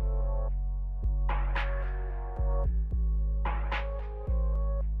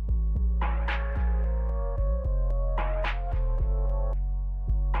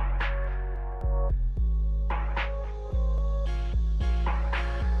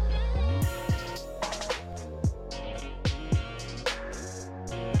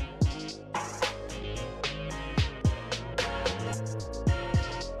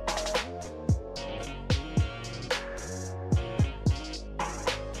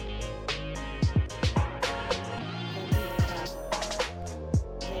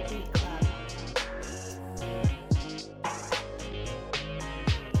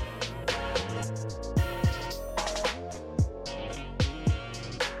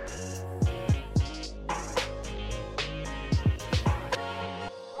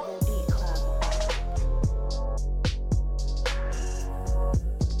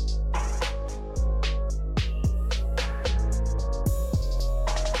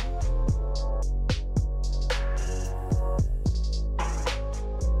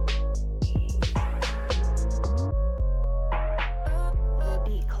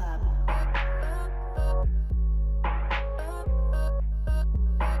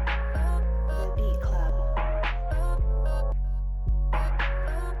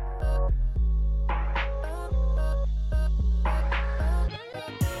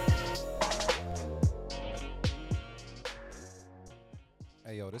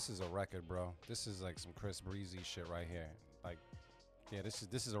 Hey yo, this is a record, bro. This is like some Chris Breezy shit right here. Like, yeah, this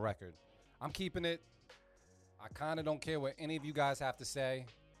is a record. I'm keeping it. I kind of don't care what any of you guys have to say,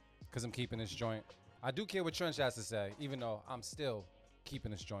 because I'm keeping this joint. I do care what Trench has to say, even though I'm still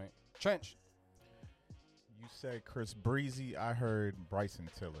keeping this joint. Trench. You said Chris Breezy. I heard Bryson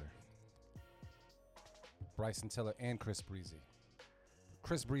Tiller. Bryson Tiller and Chris Breezy.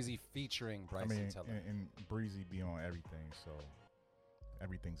 Chris Breezy featuring Bryson Tiller. And Breezy be on everything, so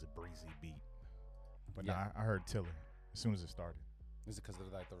everything's a Breezy beat. But yeah. Nah, I heard Tiller as soon as it started. Is it because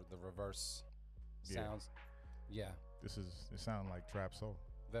of like the reverse sounds? Yeah. It sounds like trap soul.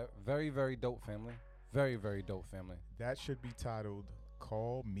 Very, very dope, family. Very, very dope, family. That should be titled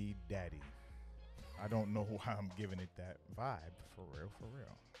Call Me Daddy. I don't know why I'm giving it that vibe. For real.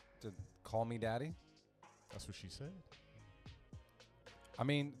 To Call Me Daddy? That's what she said. I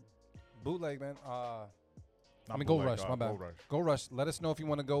mean, Bootleg, man. I Not mean, Go Bootleg, Rush. My bad. Go Rush. Go Rush. Let us know if you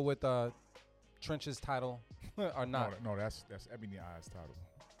want to go with Trench's title or not. No, that's Ebony Eyes title.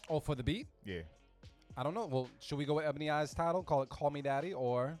 Oh, for the beat? Yeah. I don't know. Well, should we go with Ebony Eyes title? Call it Call Me Daddy,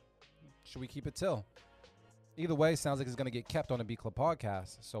 or should we keep it Till? Either way, sounds like it's gonna get kept on the Beat Club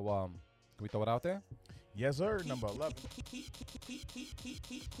podcast. So, can we throw it out there? Yes, sir. Number 11.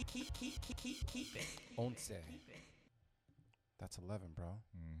 11. That's 11, bro.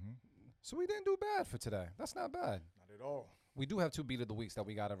 Mm-hmm. So we didn't do bad for today. That's not bad. Not at all. We do have 2 Beat of the Weeks that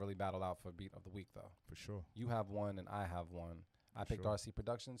we gotta really battle out for Beat of the Week, though. For sure. You have one and I have one. I picked sure. RC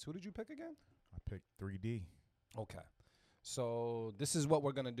Productions. Who did you pick again? I picked 3D. Okay. So this is what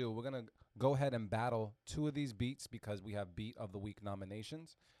we're going to do. We're going to go ahead and battle 2 of these beats because we have Beat of the Week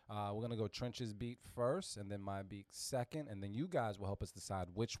nominations. We're going to go Trench's beat first and then my beat second. And then you guys will help us decide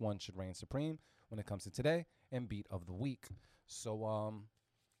which one should reign supreme when it comes to today and Beat of the Week. So,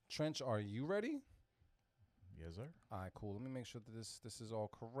 Trench, are you ready? Yes, sir. All right, cool. Let me make sure that this is all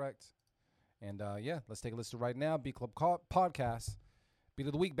correct. And, yeah, let's take a listen right now. Beat Club Podcast. Beat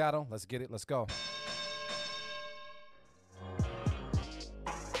of the Week battle. Let's get it. Let's go.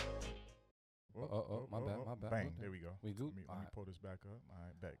 My bad. Bang, there we go. We good? Let me pull this back up. All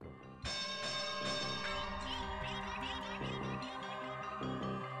right, back up.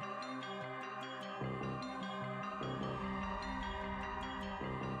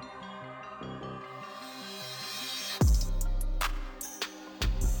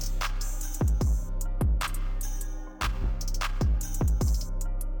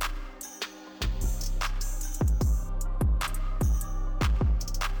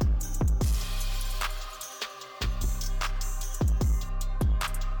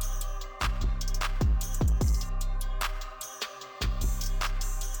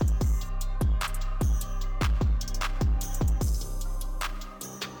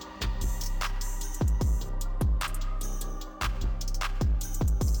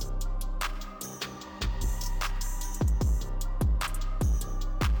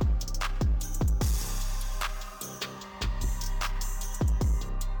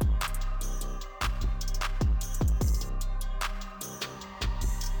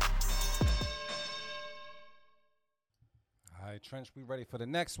 Trench, we ready for the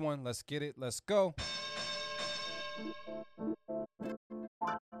next one. Let's get it. Let's go.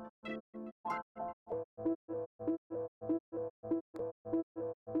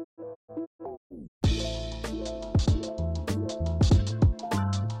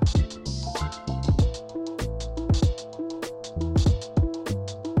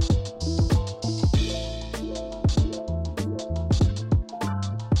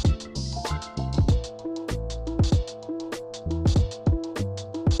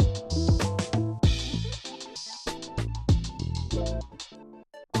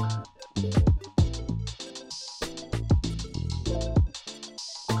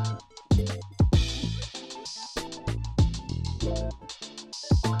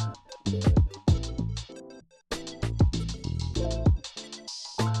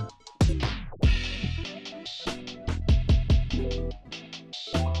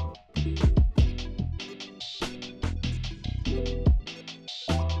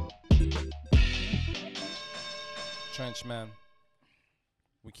 Trench, man.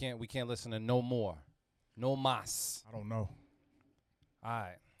 We can't listen to no more. No mas. I don't know. All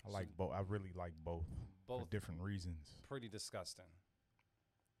right. I like both. I really like both. For different reasons. Pretty disgusting.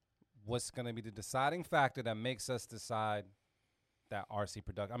 What's going to be the deciding factor that makes us decide that RC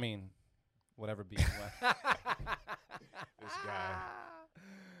production? I mean, whatever beat you want. This guy.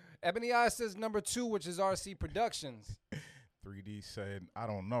 Ebony Eye says number 2, which is RC Productions. 3D said, I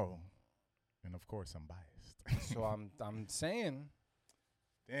don't know. And of course, I'm biased. So I'm saying,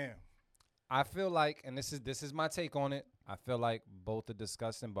 damn. I feel like, and this is my take on it. I feel like both are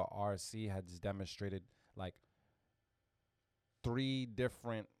disgusting, but RC has demonstrated like 3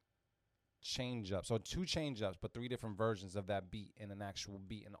 different change-ups, or 2 change-ups, but 3 different versions of that beat in an actual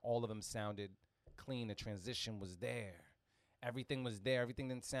beat, and all of them sounded clean. The transition was there. Everything was there. Everything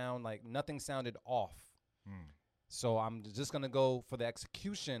didn't sound like, nothing sounded off. So I'm just going to go for the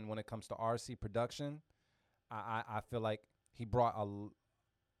execution when it comes to RC production. I feel like he brought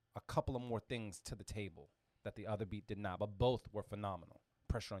a couple of more things to the table that the other beat did not, but both were phenomenal.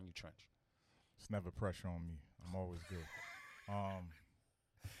 Pressure on you, Trench. It's never pressure on me. I'm always good.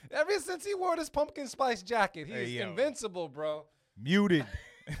 Ever since he wore this pumpkin spice jacket, he's invincible, bro. Muted.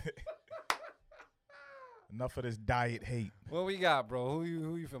 Enough of this diet hate. What we got, bro?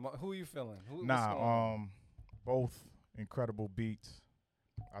 Who you feeling? Both incredible beats.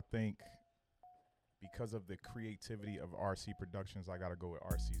 I think because of the creativity of RC Productions, I got to go with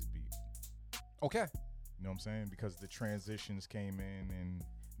RC's beat. Okay. You know what I'm saying? Because the transitions came in and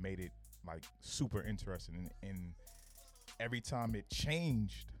made it like super interesting. And every time it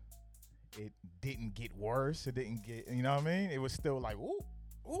changed, it didn't get worse. It didn't get, you know what I mean? It was still like, ooh,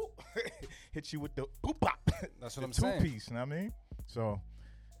 ooh, hit you with the ooh pop. That's what I'm two saying. Piece, you know what I mean? So,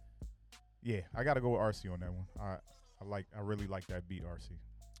 yeah, I got to go with RC on that one. I really like that beat, RC.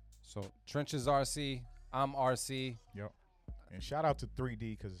 So Trench is RC. I'm RC. Yep. And shout out to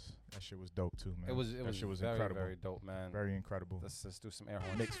 3D because that shit was dope too, man. It was that shit was very, incredible. very dope, man. Very incredible. Let's do some air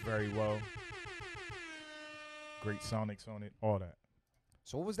horns. Mixed very well. Great sonics on it, all that.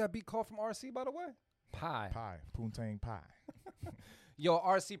 So what was that beat called from RC, by the way? Pie. Poontang Pie. Yo,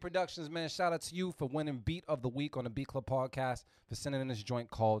 RC Productions, man, shout out to you for winning Beat of the Week on the Beat Club podcast for sending in this joint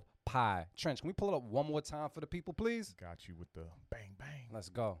called Pie. Trench, can we pull it up one more time for the people, please? Got you with the bang, bang. Let's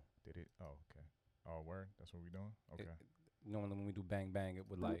go. Did it? Oh, okay. Oh, word? That's what we doing? Okay. Normally when we do bang, bang, it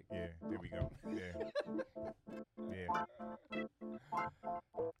would like... Yeah, there we go. Yeah.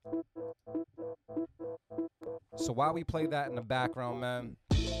 So while we play that in the background, man,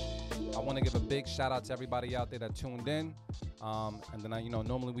 I want to give a big shout out to everybody out there that tuned in. And then,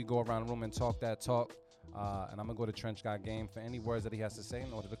 normally we go around the room and talk that talk. And I'm going to go to Trench Got Game for any words that he has to say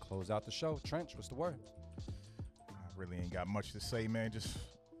in order to close out the show. Trench, what's the word? I really ain't got much to say, man. Just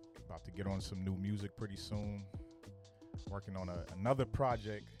about to get on some new music pretty soon. Working on another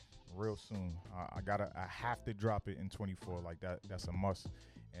project real soon. I have to drop it in 24. Like that's a must.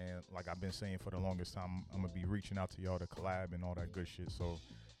 And like I've been saying for the longest time, I'm gonna be reaching out to y'all to collab and all that good shit. So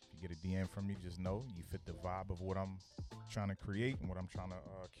if you get a DM from me, just know you fit the vibe of what I'm trying to create and what I'm trying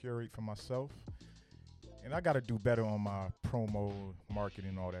to curate for myself. And I got to do better on my promo,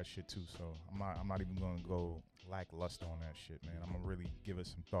 marketing, all that shit too. So I'm not even gonna go lackluster on that shit, man. I'm gonna really give it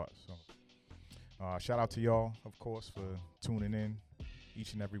some thought. So shout out to y'all, of course, for tuning in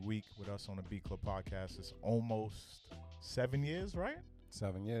each and every week with us on the Beat Club podcast. It's almost 7 years, right?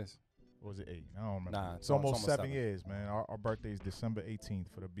 7 years. Or was it 8? I don't remember. Nah, it's almost 7 years, man. Our birthday is December 18th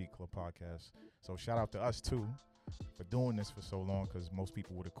for the Beat Club podcast. So shout out to us too for doing this for so long, because most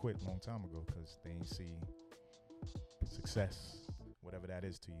people would have quit a long time ago because they ain't see success, whatever that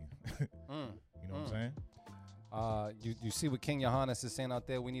is to you. You know what I'm saying? You see what King Johannes is saying out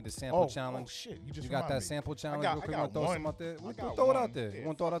there? We need a sample challenge. Oh shit! You got that me. sample challenge? I real quick? got Throw one. some out there. We'll got throw it one. out there. Yeah, you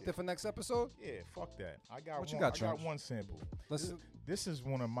want to throw it out there for next episode? Yeah, fuck that. I got what one. You got, I Trench? got one sample. Listen. This is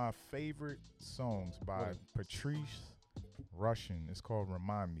one of my favorite songs by Patrice Rushen. It's called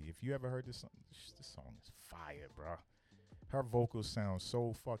 "Remind Me." If you ever heard this song is fire, bro. Her vocals sound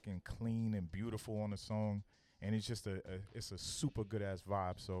so fucking clean and beautiful on the song, and it's just it's a super good ass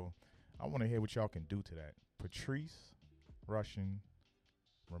vibe. So I want to hear what y'all can do to that. Patrice Rushen,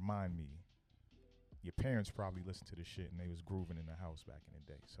 "Remind Me." Your parents probably listened to this shit and they was grooving in the house back in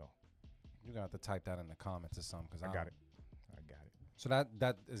the day. So You're gonna have to type that in the comments or something, because I got it. So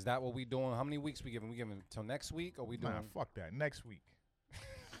that is that what we doing? How many weeks we giving? We giving till next week, or we doing? Nah, fuck that. Next week.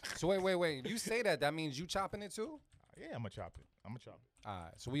 So wait. You say that means you chopping it too? Yeah, I'm gonna chop it. All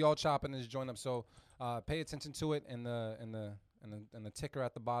right. So we all chopping this joint up. So pay attention to it in the ticker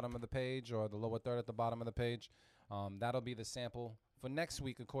at the bottom of the page, or the lower third at the bottom of the page. That'll be the sample for next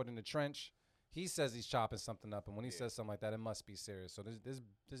week, according to Trench. He says he's chopping something up, and when he says something like that, it must be serious. So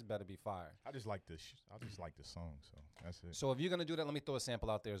this better be fire. I just like this. I just like the song, so that's it. So if you're gonna do that, let me throw a sample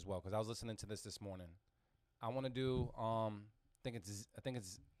out there as well, because I was listening to this morning. I want to do I think it's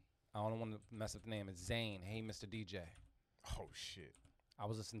I don't want to mess up the name. It's Zane. Hey, Mr. DJ. Oh shit. I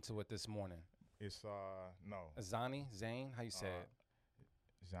was listening to it this morning. It's no. Zani? Zane? How you say it?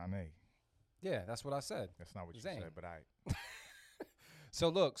 Zane. Yeah, that's what I said. That's not what you Zane. said, but I. So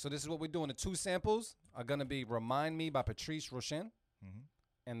look, this is what we're doing. The two samples are gonna be "Remind Me" by Patrice Rushen,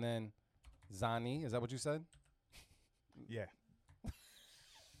 and then Zani. Is that what you said? Yeah.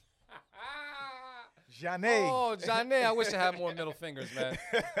 Janae. Oh, Janae. I wish I had more middle fingers, man.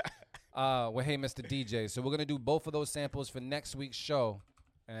 Well, hey, Mr. DJ. So we're gonna do both of those samples for next week's show,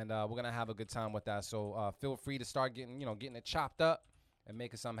 and we're gonna have a good time with that. So feel free to start getting it chopped up and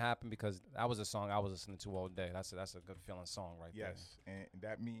making something happen, because that was a song I was listening to all day. That's a good feeling song right there. Yes, and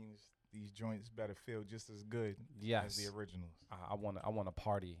that means these joints better feel just as good as the originals. I want to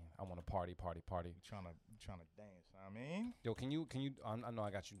party. I want to party. Trying to dance. I mean, yo, can you? I know I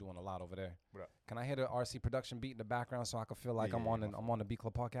got you doing a lot over there. What up? Can I hear the RC production beat in the background so I can feel like I'm on the Beat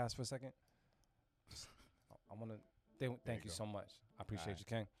Club podcast for a second? I want to thank you so much. I appreciate you,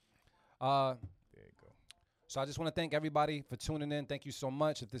 King. There you go. So I just want to thank everybody for tuning in. Thank you so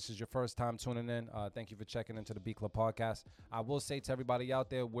much. If this is your first time tuning in, thank you for checking into the Beat Club podcast. I will say to everybody out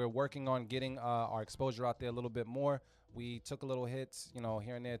there, we're working on getting our exposure out there a little bit more. We took a little hits,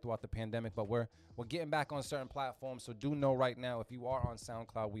 here and there throughout the pandemic, but we're getting back on certain platforms. So do know right now, if you are on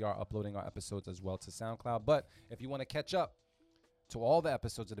SoundCloud, we are uploading our episodes as well to SoundCloud. But if you want to catch up to all the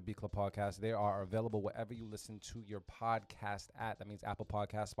episodes of the Beat Club podcast, they are available wherever you listen to your podcast at. That means Apple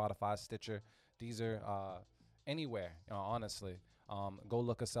Podcasts, Spotify, Stitcher, Deezer, anywhere, honestly. Go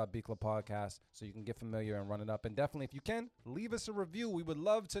look us up, Beat Club Podcast, so you can get familiar and run it up. And definitely, if you can, leave us a review. We would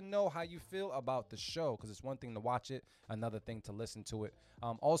love to know how you feel about the show, because it's one thing to watch it, another thing to listen to it.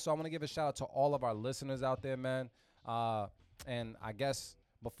 Also, I want to give a shout out to all of our listeners out there, man. And I guess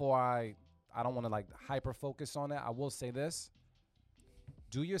before I don't want to like hyper focus on that, I will say this.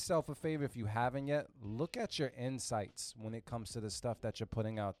 Do yourself a favor if you haven't yet. Look at your insights when it comes to the stuff that you're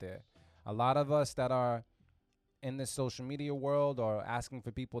putting out there. A lot of us that are in this social media world or asking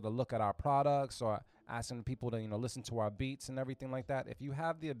for people to look at our products or asking people to, listen to our beats and everything like that. If you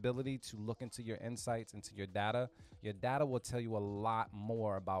have the ability to look into your insights, into your data will tell you a lot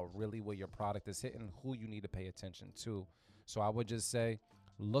more about really where your product is hitting, who you need to pay attention to. So I would just say,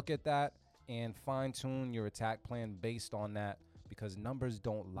 look at that and fine tune your attack plan based on that, because numbers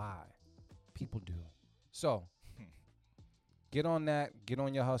don't lie. People do. So get on that. Get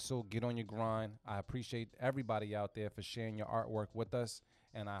on your hustle. Get on your grind. I appreciate everybody out there for sharing your artwork with us.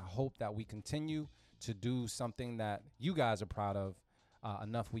 And I hope that we continue to do something that you guys are proud of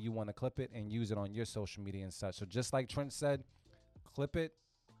enough where you want to clip it and use it on your social media and such. So just like Trent said, clip it,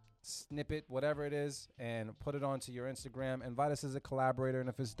 snip it, whatever it is, and put it onto your Instagram. Invite us as a collaborator. And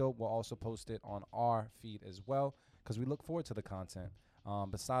if it's dope, we'll also post it on our feed as well, because we look forward to the content.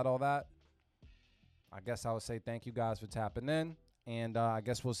 Beside all that, I guess I would say thank you guys for tapping in. And I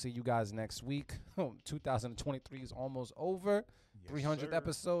guess we'll see you guys next week. 2023 is almost over. Yes, 300th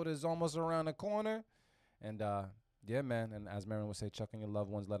episode is almost around the corner. And yeah, man. And as Marion would say, chuck on your loved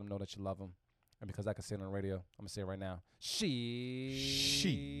ones. Let them know that you love them. And because I can say it on the radio, I'm going to say it right now.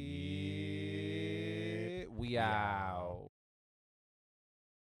 We out.